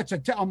weight for sets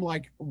of 10. I'm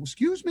like,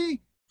 excuse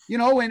me,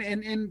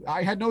 and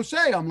I had no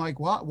say. I'm like,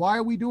 why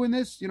are we doing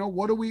this?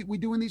 What are we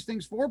doing these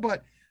things for?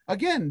 But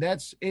again,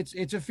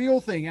 it's a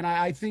feel thing. And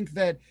I think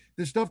that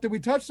the stuff that we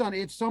touched on,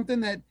 it's something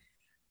that,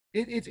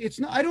 it's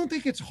not, I don't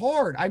think it's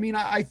hard. I mean,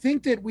 I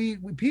think that we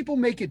people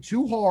make it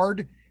too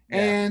hard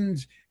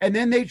and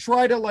then they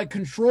try to like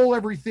control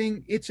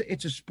everything. It's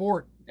a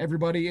sport,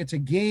 everybody. It's a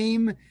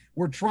game.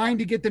 We're trying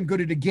to get them good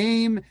at a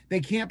game.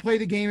 They can't play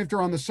the game if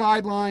they're on the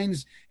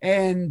sidelines.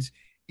 And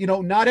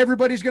not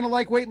everybody's going to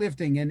like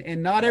weightlifting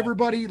and not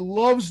everybody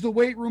loves the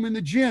weight room in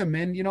the gym.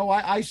 And,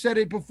 I said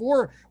it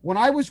before when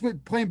I was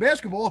playing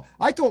basketball,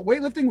 I thought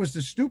weightlifting was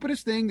the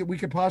stupidest thing that we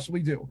could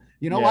possibly do.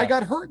 I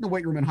got hurt in the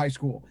weight room in high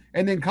school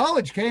and then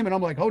college came and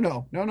I'm like, oh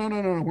no, we're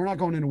not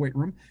going in the weight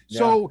room. Yeah.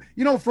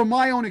 So, from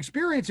my own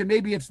experience, and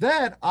maybe it's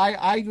that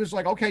I was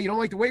like, okay, you don't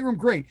like the weight room?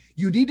 Great.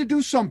 You need to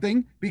do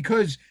something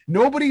because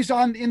nobody's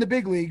in the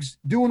big leagues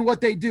doing what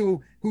they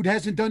do who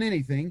hasn't done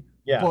anything.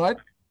 Yeah. But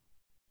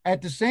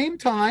at the same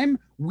time,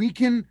 we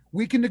can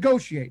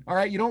negotiate. All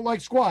right, you don't like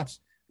squats.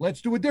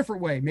 Let's do a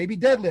different way. Maybe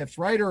deadlifts,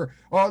 right? Or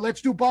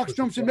let's do box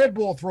jumps and med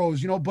ball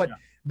throws.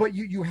 But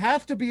you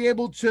have to be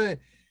able to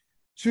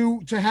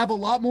have a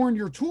lot more in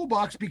your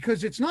toolbox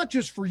because it's not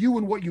just for you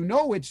and what you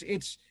know. It's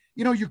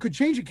you could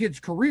change a kid's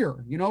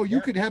career.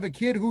 You could have a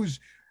kid who's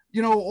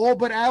all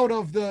but out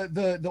of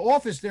the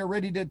office there,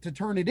 ready to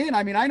turn it in.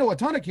 I mean, I know a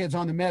ton of kids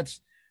on the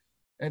Mets,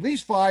 at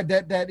least 5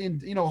 that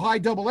in high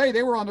AA,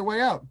 they were on their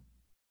way out.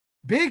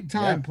 Big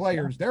time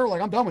players. They were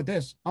like, I'm done with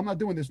this. I'm not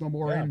doing this no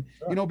more. And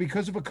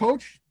because of a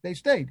coach, they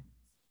stayed.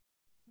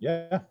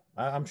 Yeah,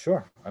 I'm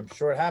sure. I'm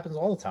sure it happens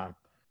all the time.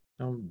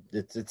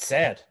 It's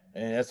sad,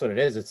 and that's what it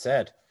is. It's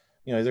sad.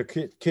 They're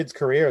kids'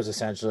 careers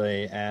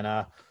essentially.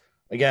 And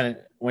again,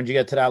 when you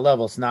get to that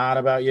level, it's not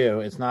about you.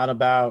 It's not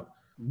about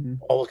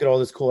oh, look at all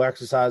this cool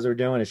exercise they're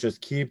doing. It's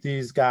just keep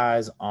these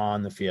guys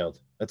on the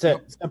field. That's it.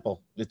 Yep.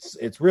 Simple.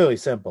 It's really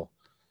simple.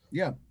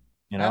 Yeah.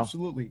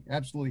 Absolutely.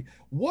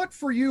 What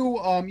for you,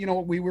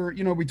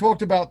 we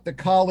talked about the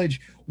college.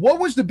 What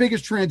was the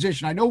biggest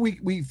transition? I know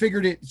we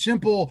figured it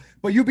simple,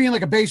 but you being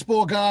like a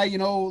baseball guy, a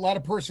lot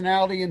of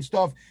personality and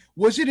stuff.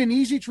 Was it an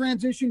easy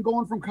transition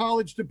going from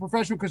college to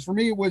professional? Because for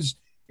me,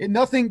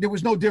 there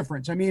was no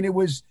difference. I mean, it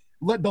was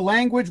the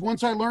language.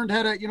 Once I learned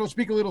how to,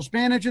 speak a little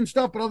Spanish and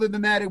stuff, but other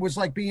than that, it was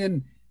like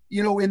being,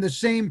 in the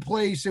same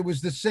place. It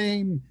was the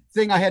same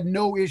thing. I had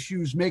no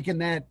issues making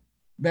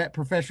that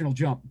professional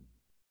jump.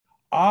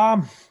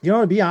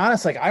 To be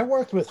honest, like I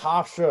worked with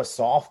Hofstra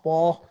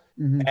softball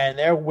and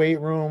their weight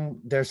room,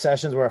 their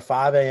sessions were at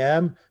 5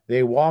 a.m.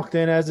 They walked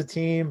in as a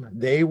team.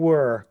 They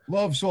were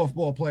love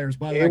softball players,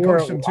 by the way. I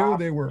coached them too.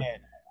 They were. Yeah.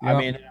 I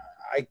mean,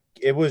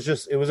 it was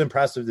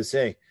impressive to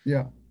see.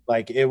 Yeah.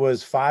 Like it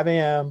was 5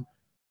 a.m.,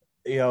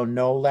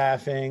 no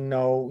laughing,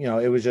 no,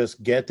 it was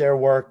just get their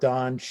work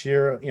done,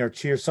 cheer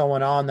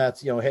someone on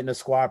that's, hitting a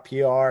squat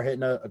PR,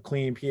 hitting a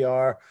clean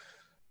PR.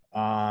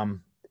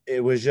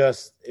 It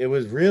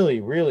was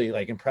really, really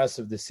like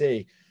impressive to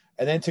see.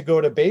 And then to go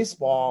to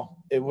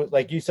baseball, it was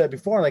like you said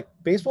before, like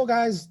baseball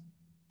guys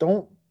they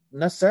don't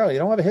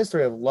have a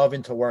history of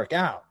loving to work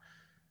out.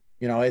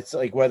 It's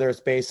like whether it's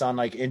based on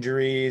like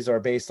injuries or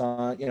based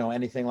on,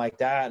 anything like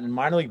that. And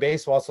minor league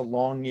baseball, it's a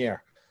long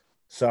year.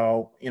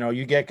 So,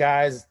 you get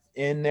guys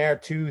in there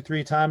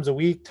 2-3 times a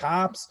week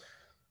tops.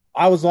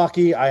 I was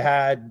lucky. I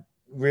had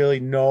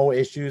really no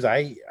issues.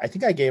 I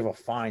think I gave a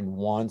fine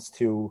once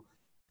to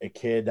a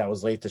kid that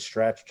was late to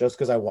stretch just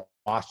because I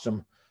watched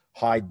him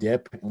high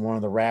dip in one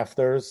of the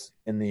rafters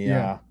in the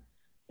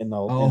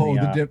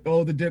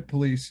the dip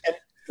police.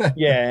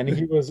 And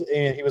he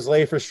was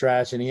late for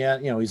stretch, and he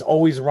had he's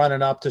always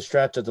running up to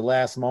stretch at the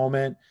last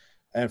moment,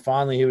 and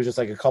finally he was just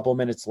like a couple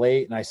minutes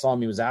late, and I saw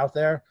him, he was out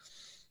there.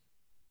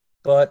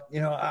 But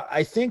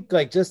I think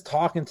like just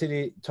talking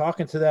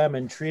to them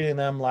and treating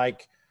them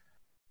like,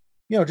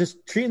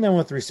 just treating them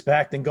with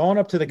respect and going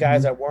up to the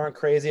guys that weren't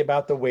crazy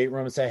about the weight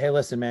room and say, hey,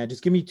 listen, man,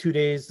 just give me 2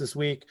 days this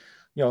week.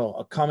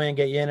 I'll come in,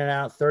 get you in and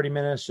out, 30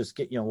 minutes, just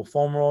get, we'll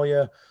foam roll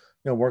you,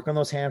 work on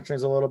those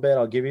hamstrings a little bit.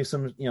 I'll give you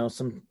some,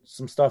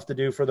 some stuff to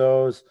do for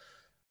those,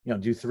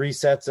 do 3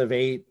 sets of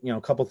 8, a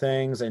couple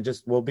things, and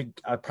just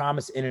I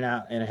promise in and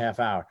out in a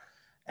half hour.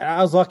 And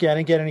I was lucky. I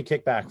didn't get any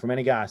kickback from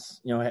any guys,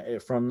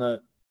 from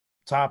the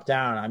top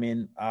down. I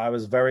mean, I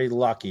was very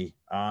lucky.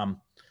 So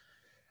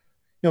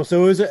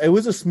it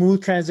was a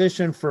smooth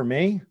transition for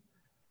me.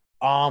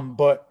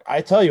 But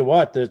I tell you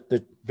what,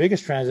 the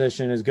biggest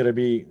transition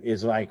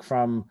is like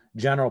from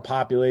general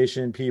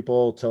population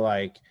people to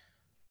like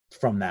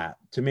from that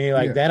to me,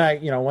 like then I,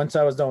 once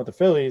I was done with the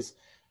Phillies,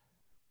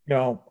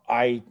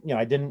 I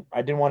didn't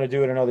want to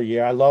do it another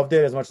year. I loved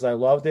it as much as I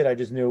loved it. I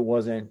just knew it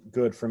wasn't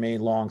good for me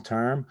long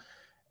term.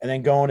 And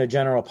then going to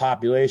general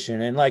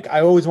population, and like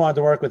I always wanted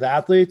to work with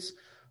athletes,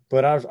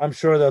 but I'm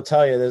sure they'll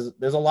tell you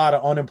there's a lot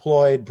of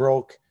unemployed,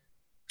 broke.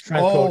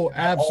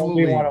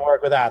 Absolutely. We want to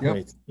work with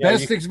athletes. Yep.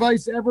 Best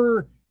advice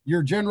ever.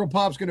 Your general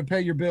pop's going to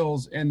pay your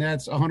bills, and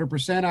that's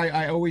 100%.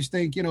 I always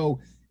think,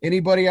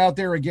 anybody out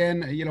there,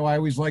 again, I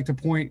always like to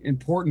point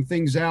important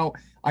things out.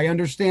 I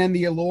understand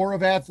the allure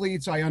of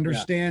athletes. I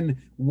understand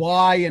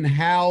why and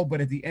how,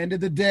 but at the end of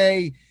the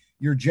day,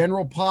 your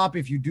general pop,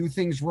 if you do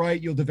things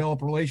right, you'll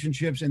develop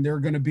relationships, and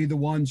they're going to be the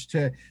ones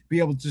to be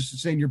able to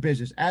sustain your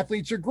business.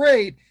 Athletes are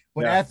great,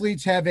 but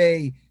athletes have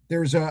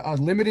there's a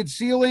limited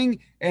ceiling.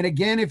 And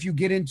again, if you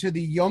get into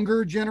the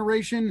younger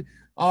generation,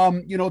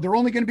 they're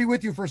only going to be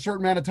with you for a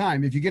certain amount of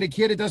time. If you get a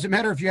kid, it doesn't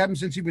matter if you have him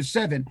since he was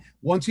 7.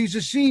 Once he's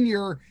a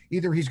senior,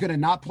 either he's going to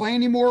not play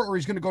anymore or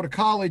he's going to go to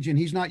college and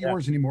he's not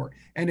yours anymore.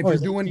 And if you're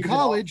doing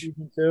college,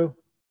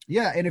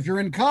 and if you're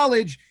in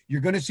college,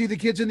 you're going to see the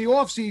kids in the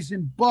off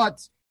season,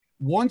 but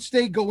once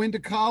they go into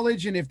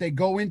college and if they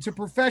go into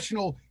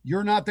professional,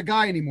 you're not the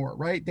guy anymore,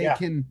 right? They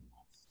can,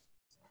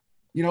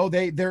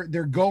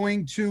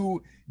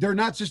 they're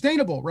not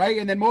sustainable, right?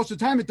 And then most of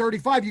the time at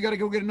 35, you got to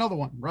go get another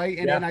one, right?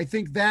 And I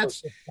think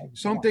that's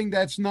something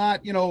that's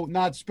not,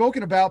 not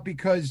spoken about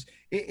because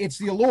it's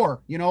the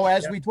allure,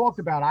 as we talked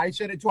about. I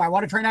said it too. I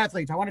want to train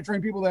athletes. I want to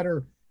train people that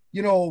are,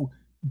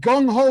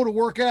 gung-ho to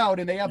work out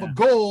and they have a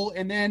goal.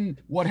 And then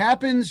what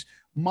happens?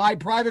 My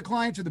private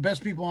clients are the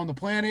best people on the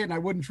planet, and I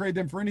wouldn't trade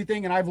them for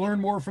anything. And I've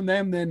learned more from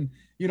them than,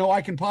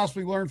 I can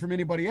possibly learn from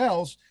anybody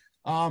else.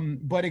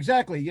 But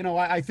exactly,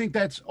 I think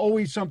that's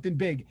always something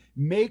big.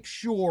 Make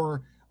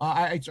sure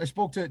I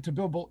spoke to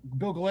Bill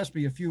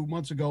Gillespie a few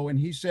months ago, and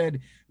he said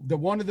that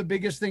one of the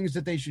biggest things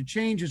that they should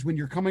change is when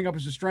you're coming up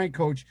as a strength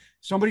coach,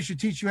 somebody should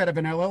teach you how to have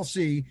an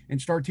LLC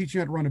and start teaching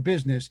you how to run a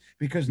business,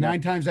 because 9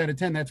 times out of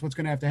 10, that's what's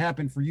going to have to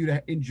happen for you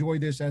to enjoy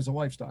this as a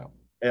lifestyle.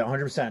 Yeah,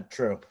 100%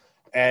 true.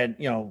 And,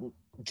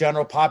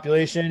 general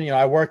population,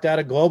 I worked at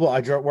a global,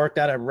 I worked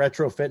at a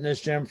retro fitness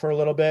gym for a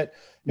little bit,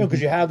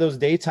 because you have those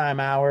daytime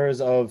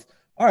hours of,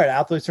 all right,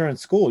 athletes are in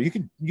school. You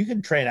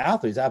can train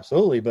athletes,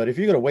 absolutely. But if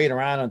you're going to wait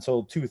around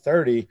until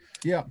 2:30,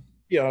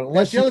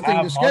 unless the other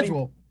thing, the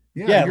schedule.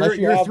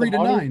 You're 3 to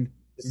 9.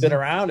 Sit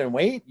around and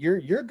wait.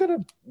 You're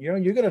gonna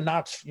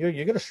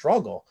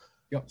struggle.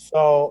 Yep.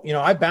 So,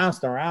 I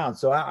bounced around.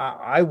 So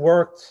I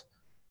worked,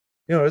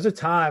 there's a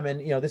time,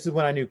 and, this is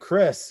when I knew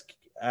Chris.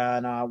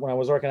 And when I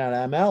was working at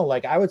ML,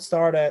 like I would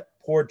start at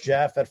Port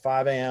Jeff at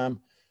 5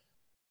 a.m.,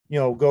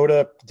 go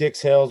to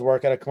Dix Hills,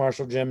 work at a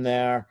commercial gym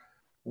there,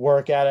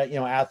 work at a,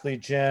 athlete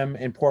gym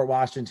in Port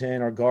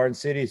Washington or Garden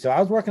City. So I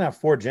was working at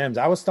 4 gyms.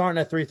 I was starting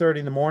at 3:30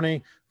 in the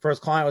morning.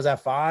 First client was at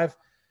 5,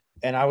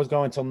 and I was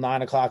going till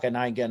 9 o'clock at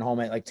night, getting home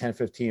at like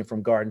 10:15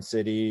 from Garden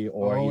City.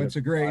 Or it's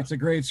a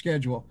great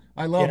schedule.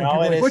 I love it.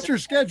 Like, what's your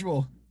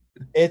schedule?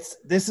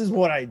 This is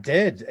what I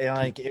did. And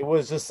like, it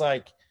was just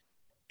like,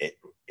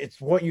 it's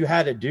what you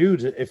had to do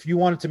if you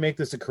wanted to make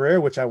this a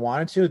career, which I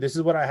wanted to. This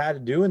is what I had to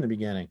do in the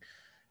beginning.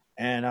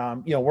 And,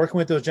 working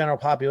with those general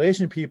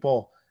population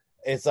people,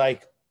 it's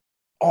like,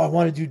 I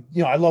want to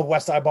do, I love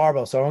Westside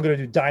Barbell. So I'm going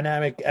to do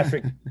dynamic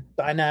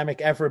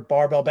effort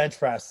barbell bench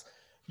press.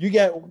 You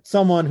get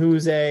someone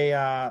who's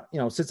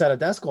sits at a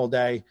desk all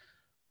day.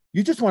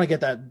 You just want to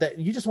get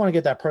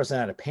that person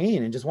out of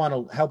pain and just want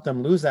to help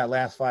them lose that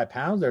last 5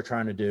 pounds they're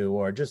trying to do,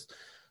 or just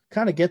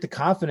kind of get the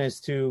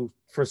confidence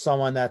for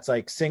someone that's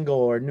like single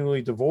or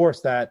newly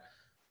divorced that,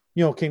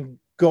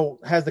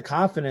 has the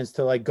confidence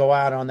to like go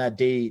out on that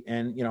date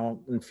and,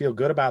 and feel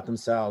good about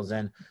themselves.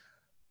 And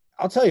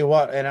I'll tell you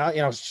what,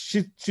 and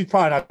she's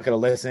probably not going to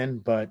listen,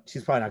 but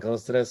she's probably not going to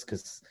listen to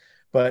this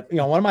but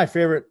one of my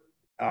favorite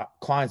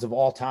clients of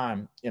all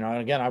time, and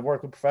again, I've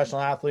worked with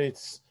professional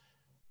athletes,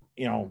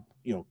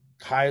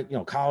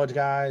 college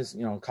guys,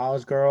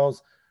 college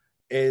girls,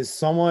 is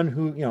someone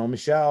who,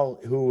 Michelle,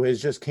 who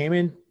has just came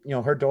in,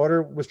 her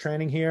daughter was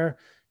training here.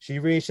 She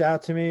reached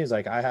out to me. Is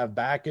like, I have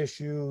back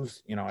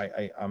issues.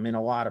 I'm in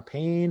a lot of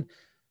pain.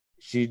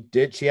 She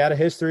had a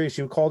history.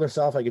 She called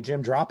herself like a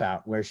gym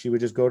dropout, where she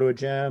would just go to a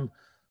gym,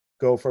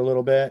 go for a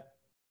little bit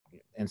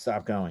and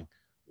stop going,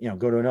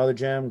 go to another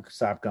gym,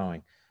 stop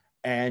going.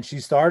 And she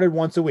started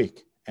once a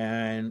week.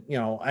 And,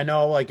 I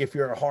know like if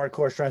you're a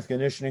hardcore strength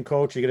conditioning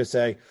coach, you're going to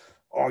say,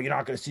 oh, you're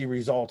not going to see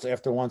results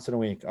after once in a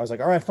week. I was like,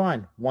 all right,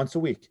 fine. Once a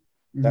week.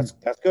 That's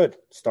good.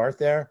 Start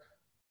there,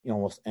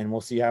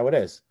 we'll see how it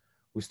is.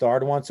 We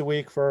started once a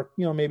week for,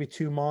 maybe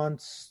 2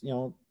 months,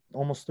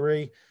 almost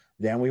 3.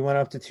 Then we went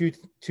up to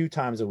two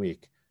times a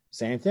week.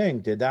 Same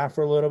thing. Did that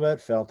for a little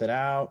bit, felt it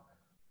out.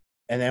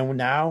 And then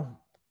now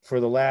for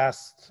the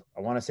last,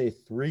 I want to say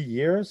 3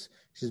 years,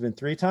 she's been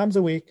 3 times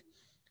a week.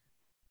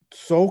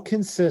 So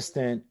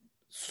consistent,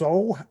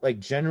 so like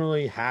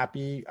generally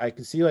happy. I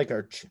can see like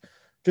her,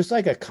 just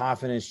like a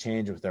confidence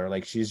change with her.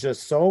 Like she's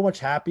just so much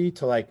happy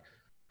to like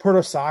put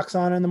her socks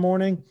on in the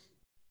morning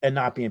and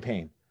not be in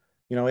pain.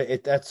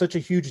 That's such a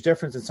huge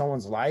difference in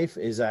someone's life,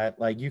 is that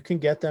like you can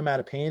get them out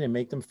of pain and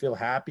make them feel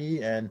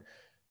happy. And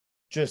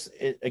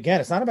again,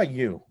 it's not about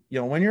you.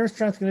 When you're a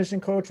strength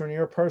conditioning coach, when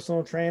you're a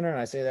personal trainer, and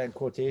I say that in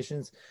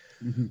quotations,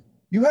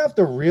 you have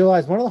to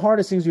realize one of the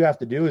hardest things you have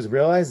to do is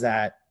realize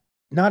that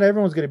not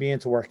everyone's going to be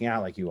into working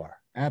out like you are.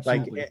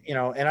 Absolutely. Like,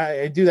 and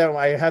I do that.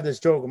 I have this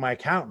joke with my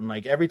accountant.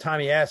 Like every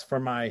time he asks for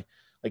my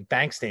like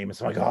bank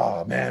statements, I'm like,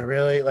 oh man,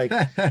 really? Like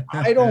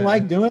I don't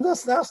like doing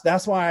this stuff.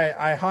 That's why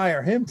I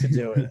hire him to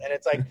do it. And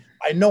it's like,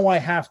 I know I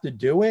have to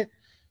do it,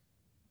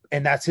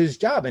 and that's his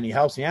job, and he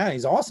helps me out.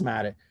 He's awesome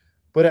at it.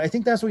 But I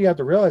think that's what you have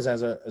to realize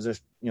as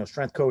a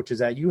strength coach, is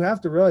that you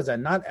have to realize that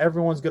not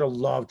everyone's going to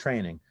love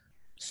training.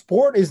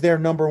 Sport is their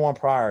number one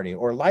priority,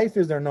 or life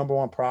is their number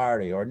one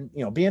priority, or,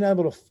 being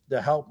able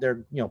to help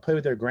their, play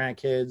with their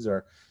grandkids,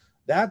 or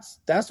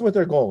that's what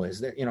their goal is.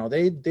 They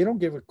don't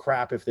give a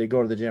crap if they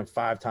go to the gym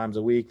 5 times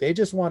a week. They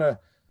just want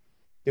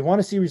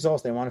to see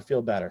results. They want to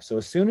feel better. So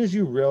as soon as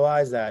you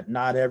realize that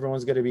not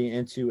everyone's going to be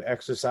into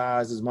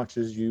exercise as much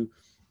as you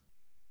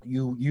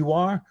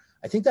are,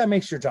 I think that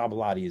makes your job a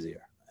lot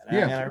easier.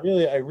 And I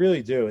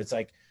really do. It's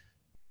like,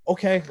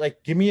 okay,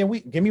 like give me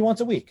once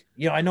a week.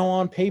 I know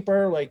on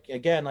paper, like,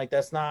 again, like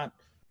that's not,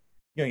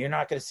 you're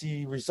not going to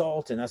see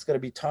results, and that's going to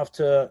be tough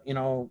to,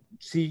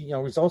 see,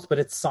 results, but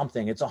it's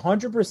something. It's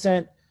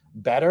 100%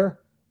 better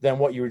than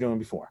what you were doing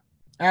before.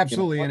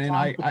 Absolutely. And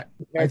I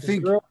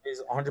think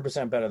is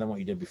 100% better than what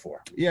you did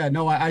before. Yeah,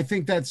 no, I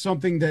think that's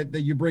something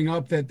that you bring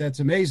up that's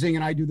amazing.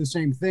 And I do the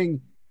same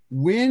thing.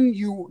 When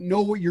you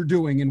know what you're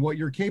doing and what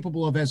you're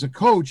capable of as a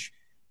coach,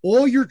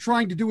 all you're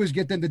trying to do is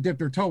get them to dip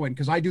their toe in,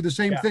 because I do the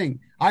same thing.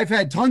 I've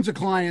had tons of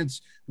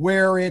clients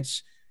where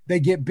they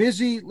get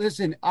busy.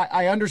 Listen,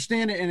 I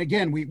understand it. And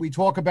again, we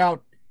talk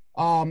about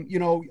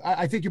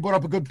I think you brought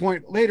up a good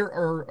point later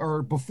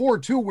or before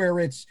too, where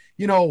it's,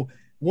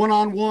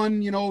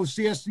 one-on-one,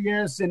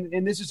 CSCS,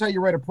 and this is how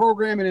you write a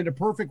program. And in a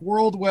perfect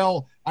world,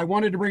 well, I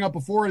wanted to bring up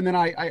before, and then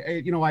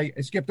I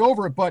skipped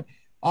over it, but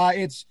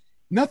it's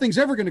nothing's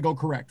ever going to go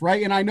correct,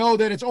 right? And I know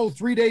that it's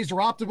 3 days are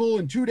optimal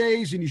and 2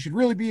 days, and you should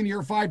really be in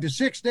here 5 to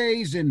 6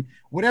 days, and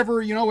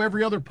whatever,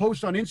 every other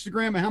post on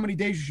Instagram and how many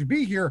days you should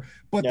be here.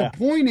 But the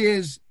point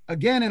is,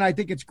 again, and I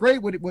think it's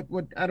great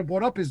what Adam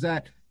brought up is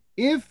that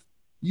if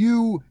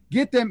you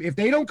get them, if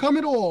they don't come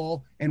at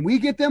all and we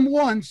get them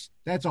once,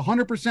 that's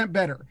 100%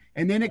 better.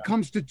 And then it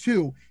comes to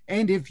 2.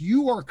 And if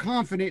you are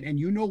confident and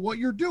you know what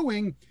you're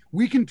doing,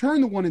 we can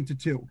turn the 1 into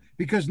 2,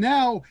 because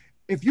now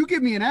if you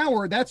give me an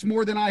hour, that's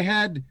more than I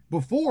had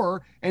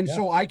before. And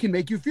so I can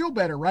make you feel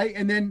better. Right.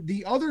 And then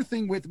the other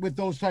thing with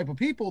those type of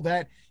people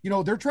that,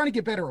 they're trying to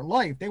get better at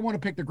life. They want to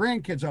pick their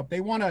grandkids up.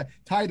 They want to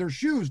tie their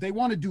shoes. They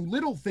want to do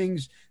little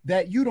things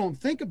that you don't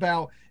think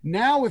about.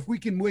 Now, if we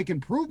can make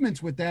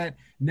improvements with that,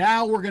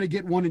 now we're going to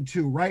get 1 and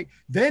 2. Right.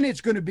 Then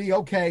it's going to be,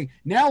 okay,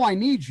 now I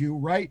need you.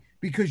 Right.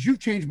 Because you've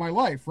changed my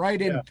life,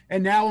 right?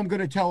 And now I'm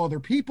going to tell other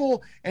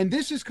people. And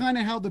this is kind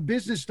of how the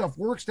business stuff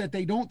works that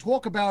they don't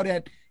talk about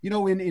at,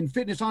 in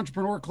fitness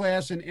entrepreneur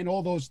class and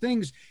all those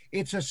things.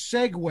 It's a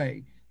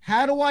segue.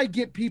 How do I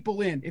get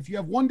people in? If you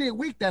have 1 day a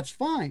week, that's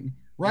fine,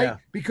 right? Yeah.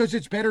 Because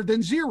it's better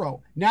than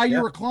 0. Now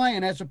you're a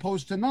client as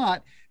opposed to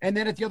not. And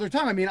then at the other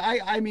time,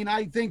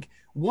 I think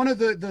one of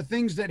the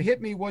things that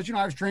hit me was,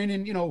 I was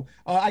training,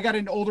 I got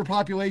an older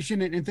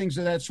population and things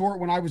of that sort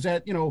when I was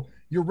at,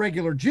 your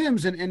regular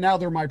gyms, and now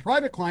they're my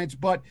private clients.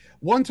 But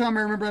one time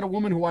I remember I had a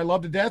woman who I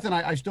love to death, and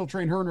I still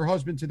train her and her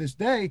husband to this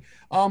day.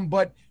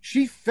 But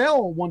she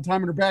fell one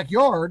time in her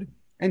backyard,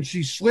 and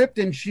she slipped,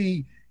 and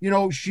she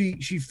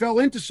fell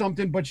into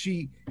something, but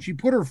she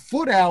put her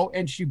foot out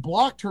and she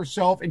blocked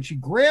herself and she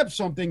grabbed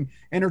something,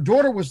 and her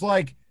daughter was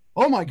like,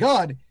 "Oh my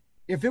God,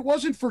 if it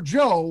wasn't for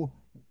Joe,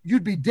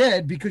 you'd be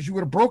dead because you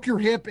would have broke your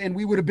hip and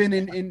we would have been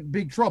in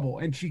big trouble."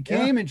 And she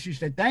came and she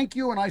said, "Thank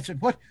you." And I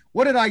said,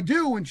 what did I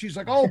do? And she's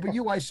like, "Oh, but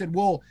you." I said,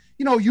 "Well,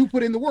 you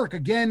put in the work."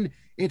 Again,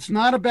 it's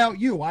not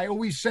about you. I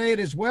always say it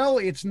as well.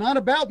 It's not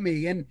about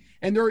me. And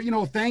there,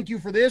 thank you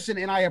for this.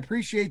 And I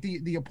appreciate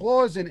the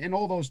applause and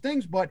all those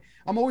things. But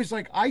I'm always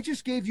like, I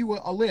just gave you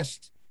a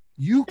list.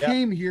 You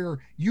came here,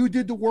 you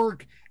did the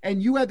work,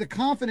 and you had the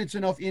confidence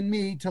enough in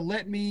me to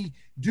let me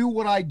do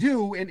what I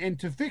do and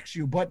to fix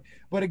you. But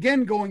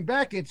again, going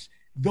back,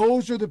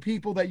 those are the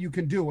people that you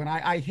can do. And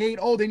I hate,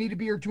 they need to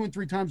be here 2 and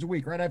 3 times a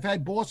week, right? I've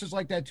had bosses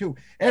like that too.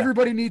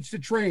 Everybody needs to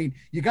train.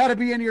 You got to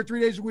be in here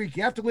 3 days a week.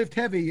 You have to lift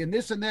heavy and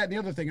this and that and the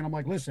other thing. And I'm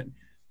like, listen,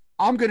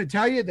 I'm going to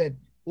tell you that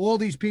all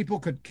these people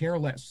could care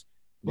less.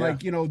 Like,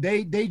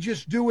 they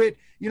just do it,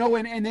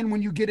 and then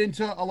when you get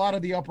into a lot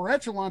of the upper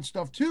echelon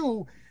stuff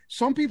too,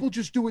 some people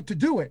just do it to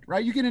do it,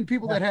 right? You get in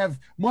people that have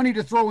money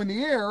to throw in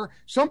the air.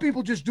 Some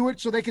people just do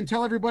it so they can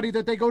tell everybody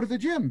that they go to the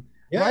gym,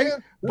 right?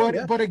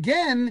 But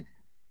again,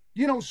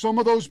 some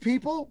of those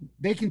people,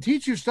 they can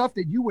teach you stuff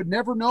that you would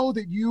never know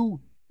that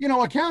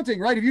accounting,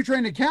 right? If you train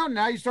an accountant,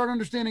 now you start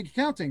understanding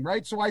accounting,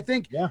 right? So I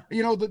think,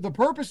 the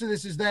purpose of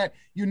this is that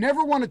you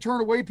never want to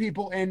turn away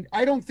people. And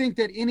I don't think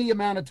that any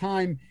amount of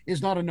time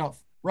is not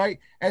enough, right?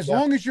 As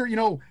long as you're,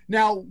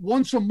 now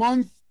once a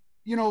month,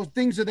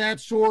 things of that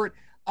sort.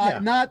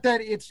 Not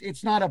that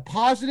it's not a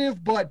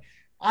positive, but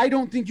I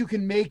don't think you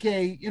can make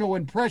a,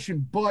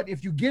 impression. But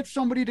if you get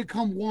somebody to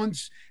come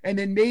once and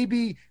then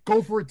maybe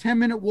go for a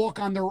 10-minute walk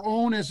on their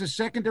own as a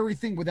secondary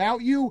thing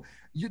without you,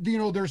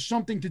 there's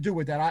something to do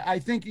with that. I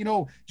think,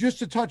 just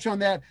to touch on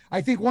that,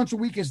 I think once a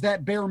week is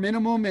that bare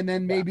minimum. And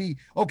then maybe,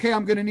 okay,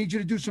 I'm going to need you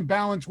to do some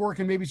balance work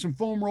and maybe some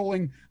foam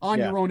rolling on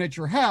your own at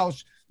your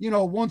house.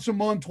 Once a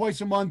month,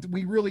 twice a month,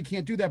 we really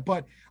can't do that.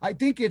 But I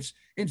think it's,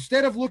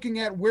 instead of looking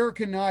at what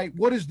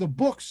does the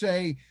book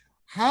say,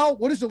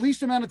 what is the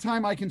least amount of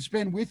time I can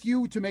spend with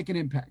you to make an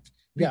impact?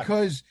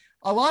 Because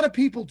a lot of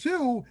people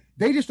too,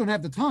 they just don't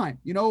have the time,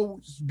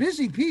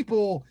 busy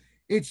people.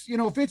 It's,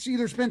 if it's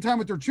either spend time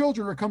with their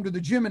children or come to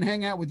the gym and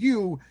hang out with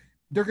you,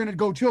 they're going to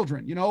go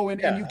children,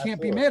 and you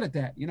can't be mad at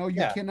that. You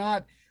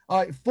cannot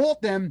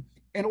fault them.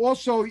 And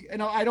also,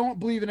 I don't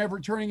believe in ever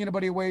turning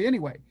anybody away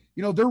anyway.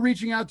 They're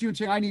reaching out to you and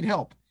saying, "I need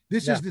help.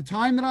 This is the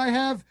time that I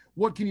have.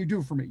 What can you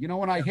do for me?"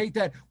 And I hate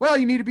that. Well,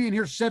 you need to be in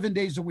here 7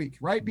 days a week,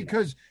 right?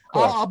 Because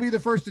I'll be the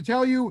first to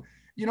tell you,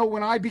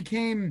 when I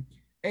became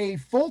a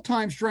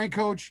full-time strength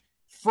coach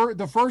for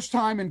the first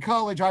time in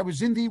college, I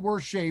was in the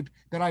worst shape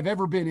that I've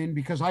ever been in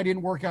because I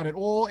didn't work out at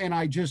all. And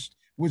I just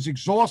was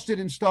exhausted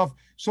and stuff.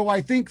 So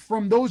I think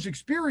from those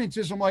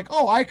experiences, I'm like,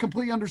 I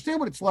completely understand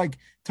what it's like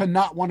to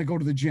not want to go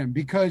to the gym,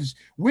 because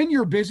when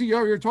you're busy,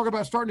 you're talking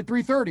about starting at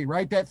 3:30,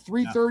 right? That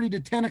 3:30 to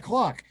 10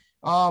 o'clock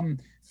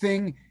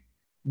thing.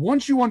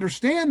 Once you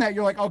understand that,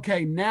 you're like,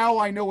 okay, now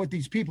I know what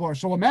these people are.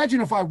 So imagine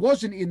if I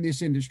wasn't in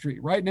this industry,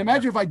 right? And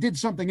imagine if I did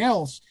something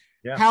else,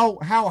 how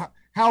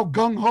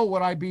gung-ho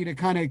would I be to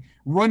kind of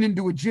run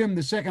into a gym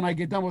the second I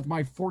get done with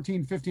my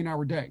 14,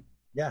 15-hour day?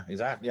 Yeah,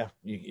 exactly. Yeah,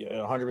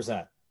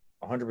 100%.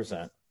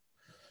 100%.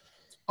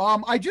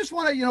 I just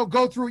want to,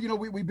 go through,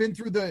 we've been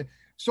through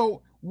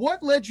so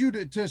what led you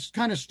to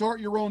kind of start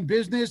your own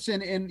business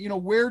and,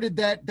 where did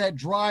that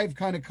drive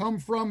kind of come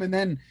from? And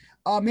then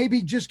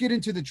maybe just get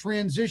into the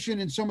transition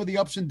and some of the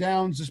ups and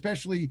downs,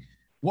 especially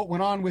what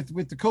went on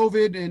with the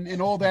COVID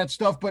and all that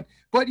stuff. But,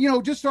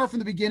 just start from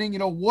the beginning,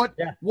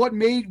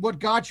 what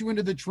got you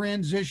into the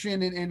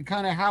transition and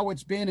kind of how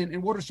it's been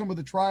and what are some of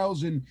the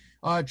trials and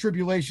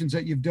tribulations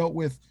that you've dealt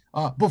with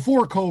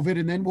before COVID,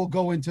 and then we'll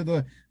go into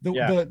the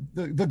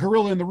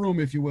gorilla in the room,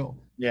 if you will.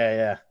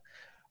 Yeah.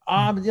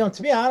 To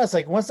be honest,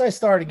 like once I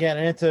started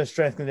getting into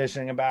strength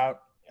conditioning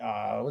about,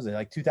 what was it,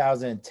 like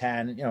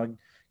 2010,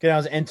 I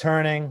was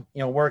interning,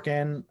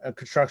 working a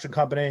construction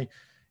company,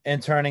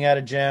 interning at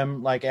a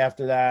gym. Like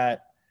after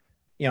that,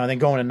 then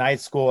going to night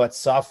school at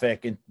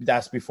Suffolk. And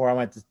that's before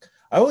I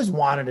always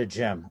wanted a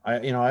gym.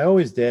 I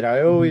always did.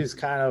 I always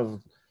kind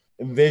of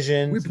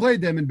envisioned. We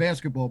played them in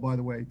basketball, by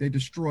the way. They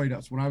destroyed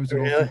us when I was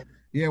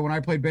when I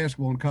played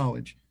basketball in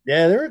college.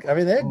 Yeah,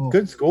 they had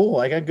good school.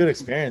 I got good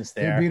experience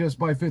there. They beat us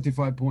by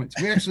 55 points.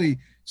 We actually,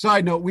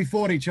 side note, we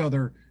fought each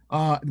other.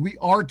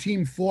 Our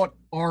team fought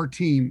our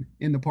team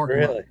in the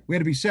parking lot. We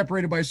had to be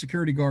separated by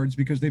security guards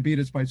because they beat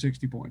us by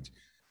 60 points.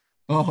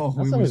 Oh,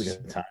 it was a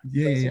good time.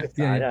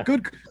 Yeah.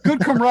 Good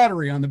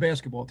camaraderie on the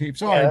basketball team.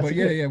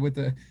 Sorry, with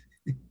the.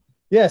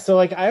 Yeah, so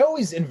like I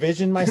always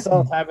envisioned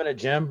myself having a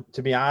gym,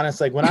 to be honest.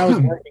 Like when I was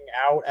working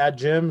out at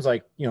gyms,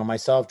 like,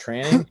 myself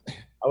training,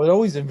 I would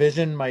always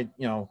envision I'm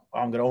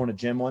going to own a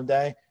gym one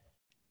day.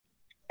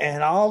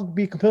 And I'll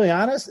be completely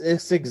honest,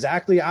 it's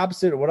exactly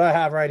opposite of what I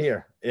have right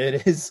here.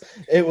 It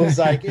was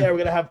like, we're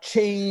going to have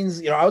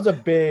chains. I was a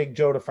big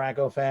Joe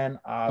DeFranco fan.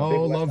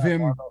 Love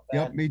him.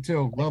 Yep, me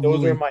too. Love those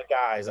Louis. Are my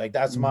guys. Like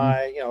that's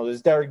my,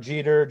 there's Derek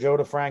Jeter, Joe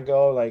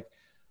DeFranco, like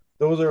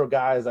those are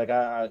guys like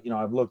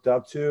I've looked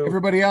up to.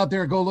 Everybody out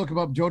there, go look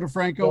up Joe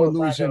DeFranco and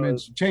Louis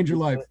Simmons. Change your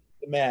life.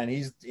 Man,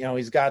 he's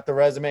got the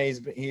resume.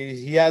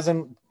 He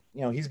hasn't,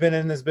 he's been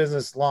in this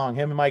business long.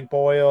 Him and Mike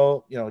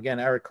Boyle, again,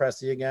 Eric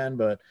Cressy again,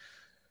 but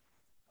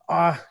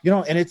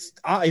and it's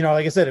like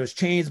I said, it was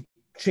chains,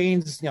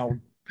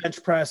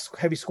 bench press,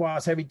 heavy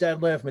squats, heavy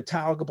deadlift,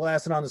 Metallica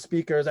blasting on the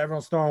speakers,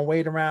 everyone's throwing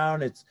weight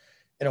around. It's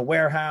in a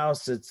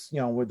warehouse, it's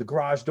with the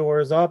garage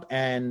doors up,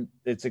 and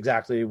it's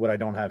exactly what I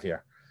don't have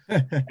here.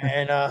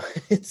 And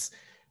it's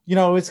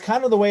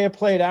kind of the way it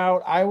played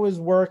out. I was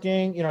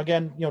working,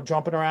 again,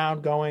 jumping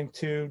around, going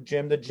to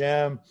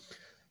gym,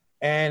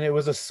 and it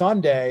was a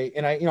Sunday,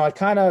 and I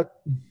kind of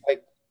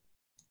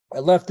I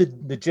left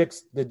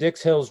the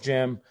Dix Hills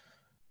gym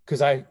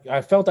because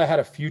I felt I had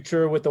a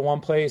future with the one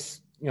place,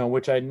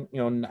 which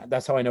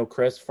that's how I know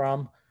Chris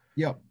from.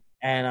 Yep.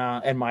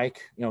 And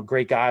Mike,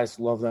 great guys,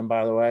 love them,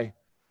 by the way.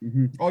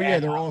 Mm-hmm. Oh yeah,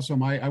 they're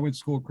awesome. I went to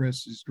school.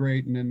 Chris is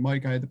great, and then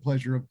Mike, I had the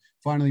pleasure of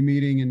finally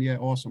meeting, and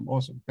awesome.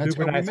 That's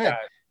how we met. Guys.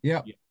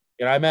 Yeah.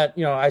 I met,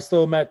 I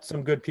still met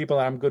some good people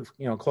that I'm good,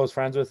 close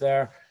friends with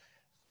there.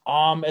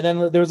 And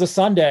then there was a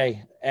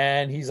Sunday,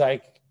 and he's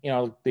like,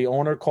 the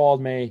owner called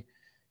me,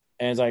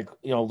 and he's like,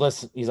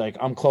 listen, he's like,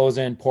 I'm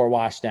closing Port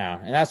Wash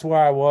down, and that's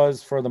where I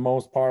was for the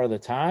most part of the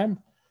time.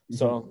 Mm-hmm.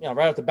 So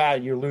right off the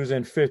bat, you're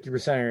losing 50%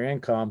 of your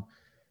income,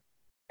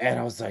 and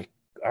I was like,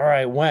 all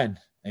right, when?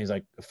 And he's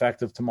like,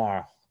 effective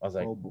tomorrow. I was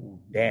like,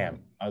 damn.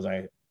 I was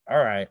like, all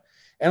right.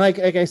 And like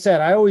I said,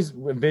 I always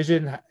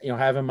envisioned,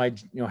 having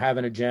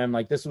having a gym.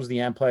 Like this was the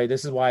end play.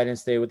 This is why I didn't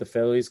stay with the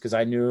Phillies, because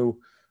I knew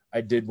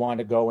I did want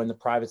to go in the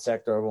private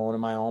sector of owning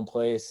my own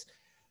place.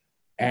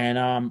 And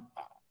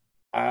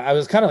I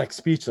was kind of like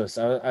speechless.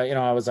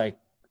 I was like,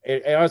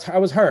 I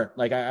was hurt.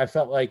 Like I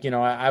felt like,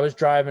 I was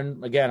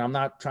driving. Again, I'm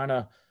not trying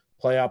to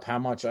play up how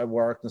much I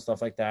worked and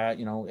stuff like that.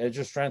 As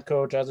a strength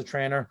coach, as a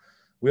trainer,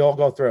 we all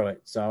go through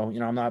it. So,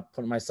 I'm not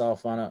putting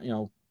myself on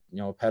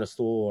a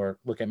pedestal or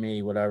look at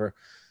me, whatever.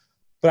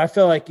 But I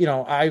feel like,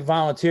 I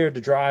volunteered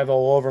to drive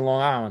all over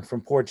Long Island from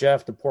Port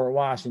Jeff to Port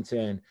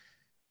Washington,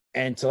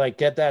 and to like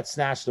get that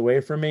snatched away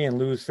from me and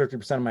lose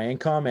 50% of my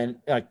income. And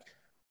like,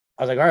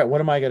 I was like, all right,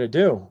 what am I going to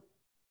do?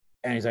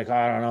 And he's like, oh,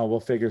 I don't know. We'll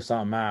figure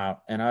something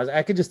out. And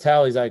I could just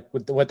tell he's like,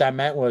 what that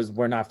meant was,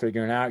 we're not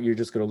figuring out. You're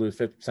just going to lose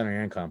 50% of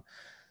your income.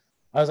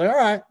 I was like, all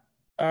right.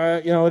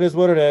 It is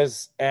what it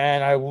is.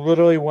 And I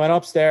literally went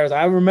upstairs.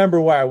 I remember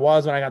where I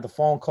was when I got the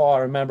phone call. I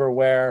remember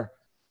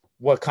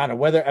what kind of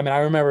weather. I mean, I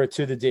remember it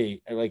to the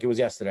D, like it was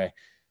yesterday.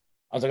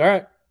 I was like, all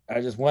right. I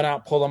just went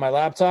out, pulled on my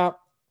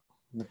laptop,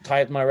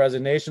 typed my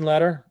resignation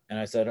letter. And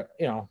I said,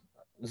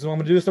 this is what I'm going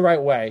to do this the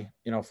right way.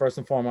 First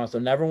and foremost,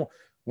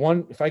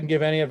 if I can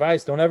give any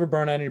advice, don't ever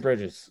burn any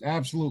bridges.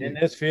 Absolutely. In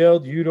this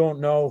field, you don't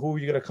know who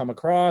you're going to come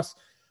across.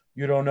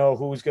 You don't know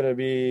who's going to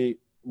be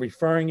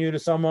referring you to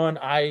someone.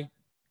 I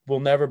will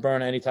never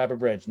burn any type of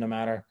bridge, no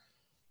matter,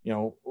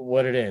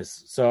 what it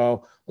is. So I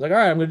was like, all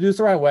right, I'm going to do this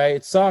the right way.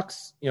 It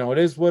sucks. It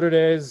is what it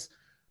is.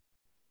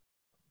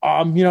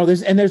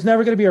 There's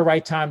never going to be a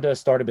right time to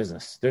start a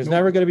business. There's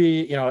never going to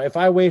be, if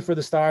I wait for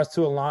the stars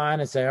to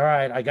align and say, all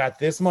right, I got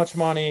this much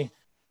money,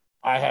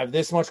 I have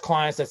this much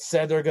clients that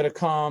said they're going to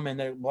come, and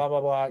they're blah,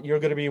 blah, blah, you're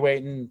going to be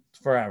waiting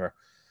forever.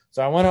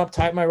 So I went up,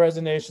 typed my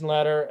resignation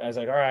letter. I was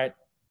like, all right,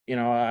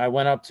 I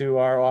went up to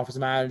our office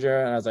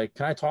manager and I was like,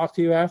 can I talk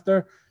to you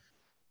after,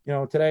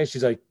 today?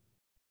 She's like,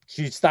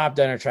 she stopped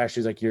in her tracks.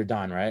 She's like, you're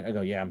done, right? I go,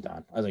 yeah, I'm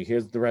done. I was like,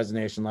 here's the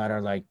resignation letter.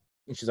 Like,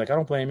 and she's like, I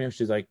don't blame you.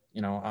 She's like,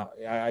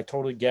 I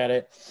totally get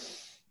it.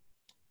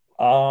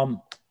 So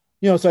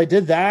I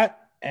did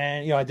that,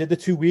 and I did the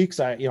 2 weeks.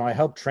 I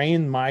helped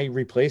train my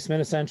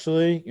replacement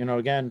essentially.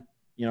 Again,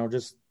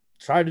 just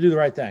try to do the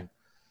right thing.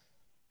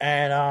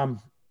 And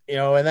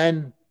and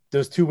then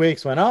those 2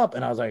 weeks went up,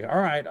 and I was like, all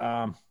right,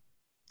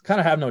 kind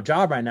of have no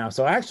job right now.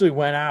 So I actually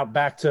went out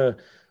back to.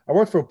 I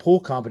worked for a pool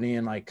company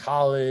in like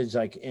college,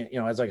 like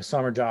as like a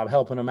summer job,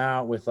 helping them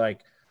out with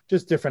like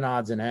just different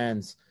odds and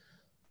ends.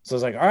 So I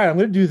was like, all right, I'm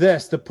going to do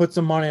this to put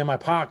some money in my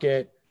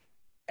pocket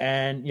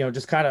and,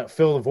 just kind of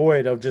fill the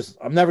void of just,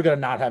 I'm never going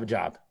to not have a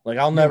job. Like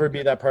I'll never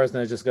be that person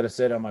that's just going to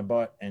sit on my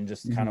butt and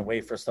just kind of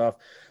wait for stuff.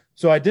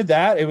 So I did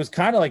that. It was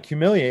kind of like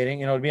humiliating,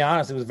 to be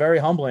honest. It was very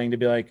humbling to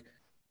be like,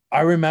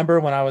 I remember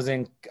when I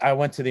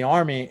went to the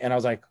Army and I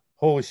was like,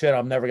 holy shit,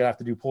 I'm never going to have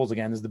to do pools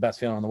again. This is the best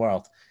feeling in the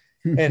world.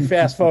 And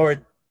fast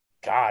forward,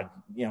 God,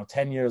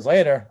 10 years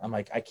later, I'm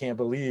like, I can't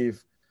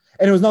believe.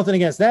 And it was nothing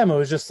against them. It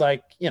was just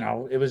like,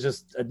 it was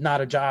just not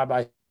a job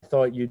I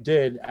thought you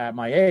did at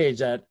my age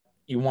that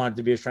you wanted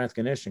to be a strength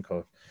conditioning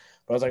coach.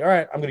 But I was like, all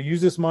right, I'm going to use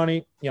this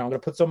money. I'm going to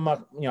put some,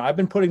 I've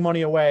been putting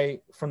money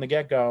away from the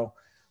get-go,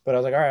 but I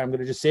was like, all right, I'm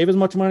going to just save as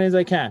much money as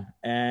I can.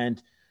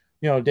 And,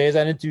 days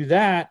I didn't do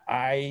that,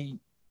 I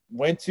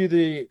went to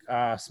the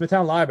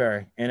Smithtown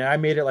Library and I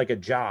made it like a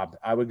job.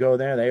 I would go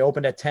there. They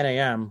opened at 10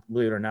 a.m.,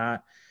 believe it or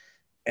not.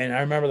 And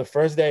I remember the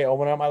first day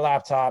opening up my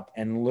laptop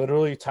and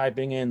literally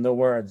typing in the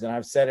words. And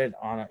I've said it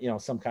on,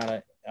 some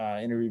kind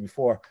of interview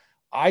before.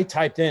 I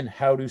typed in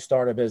how to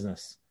start a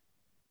business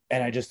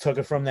and I just took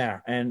it from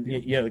there. And,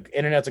 the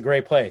internet's a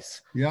great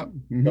place. Yep.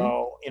 Mm-hmm.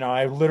 So,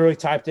 I literally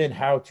typed in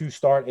how to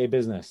start a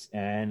business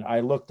and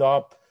I looked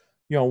up,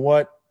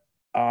 what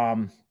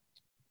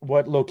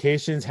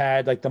locations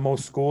had like the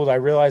most schools. I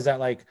realized that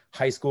like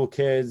high school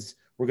kids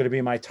were going to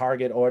be my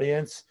target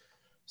audience.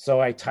 So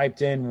I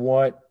typed in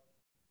what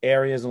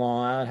areas in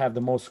Long Island have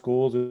the most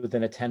schools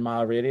within a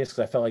 10-mile radius, because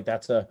I felt like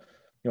that's a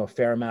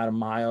fair amount of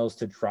miles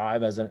to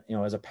drive as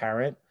a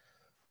parent.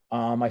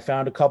 I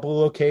found a couple of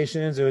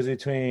locations. It was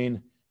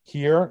between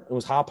here, it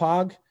was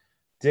Hauppauge,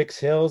 Dix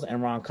Hills, and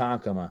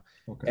Ronkonkoma.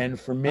 Okay. And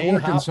for me, I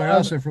worked in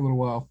Syosset for a little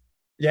while.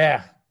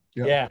 Yeah.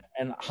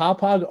 And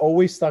Hauppauge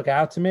always stuck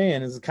out to me,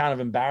 and it's kind of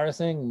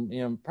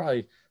embarrassing.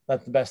 Probably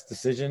not the best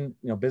decision,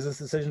 business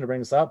decision to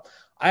bring this up.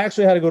 I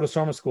actually had to go to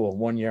summer school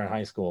 1 year in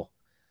high school.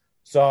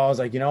 So I was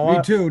like, what?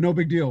 Me too. No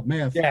big deal.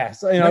 Math. Yeah.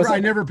 So, I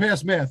never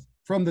passed math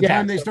from the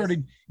time they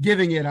started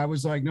giving it. I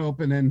was like, nope.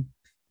 And then.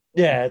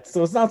 Yeah.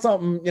 So it's not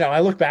something, I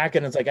look back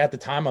and it's like, at the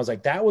time I was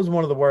like, that was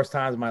one of the worst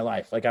times of my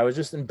life. Like I was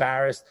just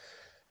embarrassed.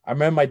 I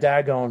remember my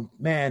dad going,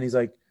 man, he's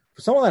like,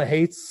 for someone that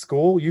hates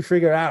school, you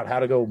figure out how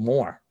to go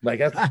more. Like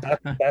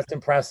that's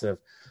impressive.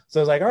 So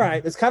I was like, all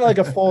right, it's kind of like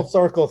a full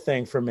circle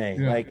thing for me.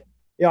 Yeah. Like,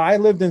 I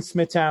lived in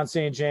Smithtown,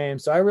 St.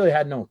 James. So I really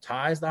had no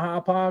ties to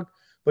Hauppauge,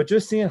 but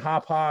just seeing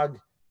Hauppauge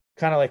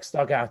kind of like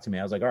stuck out to me.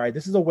 I was like, all right,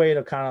 this is a way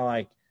to kind of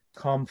like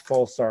come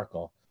full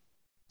circle.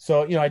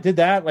 So, I did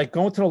that, like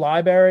going to the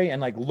library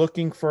and like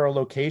looking for a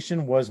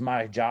location was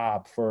my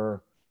job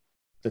for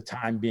the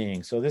time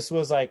being. So this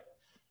was like,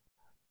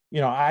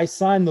 I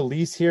signed the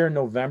lease here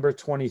November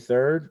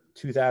 23rd,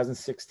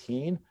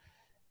 2016.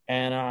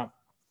 And,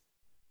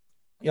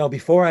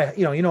 before I,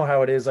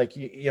 how it is, like,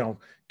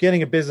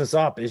 getting a business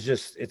up is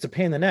just, it's a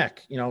pain in the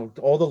neck,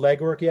 all the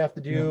legwork you have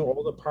to do,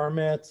 all the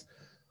permits,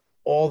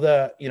 all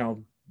the,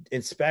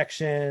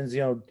 inspections,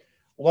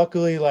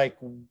 luckily, like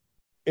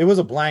it was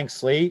a blank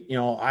slate.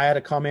 I had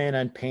to come in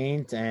and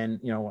paint,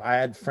 and,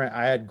 I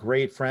had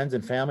great friends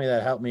and family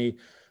that helped me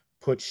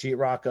put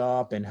sheetrock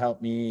up and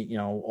help me,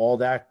 all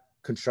that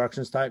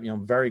construction type,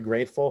 very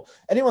grateful.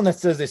 Anyone that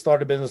says they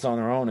started a business on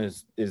their own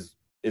is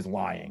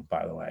lying,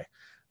 by the way.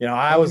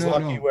 I was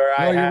lucky where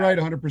you're right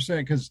 100%.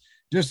 Because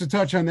just to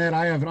touch on that,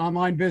 I have an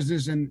online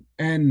business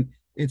and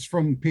it's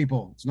from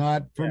people. It's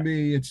not from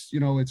me. It's,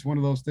 it's one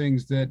of those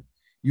things that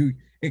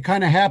it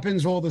kind of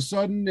happens all of a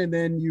sudden. And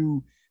then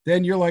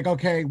you're like,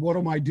 okay, what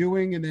am I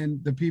doing? And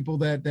then the people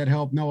that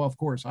help, no, of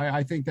course,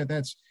 I think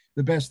that's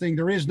the best thing.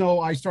 There is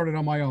no, I started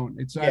on my own.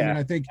 It's,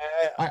 I think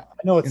I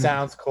know it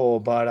sounds cool,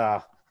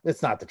 but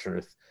it's not the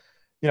truth.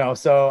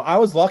 So I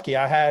was lucky.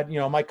 I had,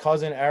 my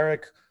cousin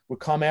Eric would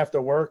come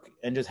after work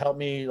and just help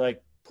me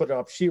like put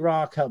up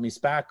sheetrock, help me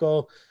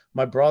spackle.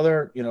 My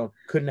brother,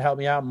 couldn't help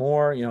me out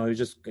more. He was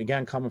just,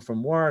 again, coming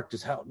from work,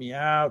 just helped me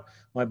out.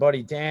 My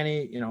buddy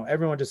Danny,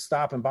 everyone just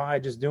stopping by,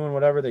 just doing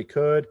whatever they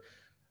could.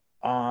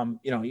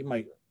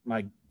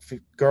 My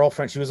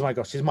girlfriend,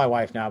 she's my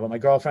wife now, but my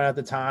girlfriend at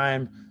the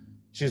time,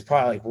 she was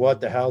probably like, what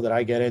the hell did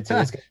I get into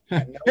this?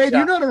 Hey, do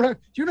you know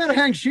how to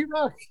hang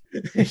sheetrock?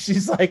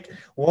 She's like,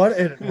 what?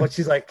 And what?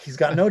 She's like, he's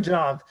got no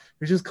job.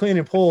 He's just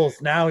cleaning pools.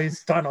 Now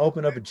he's starting to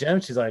open up a gym.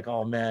 She's like,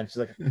 oh man. She's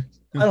like,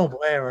 I don't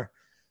blame her.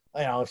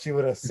 she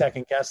would have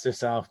second guessed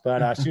herself,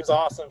 but she was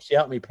awesome. She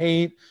helped me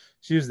paint.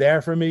 She was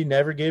there for me,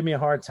 never gave me a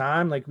hard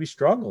time. Like, we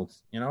struggled,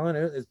 and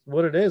it's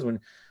what it is. When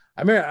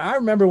I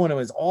remember when it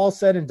was all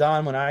said and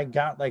done, when I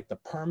got like the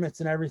permits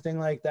and everything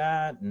like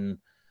that. And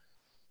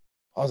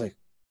I was like,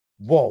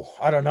 whoa,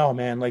 I don't know,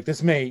 man. Like,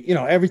 this may,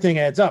 everything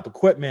adds up,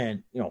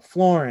 equipment,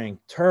 flooring,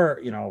 turf,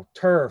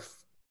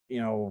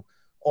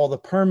 all the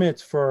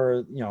permits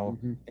for,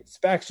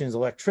 inspections,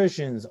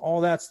 electricians,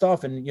 all that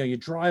stuff. And, you're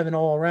driving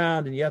all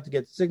around and you have to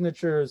get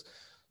signatures,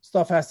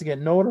 stuff has to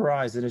get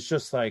notarized. And it's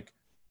just like,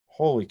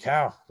 holy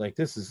cow, like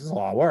this is a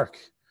lot of work.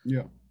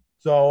 Yeah.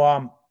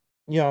 So,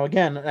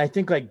 again, I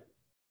think like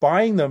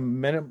buying the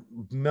minimum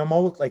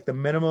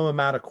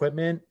amount of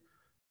equipment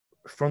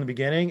from the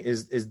beginning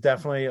is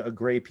definitely a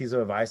great piece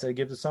of advice I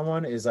give to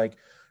someone. Is like,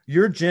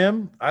 your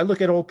gym, I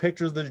look at old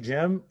pictures of the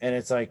gym and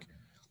it's like,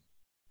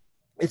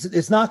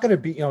 it's not going to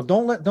be,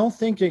 don't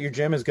think that your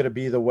gym is going to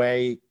be the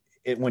way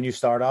when you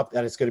start up,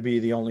 that it's going to be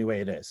the only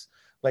way it is.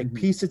 Like,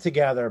 piece it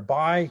together,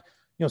 buy,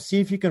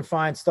 see if you can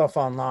find stuff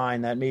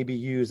online that may be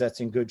used that's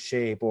in good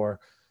shape, or,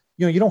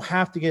 you don't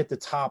have to get the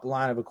top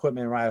line of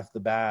equipment right off the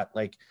bat.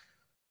 Like,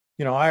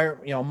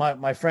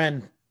 my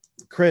friend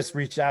Chris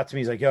reached out to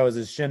me. He's like, yo, is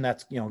this gym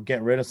that's,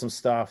 getting rid of some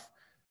stuff,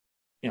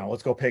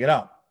 let's go pick it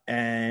up.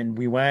 And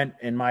we went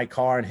in my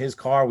car and his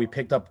car, we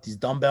picked up these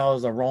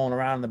dumbbells that are rolling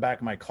around in the back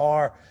of my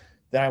car.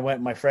 Then I went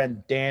with my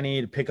friend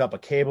Danny to pick up a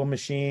cable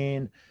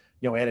machine.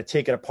 We had to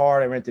take it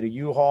apart. I rented a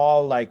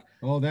U-Haul. Like,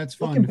 oh, that's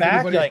fun. Looking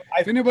back,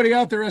 if anybody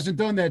out there hasn't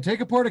done that,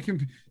 take apart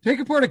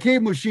a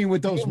cable machine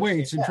with those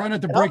weights and try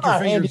not to break your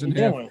fingers in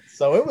half.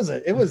 So it was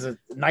a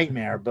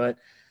nightmare. But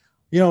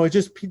it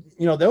just,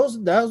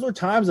 those were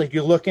times like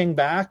you're looking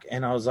back,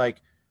 and I was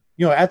like,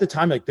 at the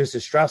time, like, this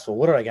is stressful.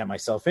 What did I get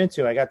myself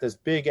into? I got this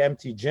big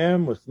empty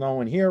gym with no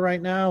one here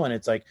right now, and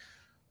it's like,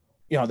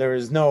 there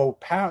is no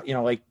power.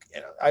 Like,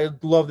 I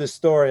love this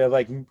story of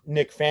like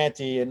Nick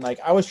Fanti, and like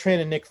I was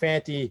training Nick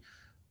Fanti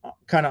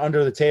kind of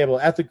under the table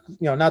at the,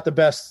 not the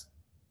best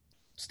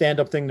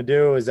stand-up thing to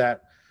do is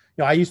that,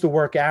 I used to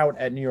work out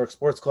at New York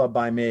Sports Club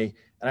by me,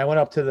 and I went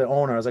up to the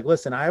owner. I was like,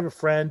 listen, I have a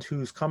friend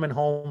who's coming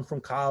home from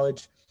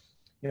college.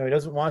 He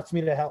doesn't want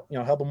me to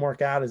help him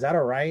work out. Is that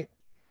all right?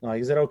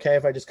 Like, is it okay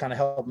if I just kind of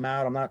help him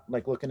out? I'm not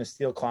like looking to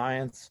steal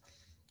clients.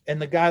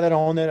 And the guy that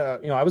owned it,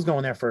 I was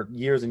going there for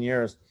years and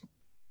years.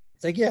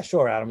 It's like, yeah,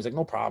 sure, Adam. He's like,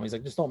 no problem. He's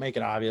like, just don't make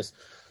it obvious.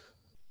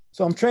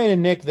 So I'm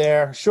training Nick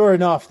there. Sure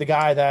enough, the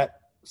guy that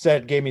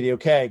gave me the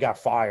okay got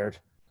fired.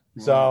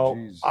 So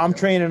I'm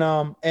training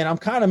him, and I'm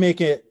kind of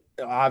making it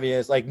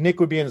obvious. Like, Nick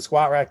would be in the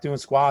squat rack doing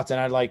squats, and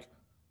I'd like,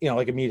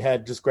 like a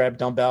meathead, just grab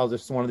dumbbells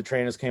if one of the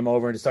trainers came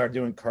over and just started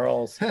doing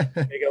curls, make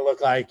it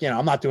look like,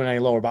 I'm not doing any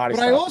lower body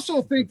stuff. But I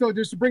also think, though,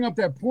 just to bring up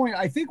that point,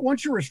 I think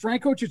once you're a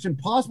strength coach, it's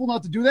impossible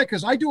not to do that,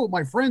 because I do it with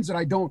my friends that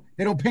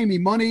they don't pay me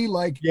money.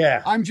 Like,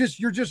 yeah,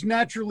 you're just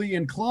naturally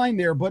inclined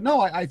there. But no,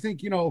 I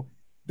think,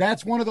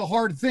 that's one of the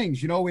hard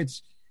things, you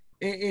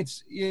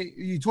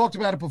talked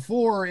about it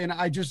before, and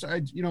I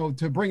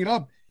to bring it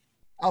up,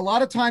 a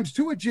lot of times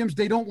too at gyms,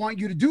 they don't want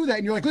you to do that.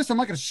 And you're like, listen, I'm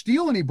not going to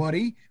steal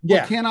anybody,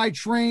 but can I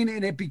train?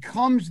 And it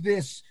becomes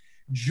this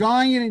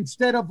giant,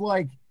 instead of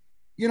like,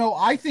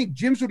 I think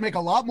gyms would make a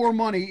lot more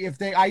money if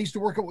I used to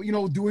work at,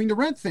 doing the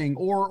rent thing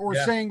or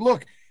saying,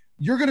 look,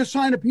 you're going to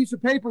sign a piece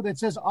of paper that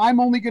says I'm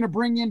only going to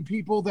bring in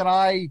people that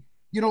I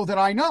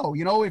know,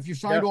 if you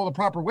signed all the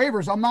proper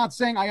waivers. I'm not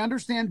saying I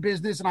understand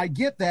business and I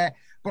get that,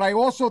 but I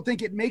also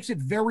think it makes it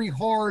very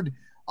hard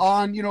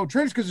on,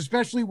 trainers, because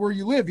especially where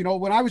you live,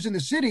 when I was in the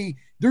city,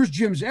 there's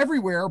gyms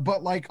everywhere,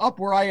 but like up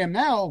where I am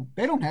now,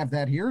 they don't have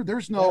that here.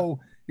 There's no,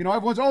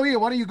 everyone's, oh yeah,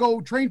 why don't you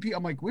go train people?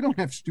 I'm like, we don't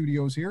have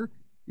studios here.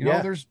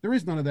 There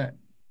is none of that.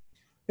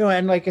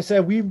 And like I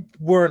said, we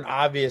weren't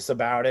obvious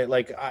about it.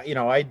 Like,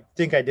 I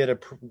think I did a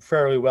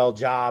fairly well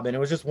job, and it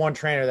was just one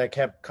trainer that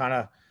kept kind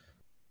of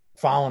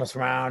following us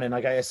around. And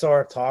like, I saw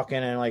her talking,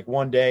 and like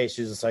one day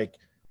she's just like,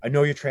 I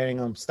know you're training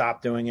them,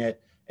 stop doing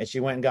it. And she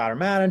went and got her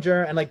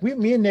manager. And like,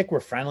 me and Nick were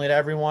friendly to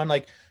everyone.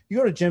 Like, you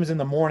go to gyms in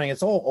the morning,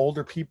 it's all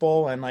older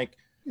people, and like,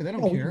 they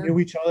don't care. We knew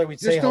each other. We'd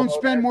just say don't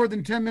spend more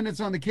than 10 minutes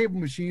on the cable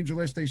machines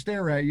unless they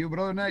stare at you. But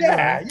other than that,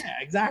 yeah,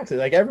 exactly.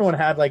 Like, everyone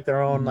had like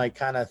their own like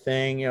kind of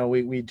thing,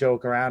 we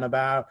joke around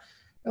about.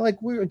 And like,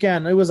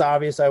 it was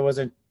obvious I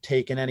wasn't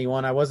taking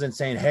anyone. I wasn't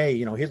saying, hey,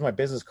 here's my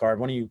business card.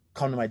 Why don't you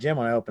come to my gym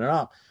when I open it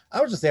up? I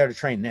was just there to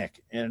train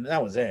Nick, and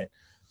that was it.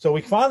 So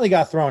we finally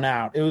got thrown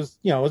out. It was,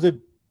 it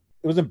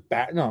was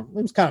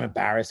kind of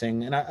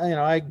embarrassing, and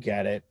I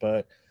get it,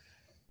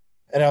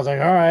 and I was like,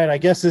 all right, I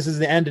guess this is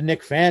the end of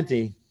Nick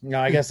Fanti.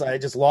 I guess I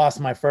just lost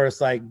my first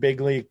like big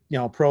league,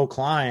 pro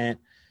client.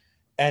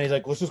 And he's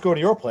like, let's just go to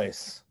your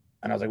place.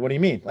 And I was like, what do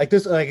you mean? Like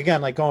this, like,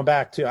 again, like going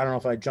back to, I don't know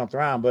if I jumped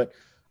around, but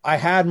I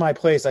had my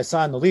place, I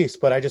signed the lease,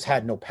 but I just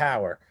had no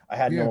power. I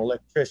had no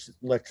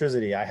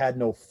electricity. I had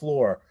no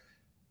floor,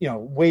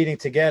 waiting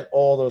to get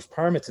all those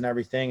permits and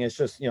everything. It's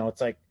just,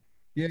 it's like,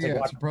 it's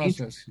a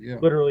process. Yeah.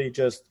 Literally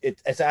just,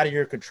 it's out of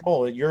your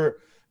control.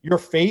 Your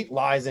fate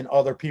lies in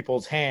other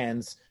people's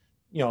hands,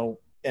 and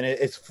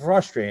it's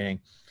frustrating.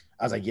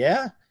 I was like,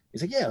 yeah.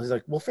 He's like, yeah. He's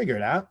like, we'll figure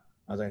it out.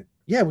 I was like,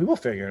 yeah, we will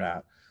figure it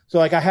out. So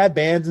like I had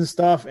bands and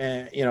stuff,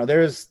 and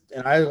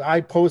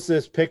I post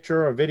this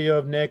picture or video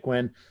of Nick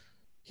when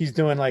he's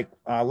doing like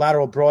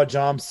lateral broad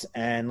jumps,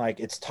 and like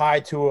it's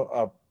tied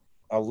to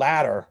a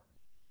ladder,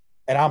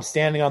 and I'm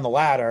standing on the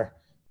ladder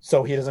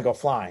so he doesn't go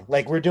flying.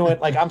 Like we're doing,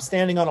 like I'm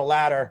standing on a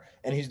ladder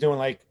and he's doing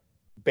like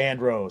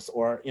band rows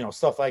or,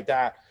 stuff like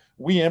that.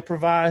 We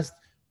improvised.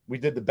 We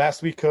did the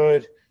best we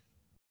could.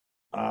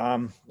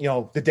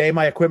 The day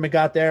my equipment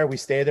got there, we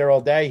stayed there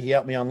all day. He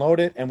helped me unload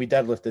it and we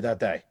deadlifted that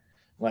day.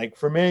 Like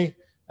for me,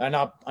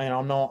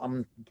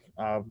 I'm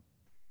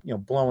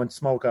blowing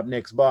smoke up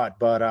Nick's butt,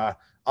 but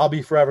I'll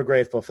be forever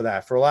grateful for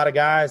that. For a lot of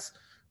guys,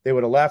 they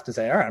would have left and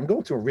say, all right, I'm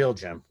going to a real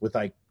gym with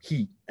like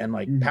heat and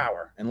like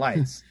power and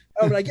lights.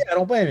 I was like, yeah, I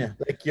don't blame you.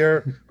 Like you're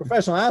a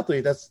professional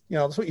athlete. That's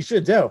what you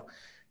should do.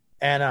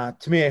 And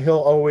to me, he'll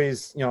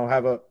always,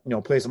 have a,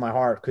 place in my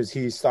heart because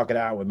he stuck it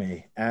out with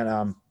me.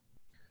 And,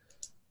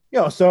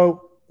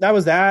 so that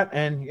was that.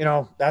 And,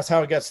 that's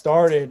how it got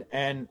started.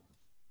 And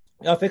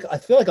I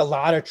feel like a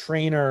lot of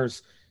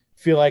trainers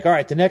feel like, all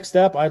right, the next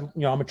step, I'm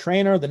a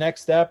trainer. The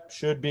next step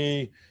should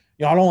be,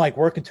 I don't like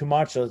working too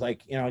much. So it's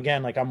like,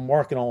 again, like I'm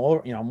working all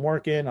over,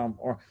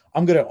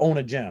 I'm going to own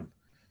a gym.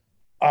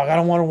 I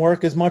don't want to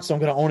work as much, so I'm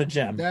going to own a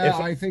gym. Yeah,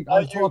 I think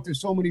I've talked to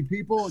so many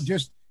people.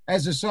 Just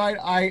as a side,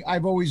 I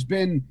always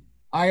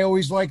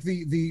like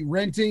the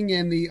renting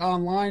and the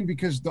online,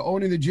 because the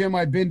owning the gym,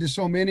 I've been to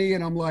so many,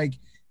 and I'm like,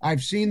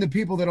 I've seen the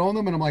people that own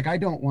them, and I'm like, I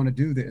don't want to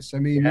do this. I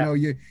mean,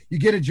 you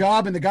get a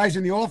job and the guy's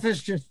in the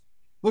office just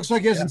looks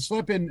like he hasn't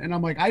slept, and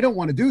I'm like, I don't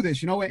want to do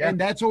this, and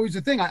that's always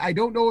the thing. I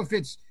don't know if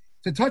it's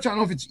to touch. I don't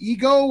know if it's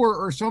ego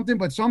or something,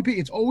 but some people,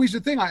 it's always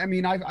a thing. I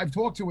mean, I've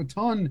talked to a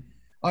ton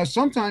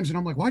sometimes, and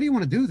I'm like, why do you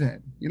want to do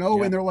that?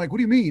 And they're like, what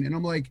do you mean? And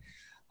I'm like,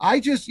 I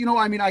just,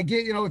 I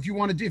get, if you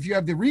want to, if you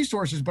have the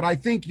resources, but I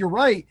think you're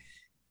right.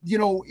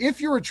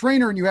 If you're a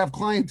trainer and you have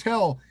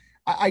clientele,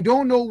 I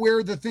don't know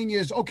where the thing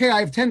is. Okay, I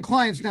have 10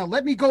 clients now.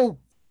 Let me go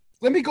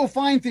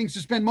find things to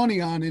spend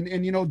money on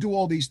and do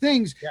all these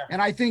things. Yeah.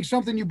 And I think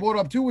something you brought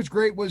up too was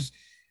great was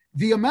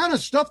the amount of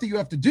stuff that you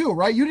have to do,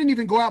 right? You didn't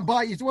even go out and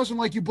buy. It wasn't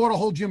like you bought a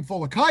whole gym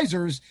full of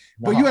Kaisers,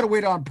 but you had to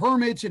wait on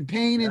permits and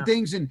paint and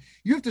things, and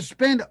you have to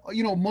spend,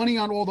 money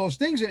on all those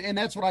things. And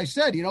that's what I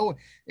said,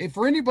 if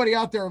for anybody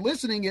out there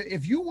listening,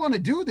 if you want to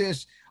do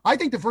this, I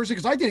think the first thing,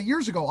 because I did it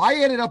years ago, I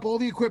added up all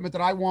the equipment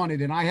that I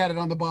wanted and I had it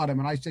on the bottom,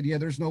 and I said, yeah,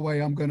 there's no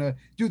way I'm going to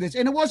do this.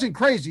 And it wasn't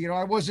crazy.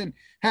 I wasn't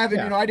having,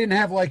 I didn't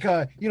have like,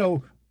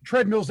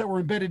 treadmills that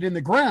were embedded in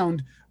the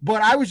ground,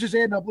 but I was just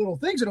adding up little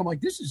things, and I'm like,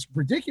 this is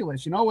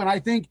ridiculous, and I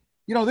think,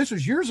 this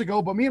was years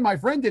ago, but me and my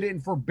friend did it,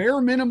 and for bare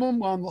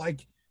minimum on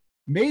like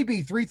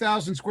maybe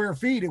 3,000 square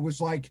feet, it was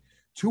like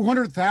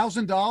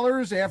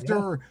 $200,000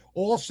 after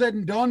all said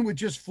and done, with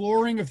just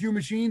flooring, a few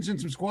machines,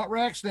 and some squat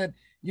racks that,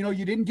 you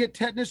didn't get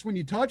tetanus when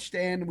you touched,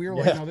 and we were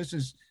like, no, this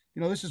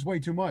is way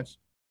too much.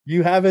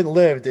 You haven't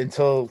lived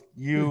until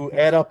you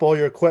add up all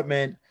your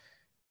equipment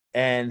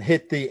and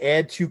hit the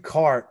add to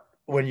cart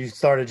when you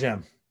start a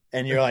gym,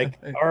 and you're like,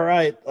 all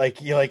right,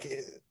 like you're like,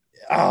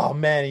 oh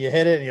man, you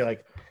hit it and you're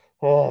like,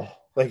 oh,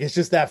 like it's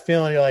just that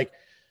feeling. You're like,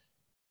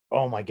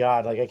 oh my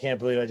God, like I can't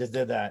believe I just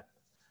did that.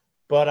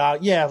 But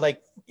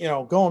like,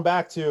 going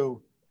back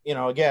to,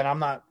 again, I'm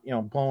not,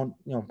 blowing,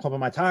 pumping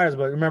my tires,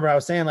 but remember I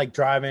was saying like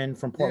driving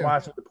from Port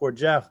Washington to Port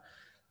Jeff.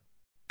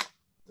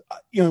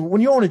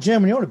 When you own a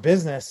gym, when you own a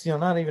business,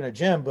 not even a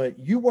gym, but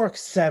you work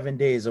 7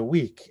 days a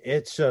week.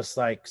 It's just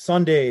like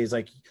Sundays,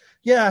 like,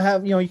 I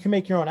have, you can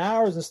make your own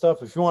hours and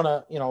stuff if you want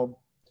to,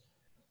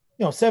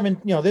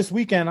 this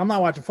weekend, I'm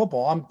not watching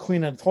football. I'm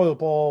cleaning the toilet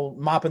bowl,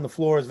 mopping the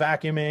floors,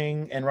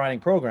 vacuuming, and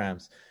writing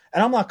programs.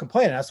 And I'm not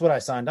complaining. That's what I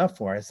signed up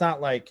for. It's not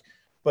like,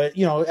 but,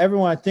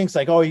 everyone thinks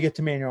like, oh, you get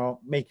to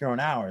make your own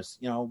hours.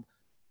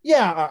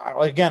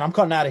 Again, I'm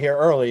cutting out of here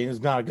early.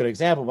 It's not a good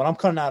example, but I'm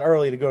cutting out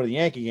early to go to the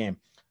Yankee game.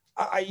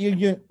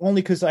 You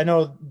only because I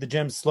know the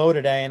gym's slow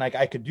today, and like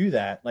I could do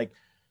that. Like,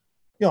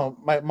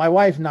 my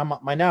wife, now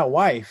my now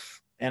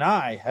wife, and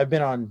I have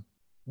been on.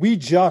 We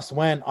just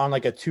went on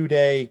like a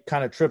 2-day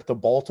kind of trip to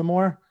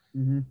Baltimore,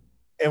 and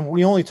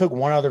we only took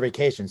one other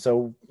vacation.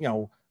 So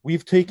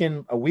we've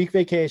taken a week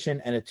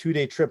vacation and a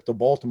 2-day trip to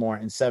Baltimore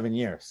in 7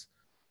 years,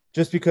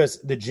 just because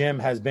the gym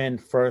has been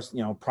first,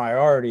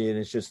 priority, and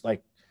it's just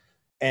like,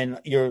 and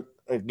you're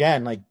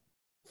again like.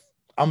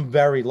 I'm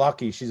very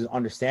lucky. She's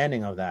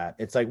understanding of that.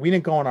 It's like we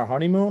didn't go on our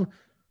honeymoon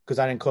because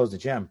I didn't close the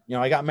gym.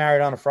 I got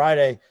married on a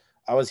Friday.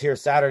 I was here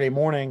Saturday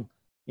morning,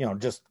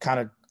 just kind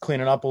of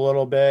cleaning up a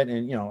little bit.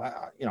 And,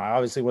 I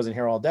obviously wasn't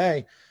here all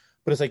day,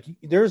 but it's like,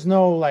 there's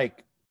no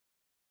like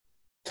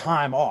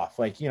time off.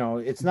 Like,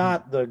 it's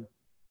not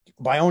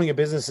by owning a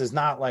business is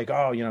not like,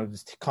 oh,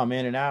 just come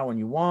in and out when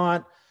you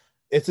want.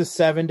 It's a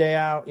 7-day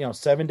out,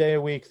 7-day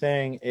a week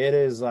thing. It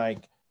is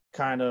like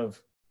kind of,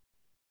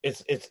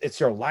 it's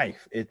your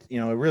life. It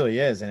really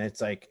is. And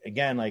it's like,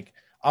 again, like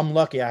I'm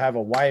lucky I have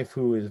a wife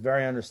who is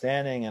very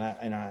understanding, and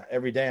I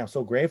every day I'm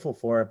so grateful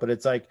for it, but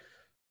it's like,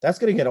 that's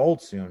going to get old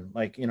soon.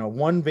 Like,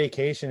 one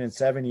vacation in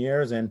 7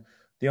 years, and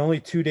The only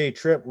 2-day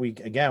trip we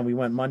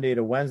went Monday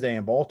to Wednesday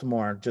in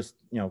Baltimore just,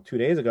 2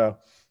 days ago.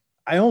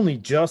 I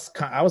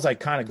was like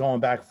kind of going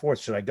back and forth.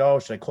 Should I go?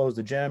 Should I close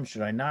the gym?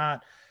 Should I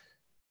not?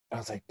 I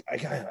was like, I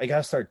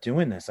gotta start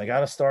doing this. I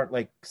gotta start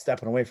like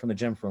stepping away from the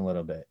gym for a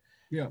little bit.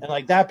 Yeah. And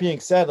like that being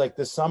said, like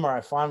this summer,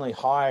 I finally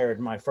hired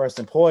my first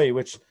employee,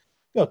 which,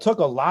 took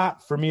a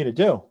lot for me to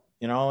do,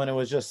 and it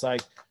was just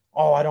like,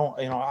 oh, I don't,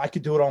 I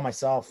could do it all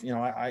myself.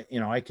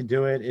 I can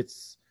do it.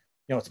 It's,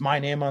 it's my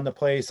name on the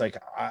place. Like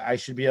I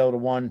should be able to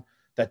one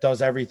that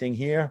does everything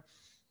here.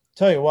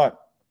 Tell you what,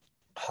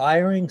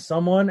 hiring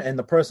someone and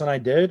the person I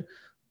did,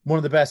 one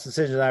of the best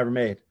decisions I ever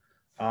made.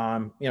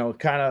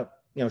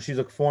 She's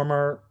a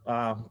former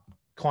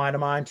client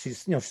of mine.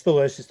 She's, still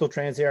is. She still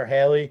trains here.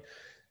 Haley.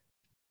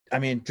 I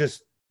mean,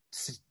 just,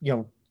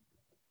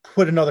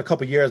 put another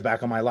couple years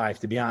back on my life,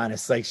 to be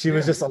honest. Like she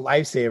was just a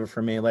lifesaver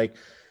for me. Like,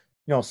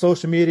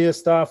 social media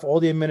stuff, all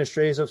the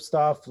administrative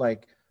stuff,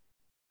 like,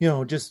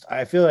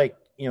 I feel like,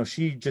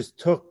 she just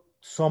took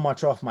so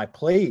much off my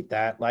plate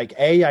that like,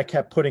 I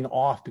kept putting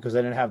off because I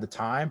didn't have the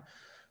time,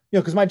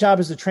 because my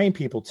job is to train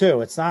people too.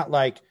 It's not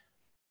like,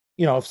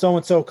 if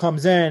so-and-so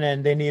comes in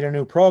and they need a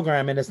new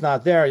program and it's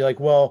not there, you're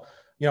like, well,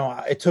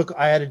 I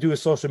had to do a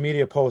social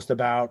media post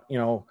about,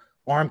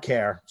 arm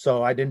care.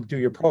 So I didn't do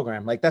your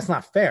program. Like, that's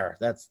not fair.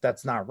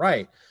 That's not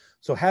right.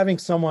 So having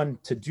someone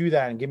to do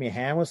that and give me a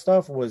hand with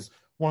stuff was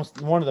one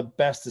of the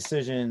best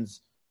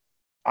decisions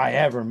I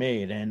ever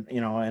made. And,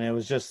 and it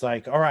was just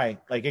like, all right,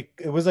 like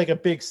it was like a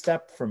big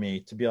step for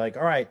me to be like,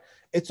 all right,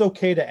 it's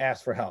okay to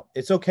ask for help.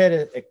 It's okay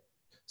to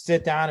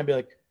sit down and be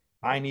like,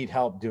 I need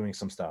help doing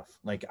some stuff.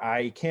 Like,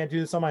 I can't do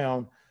this on my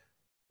own.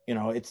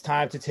 It's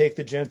time to take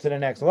the gym to the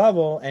next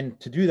level. And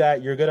to do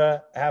that, you're going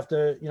to have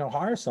to,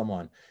 hire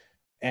someone.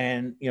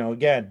 And,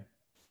 again,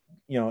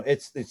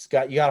 it's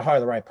got, you got to hire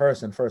the right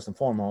person first and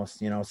foremost,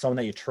 someone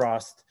that you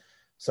trust,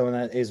 someone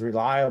that is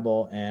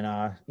reliable.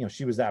 And,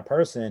 she was that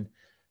person,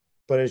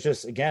 but it's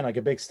just, again, like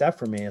a big step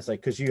for me. It's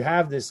like, cause you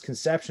have this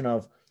conception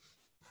of,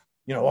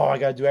 oh, I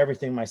got to do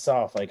everything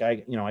myself. Like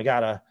I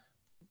gotta,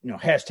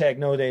 hashtag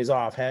no days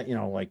off,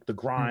 like the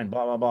grind,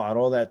 blah, blah, blah, and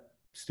all that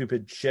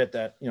stupid shit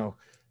that,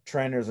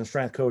 trainers and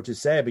strength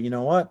coaches say. But you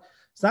know what?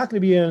 It's not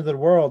going to be the end of the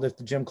world if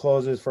the gym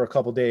closes for a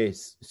couple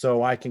days.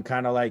 So I can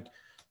kind of like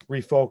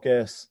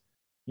refocus,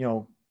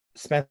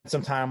 spend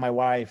some time with my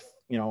wife,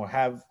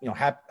 have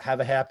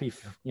a happy,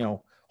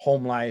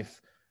 home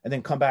life, and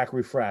then come back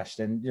refreshed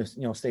and just,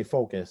 stay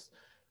focused.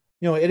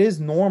 It is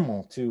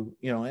normal to,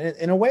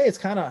 in a way it's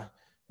kind of,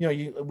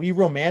 we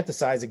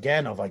romanticize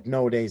again of like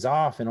no days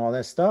off and all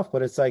that stuff,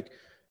 but it's like,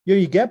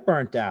 you get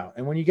burnt out.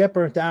 And when you get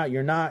burnt out,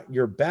 you're not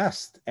your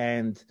best.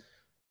 And,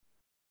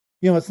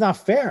 it's not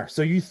fair.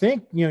 So you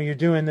think, you're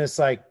doing this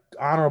like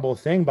honorable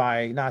thing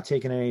by not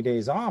taking any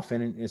days off.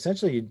 And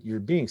essentially you're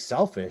being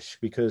selfish,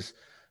 because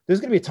there's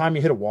going to be a time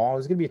you hit a wall.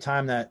 There's going to be a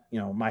time that,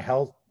 my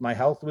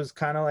health was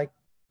kind of like,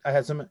 I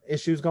had some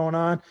issues going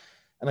on,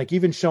 and like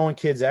even showing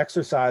kids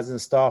exercise and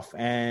stuff.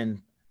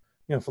 And,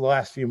 for the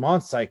last few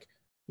months, like,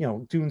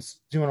 doing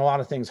a lot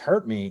of things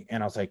hurt me.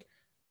 And I was like,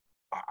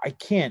 I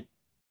can't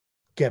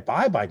get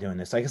by doing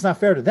this. Like, it's not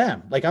fair to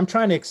them. Like, I'm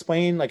trying to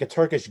explain like a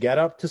Turkish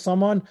getup to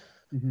someone.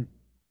 Mm-hmm.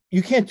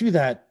 You can't do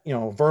that,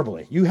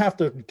 verbally. You have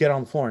to get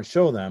on the floor and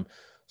show them.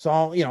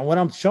 So, when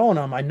I'm showing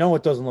them, I know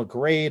it doesn't look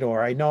great,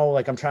 or I know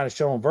like I'm trying to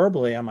show them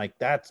verbally. I'm like,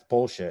 that's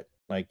bullshit.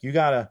 Like, you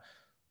gotta,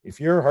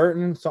 if you're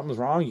hurting, something's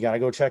wrong, you gotta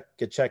go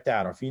get checked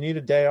out. Or if you need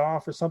a day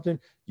off or something,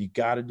 you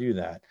gotta do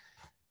that.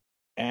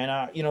 And,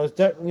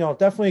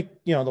 definitely,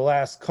 the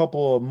last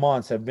couple of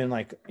months have been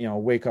like, a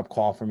wake up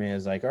call for me.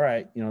 Is like, all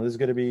right, this is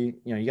going to be,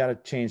 you got to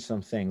change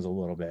some things a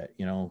little bit,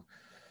 and,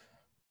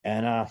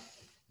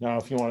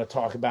 if you want to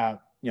talk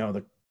about,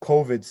 the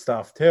COVID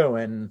stuff too.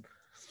 And,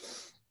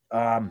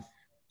 I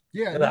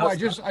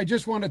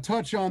just want to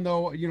touch on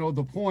though,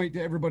 the point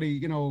to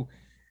everybody,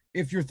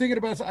 if you're thinking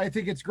about it, I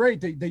think it's great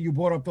that you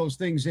brought up those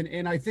things.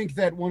 And I think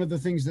that one of the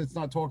things that's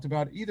not talked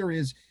about either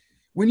is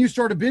when you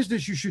start a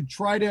business, you should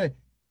try to,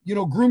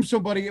 groom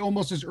somebody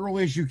almost as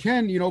early as you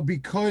can,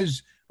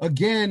 because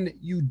again,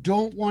 you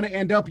don't want to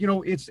end up,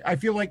 I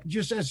feel like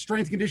just as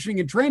strength conditioning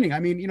and training. I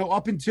mean,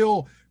 up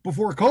until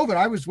before COVID,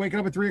 I was waking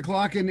up at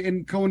 3:00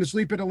 and going to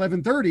sleep at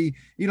 11:30,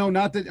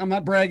 not that I'm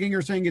not bragging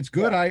or saying it's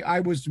good. I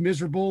was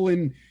miserable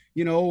and,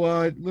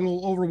 a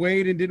little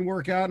overweight and didn't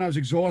work out, and I was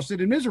exhausted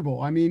and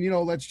miserable. I mean,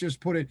 let's just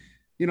put it,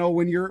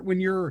 when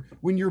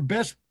your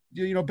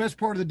best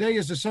part of the day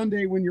is a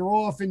Sunday when you're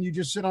off and you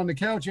just sit on the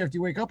couch after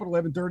you wake up at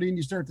 11:30 and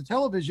you start the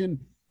television,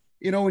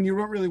 and you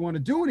don't really want to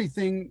do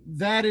anything.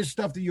 That is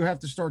stuff that you have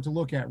to start to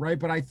look at, right?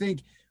 But I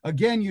think,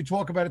 again, you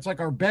talk about, it's like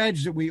our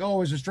badge that we,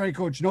 as a strength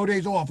coach, no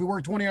days off. We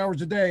work 20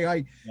 hours a day.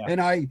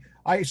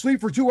 I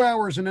sleep for 2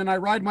 hours, and then I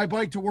ride my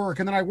bike to work,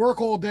 and then I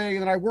work all day,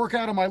 and then I work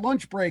out on my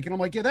lunch break. And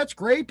I'm like, yeah, that's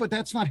great, but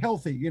that's not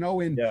healthy,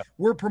 and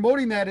we're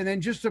promoting that. And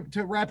then just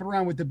to wrap it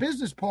around with the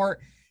business part,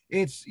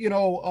 it's,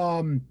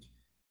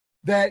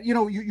 that,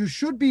 you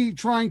should be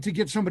trying to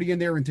get somebody in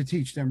there and to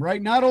teach them,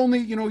 right? Not only,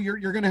 you're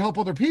going to help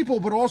other people,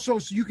 but also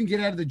so you can get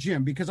out of the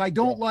gym, because I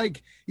don't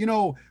like,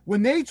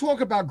 when they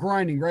talk about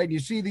grinding, right? And you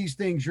see these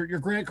things, your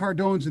Grant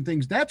Cardones and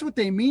things, that's what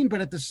they mean.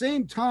 But at the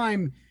same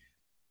time,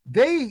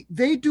 they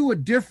do a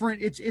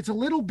different, it's a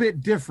little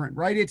bit different,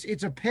 right?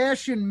 It's a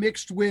passion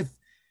mixed with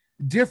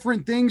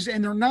different things,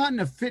 and they're not in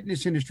a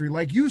fitness industry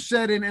like you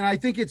said. And I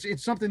think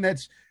it's something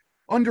that's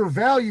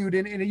undervalued,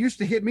 and it used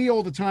to hit me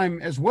all the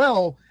time as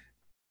well.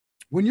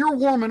 When you're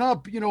warming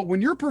up,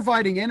 when you're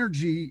providing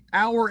energy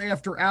hour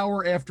after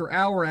hour after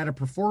hour at a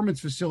performance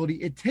facility,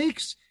 it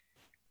takes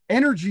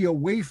energy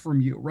away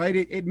from you, right?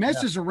 It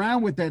messes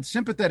around with that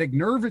sympathetic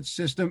nervous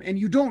system, and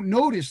you don't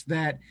notice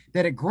that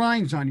it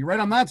grinds on you, right?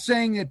 I'm not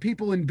saying that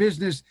people in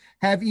business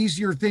have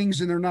easier things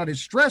and they're not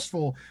as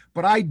stressful,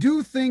 but I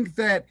do think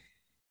that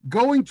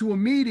going to a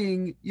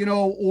meeting,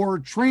 or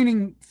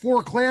training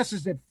 4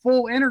 classes at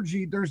full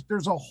energy,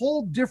 there's a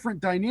whole different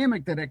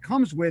dynamic that it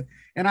comes with.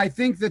 And I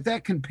think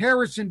that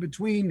comparison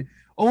between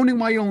owning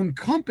my own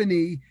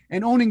company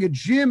and owning a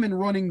gym and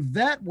running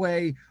that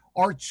way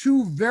are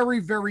 2 very,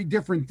 very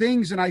different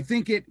things. And I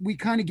think we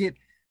get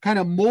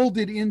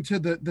molded into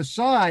the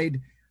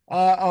side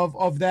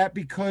of that,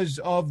 because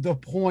of the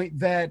point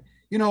that,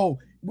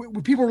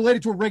 people relate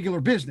it to a regular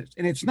business,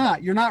 and it's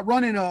not. You're not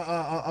running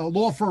a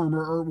law firm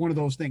or one of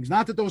those things.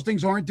 Not that those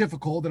things aren't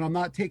difficult, and I'm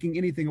not taking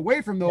anything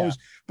away from those,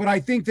 but I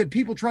think that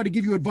people try to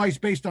give you advice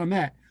based on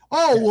that.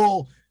 Oh,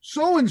 well,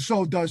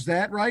 so-and-so does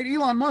that, right?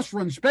 Elon Musk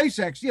runs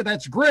SpaceX. Yeah,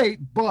 that's great,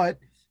 but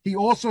he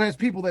also has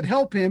people that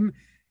help him.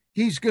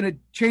 He's going to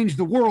change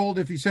the world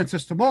if he sends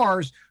us to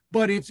Mars,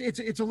 but it's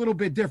a little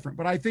bit different.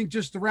 But I think,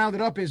 just to round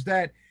it up, is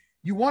that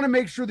you want to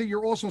make sure that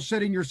you're also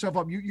setting yourself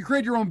up. You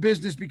create your own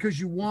business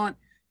because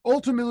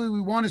ultimately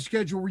we want a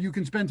schedule where you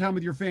can spend time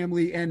with your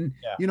family, and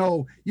you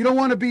don't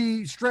want to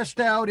be stressed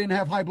out and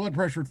have high blood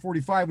pressure at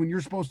 45 when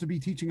you're supposed to be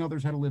teaching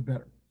others how to live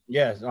better.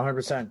 Yes,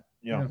 100%.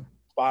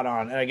 Spot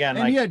on. And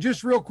again,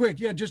 just real quick,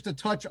 just to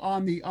touch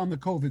on the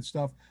COVID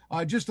stuff,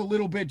 just a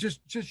little bit,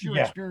 just your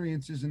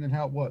experiences and then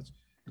how it was.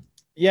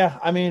 Yeah,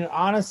 I mean,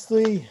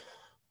 honestly,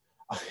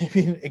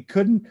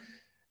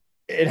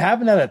 it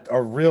happened at a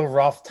real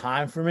rough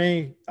time for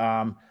me.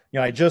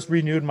 I just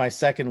renewed my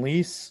second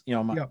lease,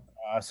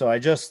 so I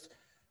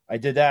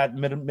did that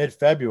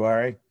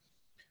mid-February.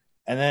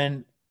 And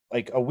then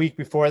like a week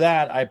before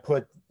that, I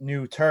put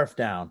new turf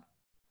down.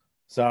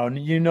 So,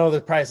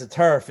 the price of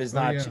turf is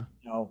not,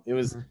 it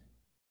was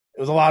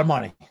a lot of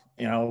money,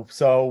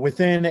 so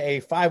within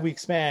a 5-week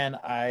span,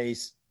 I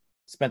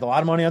spent a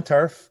lot of money on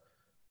turf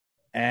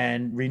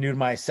and renewed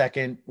my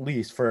second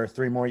lease for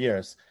 3 more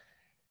years.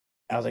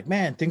 I was like,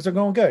 man, things are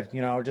going good.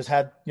 Just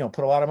had, put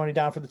a lot of money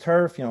down for the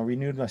turf,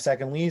 renewed my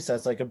second lease.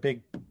 That's like a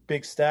big,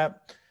 big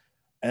step.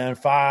 And then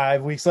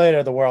 5 weeks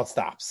later, the world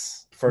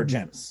stops for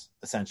gyms,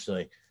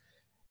 essentially.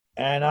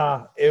 And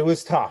it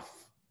was tough.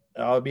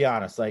 I'll be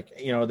honest. Like,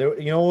 what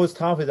was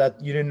tough is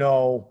that you didn't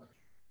know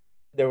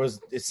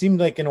it seemed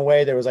like in a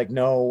way there was like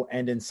no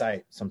end in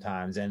sight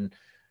sometimes. And,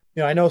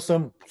 I know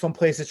some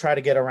places try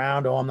to get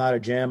around, I'm not a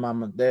gym,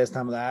 I'm this,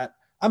 I'm that.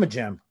 I'm a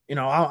gym.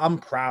 I'm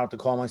proud to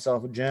call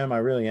myself a gym. I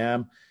really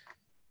am.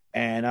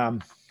 And,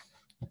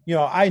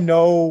 I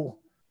know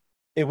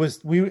it was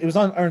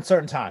on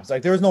uncertain times.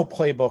 Like, there was no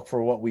playbook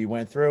for what we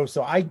went through.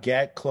 So I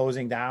get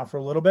closing down for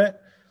a little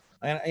bit.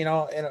 And,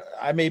 and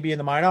I may be in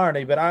the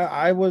minority, but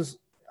I was,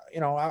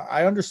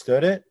 I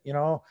understood it.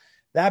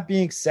 That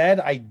being said,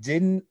 I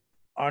didn't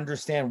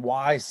understand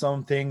why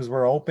some things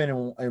were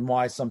open and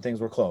why some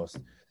things were closed.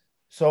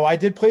 So I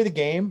did play the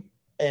game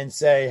and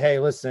say, hey,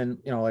 listen,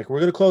 like, we're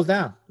going to close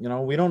down.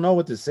 We don't know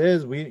what this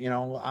is.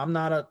 I'm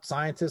not a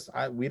scientist.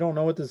 We don't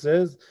know what this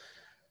is.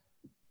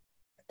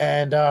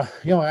 And,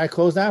 I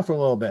closed down for a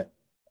little bit.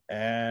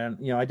 And,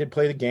 I did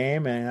play the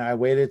game, and I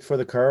waited for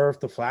the curve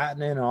to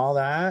flatten and all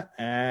that.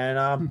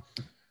 And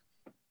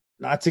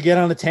not to get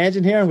on a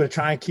tangent here, I'm going to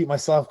try and keep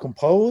myself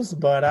composed.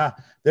 But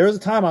there was a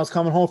time I was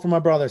coming home from my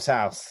brother's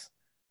house,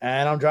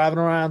 and I'm driving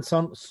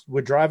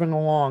we're driving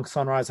along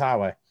Sunrise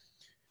Highway.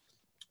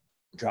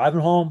 Driving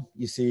home,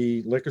 you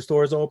see liquor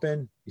stores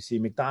open, you see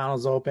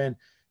McDonald's open.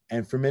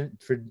 And for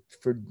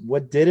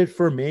what did it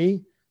for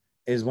me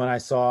is when I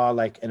saw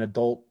like an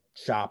adult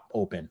shop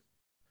open.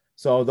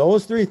 So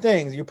those 3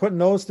 things, you're putting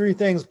those 3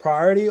 things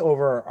priority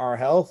over our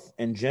health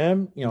and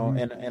gym,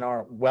 and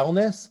our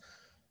wellness.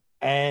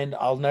 And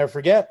I'll never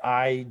forget,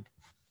 I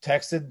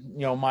texted,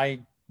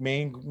 my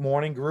main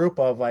morning group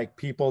of like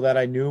people that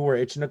I knew were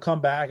itching to come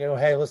back. I go,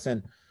 hey,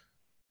 listen,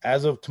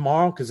 as of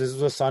tomorrow, because this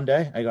was a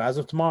Sunday, I go, as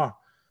of tomorrow,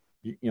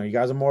 you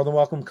guys are more than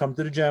welcome. Come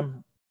to the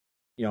gym.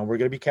 We're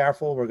going to be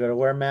careful. We're going to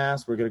wear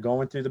masks. We're going to go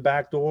in through the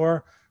back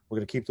door. We're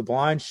going to keep the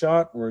blinds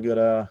shut. We're going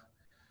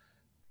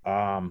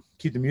to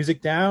keep the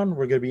music down.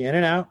 We're going to be in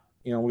and out.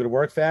 We're going to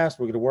work fast.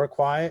 We're going to work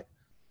quiet.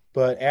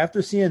 But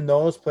after seeing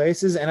those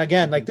places, and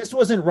again, like, this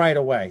wasn't right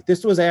away.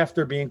 This was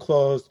after being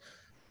closed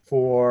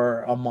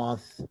for a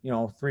month,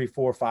 3,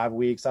 4, 5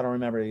 weeks. I don't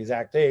remember the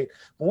exact date.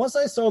 But once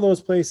I saw those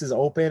places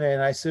open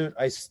and I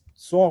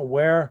saw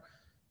where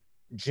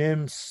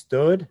gym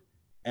stood,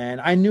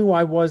 and I knew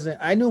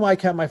I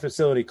kept my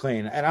facility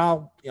clean, and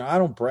I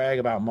don't brag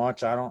about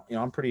much. I'm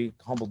a pretty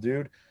humble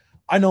dude.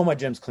 I know my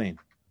gym's clean.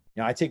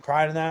 I take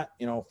pride in that.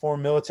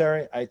 Former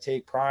military, I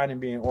take pride in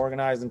being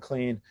organized and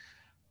clean.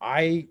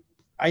 I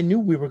knew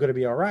we were going to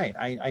be all right.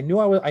 I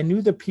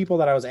knew the people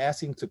that I was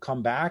asking to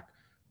come back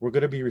were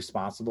going to be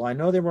responsible. I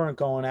know they weren't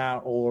going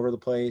out all over the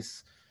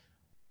place.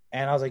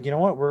 And I was like, you know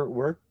what?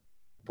 We're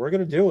going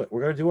to do it.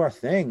 We're going to do our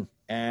thing.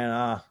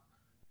 And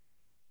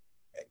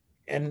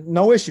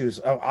no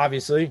issues,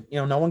 obviously.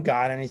 No one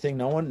got anything.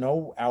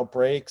 No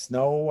outbreaks,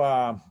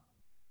 no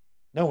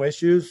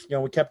issues.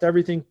 We kept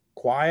everything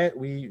quiet.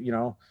 We,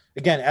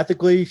 again,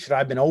 ethically, should I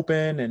have been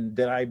open, and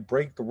did I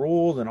break the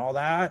rules and all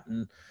that?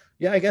 And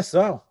yeah, I guess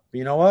so. But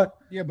you know what?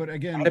 Yeah, but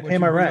again, I had to pay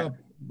my rent.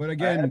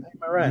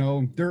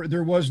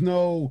 There was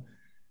no.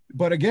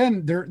 But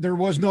again, there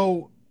was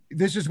no.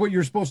 This is what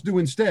you're supposed to do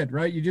instead,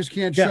 right? You just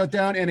can't shut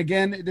down. And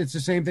again, it's the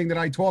same thing that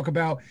I talk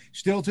about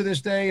still to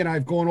this day, and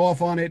I've gone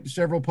off on it in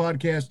several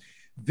podcasts.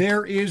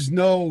 There is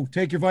no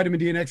take your vitamin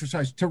D and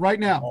exercise. To right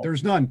now,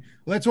 there's none.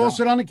 Let's all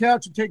sit on the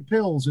couch and take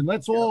pills, and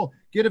let's all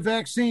get a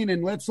vaccine,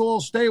 and let's all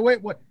stay away.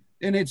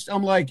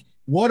 I'm like,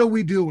 what are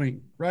we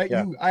doing, right?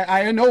 Yeah.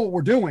 I know what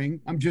we're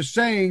doing. I'm just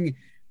saying,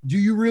 do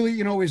you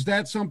really, is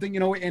that something,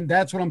 and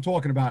that's what I'm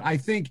talking about. I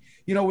think,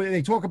 when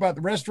they talk about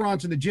the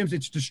restaurants and the gyms,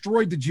 it's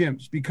destroyed the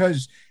gyms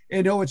because,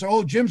 it's,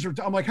 gyms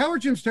are, I'm like, how are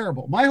gyms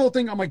terrible? My whole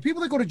thing, I'm like,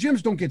 people that go to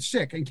gyms don't get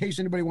sick, in case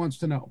anybody wants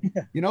to know,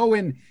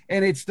 and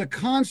it's the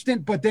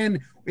constant, but then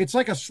it's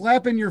like a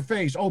slap in your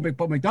face. Oh,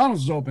 but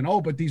McDonald's is open.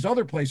 Oh, but these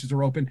other places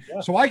are open.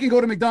 Yeah. So I can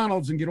go to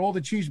McDonald's and get all the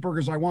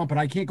cheeseburgers I want, but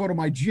I can't go to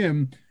my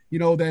gym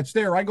that's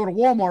there. I go to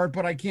Walmart,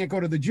 but I can't go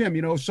to the gym,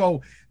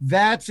 so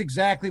that's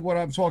exactly what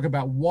I'm talking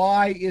about.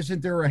 Why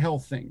isn't there a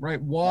health thing,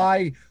 right?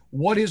 Why,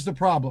 what is the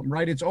problem,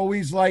 right? It's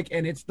always like,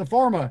 and it's the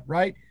pharma,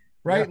 right?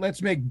 Yeah.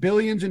 Let's make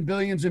billions and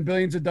billions and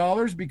billions of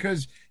dollars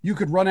because you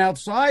could run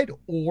outside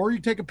or you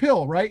take a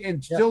pill, right?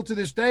 And still to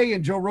this day,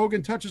 and Joe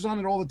Rogan touches on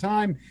it all the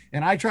time,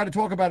 and I try to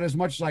talk about it as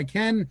much as I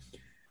can.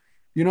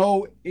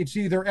 It's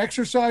either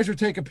exercise or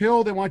take a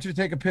pill. They want you to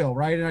take a pill,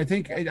 right? And I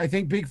think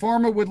Big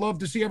Pharma would love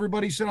to see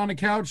everybody sit on a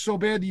couch so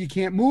bad that you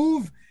can't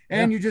move,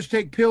 and you just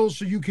take pills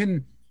so you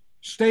can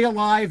stay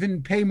alive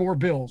and pay more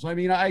bills. I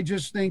mean, I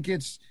just think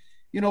it's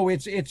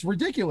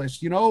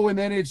ridiculous, and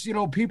then it's,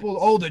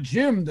 people, the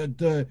gym,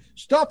 the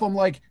stuff. I'm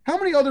like, how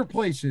many other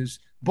places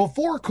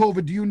before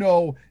COVID do you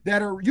know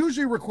that are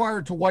usually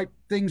required to wipe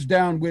things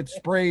down with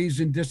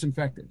sprays and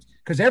disinfectants?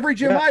 Because every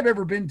gym I've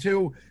ever been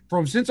to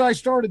since I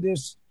started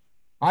this,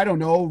 I don't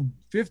know,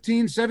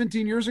 15,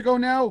 17 years ago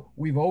now,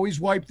 we've always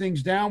wiped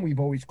things down.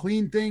 We've always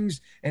cleaned things,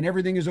 and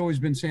everything has always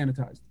been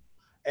sanitized.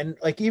 And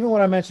like, even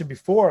what I mentioned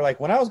before, like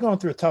when I was going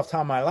through a tough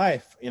time in my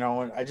life, and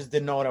I just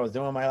didn't know what I was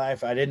doing in my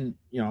life. I didn't,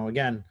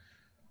 again,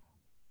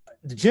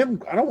 the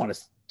gym, I don't want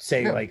to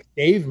say like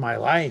saved my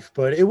life,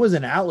 but it was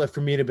an outlet for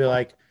me to be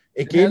like,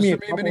 it gave me a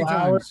couple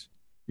hours,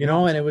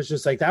 and it was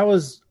just like, that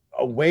was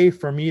a way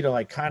for me to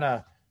like kind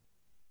of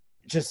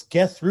just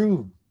get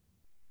through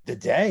the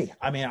day.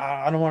 I mean,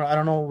 I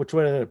don't know which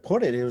way to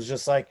put it. It was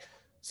just like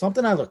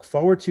something I look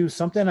forward to,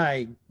 something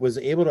I was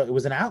able to, it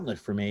was an outlet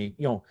for me,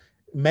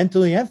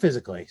 mentally and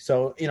physically.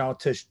 So,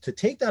 to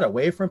take that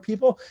away from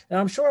people, and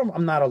I'm sure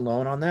I'm not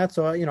alone on that.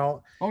 So,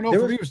 oh no,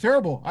 for me it was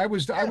terrible. I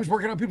was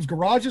working on people's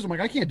garages. I'm like,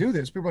 I can't do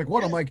this. People are like,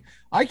 what? I'm like,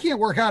 I can't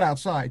work out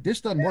outside. This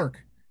doesn't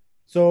work.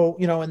 So,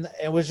 and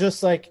it was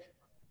just like,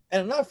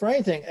 and not for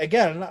anything,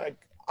 again,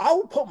 I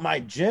will put my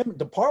gym,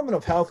 Department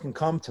of Health can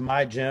come to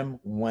my gym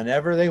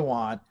whenever they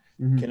want,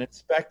 can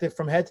inspect it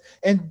from head.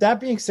 And that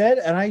being said,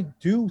 and I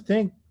do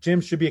think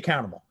gyms should be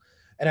accountable.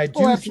 And I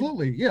do. Oh,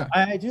 absolutely. Yeah.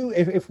 I do.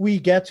 If we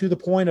get to the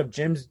point of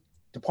gyms,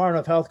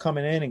 Department of Health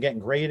coming in and getting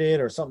graded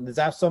or something, is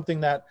that something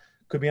that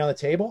could be on the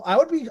table? I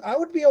would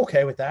be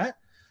okay with that,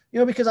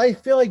 because I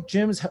feel like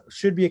gyms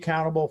should be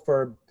accountable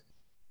for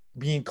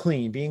being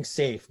clean, being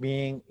safe,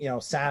 being,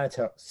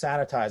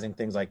 sanitizing,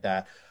 things like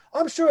that.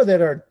 I'm sure that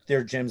there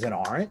are gyms that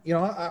aren't.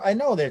 I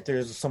know that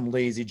there's some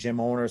lazy gym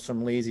owners,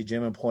 some lazy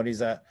gym employees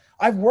that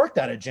I've worked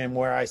at a gym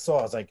where I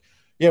was like,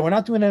 yeah, we're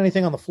not doing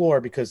anything on the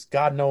floor because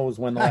God knows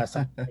when the last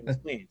time it was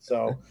clean.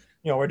 So,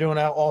 we're doing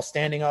all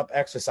standing up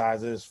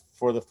exercises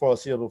for the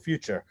foreseeable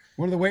future.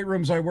 One of the weight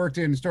rooms I worked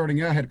in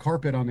starting out had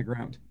carpet on the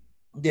ground.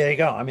 There you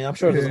go. I mean, I'm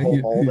sure there's a whole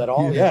mold at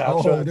all. Yeah,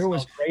 I'm sure there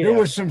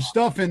was some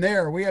stuff in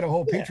there. We had a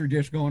whole petri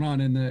dish going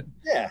on in that.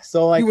 Yeah,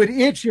 so like you would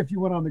itch if you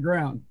went on the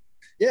ground.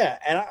 Yeah,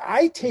 and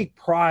I take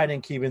pride in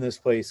keeping this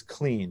place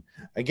clean.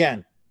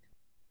 Again,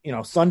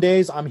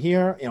 Sundays I'm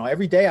here.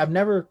 Every day. I've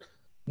never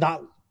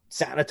not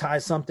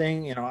sanitized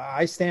something.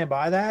 I stand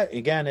by that.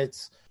 Again,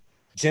 it's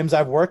gyms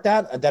I've worked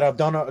at that have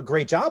done a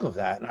great job of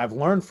that, and I've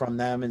learned from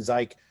them. It's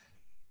like,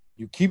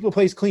 you keep the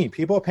place clean.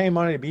 People are paying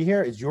money to be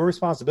here. It's your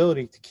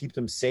responsibility to keep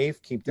them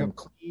safe, keep them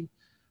clean.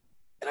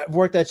 And I've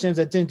worked at gyms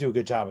that didn't do a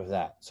good job of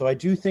that. So I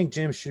do think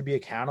gyms should be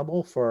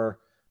accountable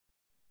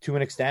to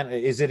an extent.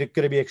 Is it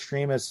going to be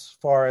extreme as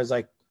far as,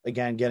 like,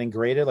 again, getting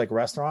graded like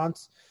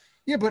restaurants?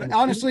 Yeah, but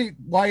honestly,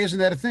 why isn't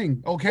that a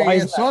thing? Okay, Why yeah,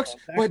 isn't it that sucks,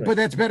 but exactly?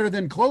 that's better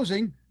than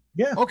closing.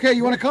 Yeah, Okay,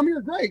 you want yeah, to come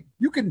here? Great.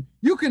 You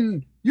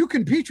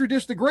can petri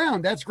dish the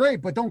ground. That's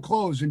great, but don't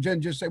close and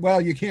then just say, well,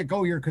 you can't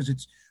go here because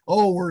it's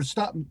we're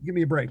stopping. Give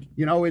me a break.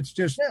 It's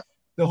just yeah.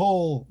 the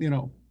whole.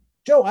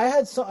 Joe, I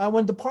had some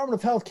when Department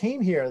of Health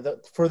came here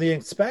for the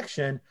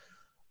inspection.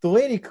 The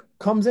lady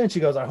comes in. She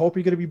goes, "I hope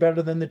you're going to be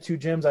better than the two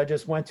gyms I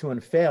just went to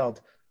and failed."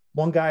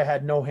 One guy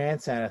had no hand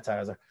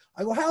sanitizer.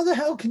 I go, "How the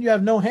hell can you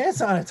have no hand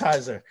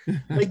sanitizer?"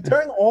 Like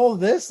during all of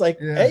this, like,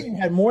 Yeah. hey, you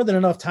had more than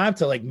enough time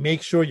to like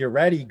make sure you're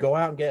ready. Go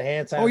out and get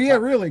hand Oh yeah,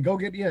 sanitizer. really. Go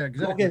get. Yeah,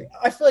 Go get. exactly.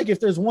 I feel like if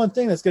there's one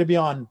thing that's going to be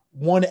on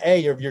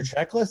 1A of your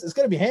checklist, it's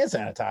going to be hand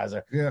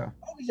sanitizer. Yeah.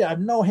 Oh, yeah, have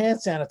no hand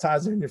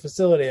sanitizer in your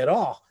facility at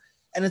all.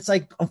 And it's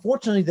like,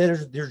 unfortunately,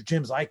 there's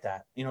gyms like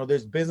that.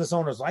 There's business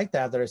owners like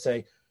that I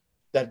say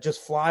that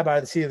just fly by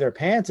the seat of their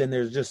pants, and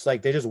there's just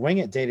like they just wing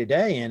it day to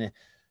day. And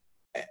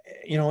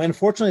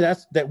unfortunately,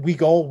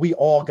 we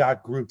all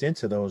got grouped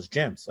into those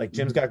gyms. Like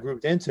gyms Mhm. got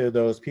grouped into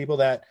those people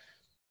that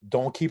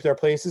don't keep their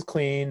places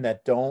clean,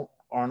 that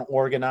aren't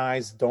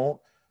organized, don't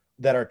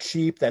that are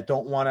cheap, that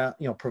don't want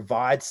to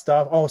provide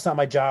stuff. Oh, it's not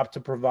my job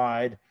to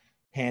provide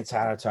hand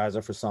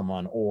sanitizer for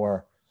someone,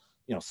 or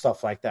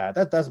stuff like that.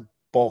 That's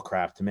bull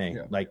crap to me.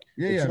 Yeah. Like,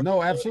 Yeah. it's Yeah. your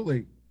No, facility, absolutely.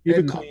 keep it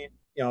And clean.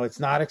 It's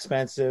not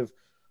expensive.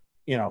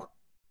 You know,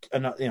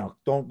 and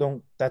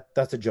don't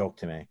that's a joke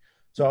to me.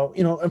 So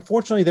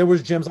unfortunately, there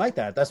was gyms like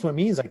that. That's what it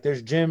means. Like,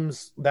 there's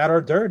gyms that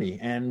are dirty,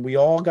 and we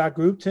all got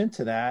grouped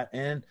into that,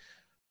 and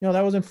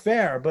that wasn't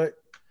fair. But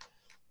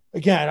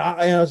again,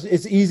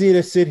 it's easy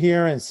to sit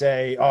here and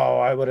say, "Oh,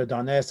 I would have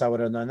done this, I would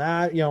have done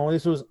that."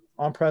 This was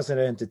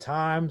unprecedented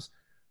times.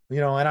 And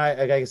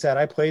like I said,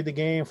 I played the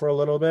game for a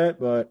little bit,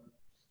 but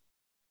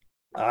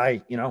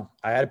I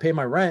had to pay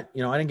my rent.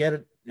 I didn't get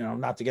it.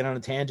 Not to get on a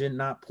tangent,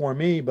 not poor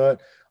me,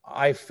 but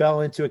I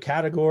fell into a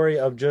category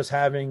of just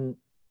having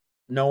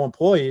no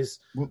employees.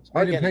 well, So I they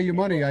was didn't getting pay you paid.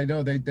 money. I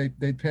know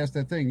they passed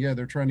that thing. Yeah,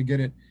 they're trying to get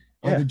it.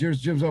 Yeah,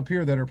 There's gyms up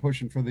here that are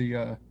pushing for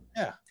yeah.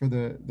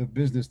 the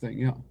business thing.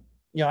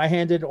 Yeah. I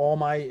handed all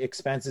my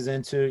expenses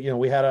into.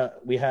 We had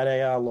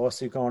a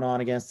lawsuit going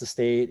on against the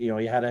state. You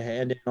had to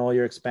hand in all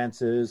your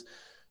expenses.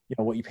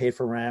 What you paid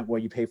for rent,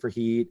 what you pay for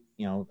heat,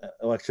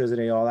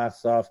 electricity, all that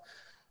stuff.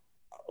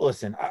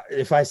 Listen,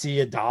 if I see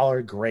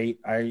 $1, great.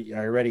 I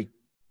already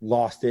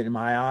lost it in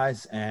my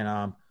eyes, and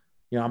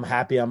I'm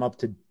happy I'm up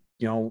to.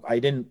 I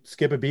didn't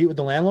skip a beat with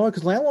the landlord,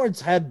 because landlords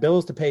had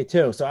bills to pay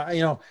too. So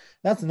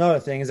that's another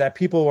thing, is that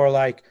people were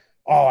like,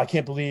 "Oh, I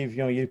can't believe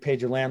you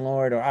paid your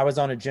landlord." Or I was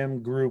on a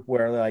gym group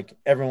where like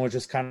everyone was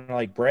just kind of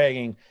like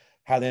bragging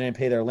how they didn't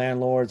pay their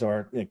landlords,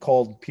 or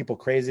called people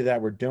crazy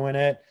that were doing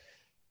it.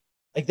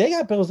 Like, they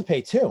got bills to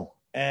pay too,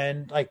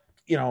 and like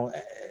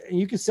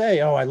you could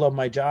say, "Oh, I love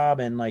my job,"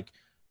 and like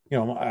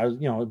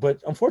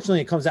but unfortunately,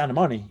 it comes down to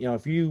money.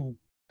 If you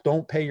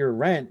don't pay your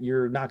rent,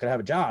 you're not going to have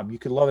a job. You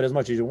could love it as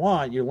much as you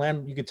want. You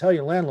could tell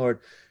your landlord,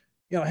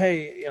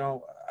 "Hey,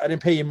 I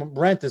didn't pay you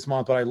rent this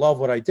month, but I love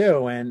what I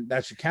do," and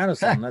that should count as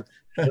something.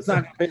 That's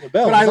not going to pay the But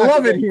bills. I It's not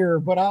love going it to here.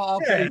 But I'll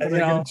pay yeah,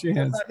 when I get a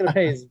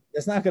chance.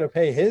 it's not going to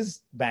pay his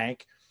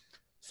bank.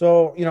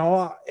 So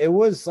it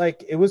was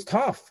like, it was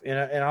tough, and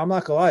I'm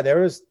not gonna lie.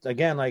 There was,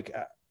 again, like,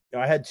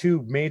 I had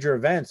two major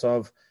events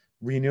of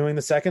renewing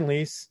the second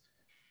lease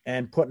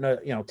and putting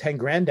 10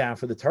 grand down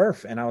for the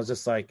turf, and I was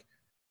just like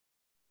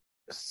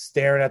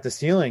staring at the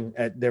ceiling.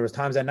 There was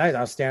times at night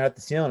I was staring at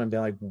the ceiling and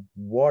being like,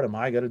 "What am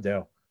I gonna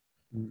do?"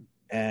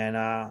 And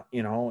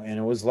and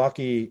it was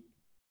lucky,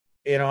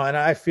 and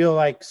I feel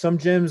like some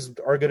gyms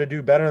are gonna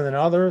do better than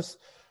others.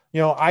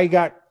 I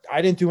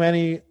didn't do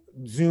any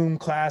Zoom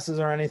classes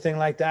or anything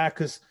like that,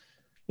 because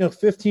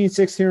 15,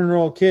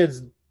 16-year-old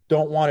kids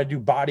don't want to do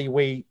body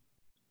weight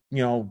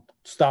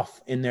stuff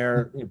in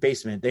their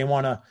basement. They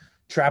want to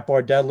trap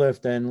bar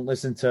deadlift and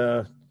listen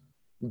to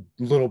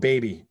Little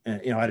Baby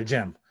at a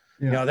gym.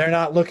 Yeah. They're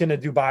not looking to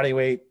do body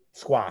weight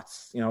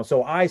squats.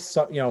 So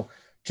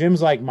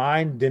gyms like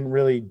mine didn't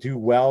really do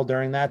well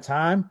during that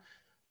time.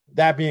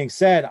 That being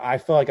said, I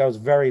feel like I was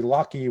very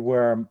lucky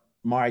where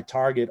my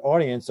target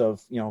audience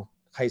of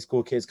high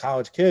school kids,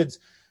 college kids,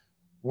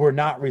 were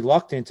not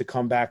reluctant to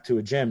come back to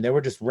a gym. They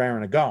were just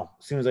raring to go.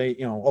 As soon as they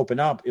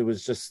open up, it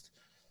was just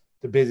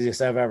the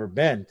busiest I've ever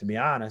been, to be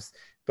honest.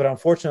 But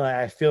unfortunately,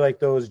 I feel like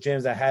those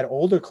gyms that had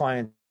older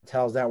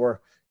clientels that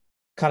were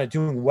kind of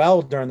doing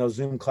well during those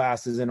Zoom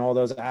classes and all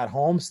those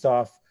at-home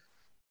stuff,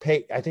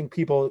 I think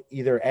people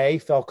either A,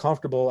 felt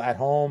comfortable at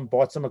home,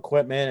 bought some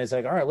equipment. It's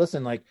like, all right,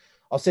 listen, like,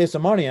 I'll save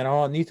some money and I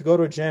don't need to go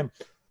to a gym.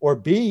 Or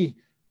B,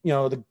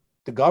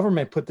 the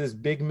government put this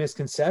big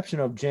misconception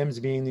of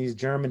gyms being these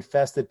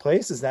germ-infested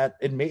places that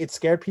it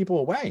scared people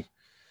away.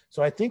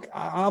 So I think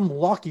I'm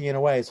lucky in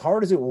a way. As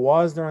hard as it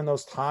was during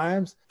those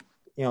times,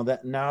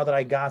 that now that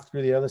I got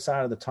through the other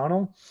side of the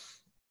tunnel,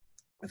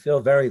 I feel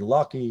very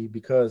lucky,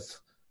 because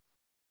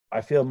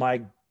I feel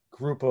my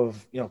group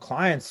of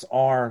clients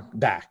are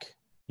back.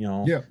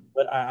 Yeah.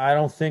 But I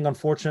don't think,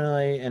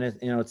 unfortunately, and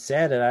it's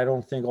sad that I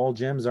don't think all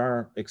gyms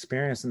are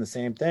experiencing the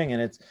same thing,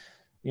 and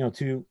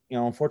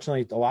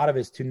unfortunately, a lot of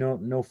it's to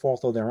no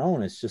fault of their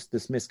own. It's just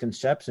this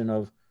misconception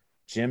of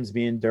gyms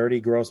being dirty,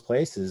 gross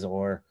places,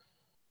 or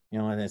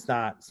and it's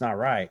not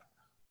right.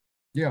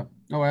 Yeah.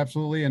 Oh,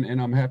 absolutely.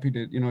 And I'm happy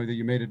to, that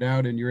you made it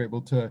out and you're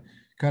able to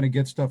kind of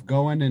get stuff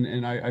going.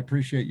 And I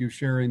appreciate you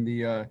sharing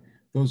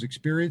those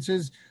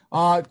experiences.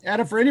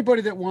 Adam, for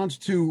anybody that wants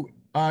to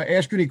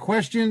ask you any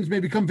questions,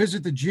 maybe come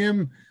visit the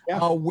gym.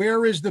 Yeah.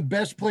 Where is the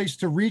best place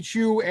to reach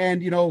you?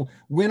 And,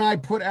 when I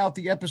put out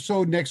the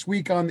episode next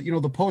week on,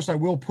 the post, I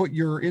will put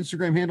your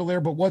Instagram handle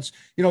there, but what's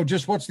the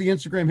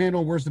Instagram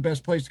handle? Where's the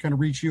best place to kind of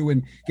reach you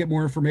and get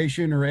more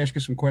information or ask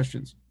you some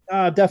questions?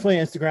 Definitely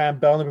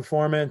Instagram, Belly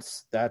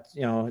Performance. That's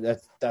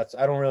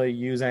I don't really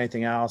use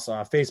anything else.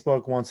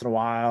 Facebook once in a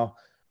while.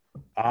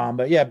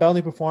 But yeah,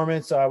 Belly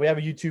Performance. We have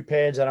a YouTube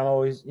page that I'm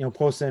always,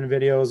 posting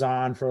videos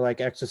on for like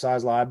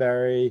exercise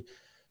library.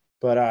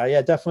 But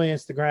yeah, definitely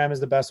Instagram is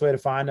the best way to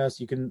find us.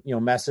 You can,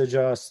 message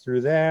us through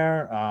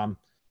there.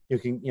 You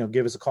can,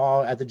 give us a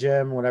call at the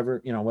gym,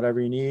 whatever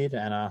you need.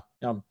 And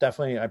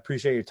definitely I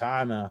appreciate your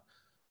time.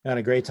 Had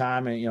a great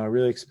time and,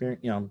 really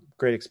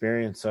great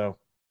experience. So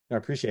I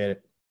appreciate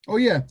it. Oh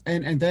yeah,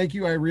 and thank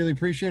you. I really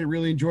appreciate it.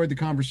 Really enjoyed the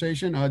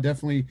conversation.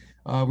 Definitely,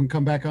 we can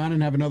come back on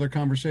and have another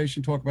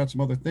conversation, talk about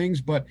some other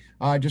things. But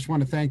I just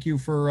want to thank you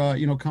for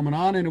coming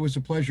on, and it was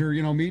a pleasure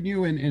meeting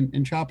you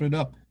and chopping it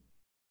up.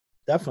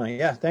 Definitely,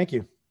 yeah. Thank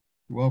you.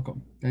 You're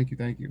welcome. Thank you.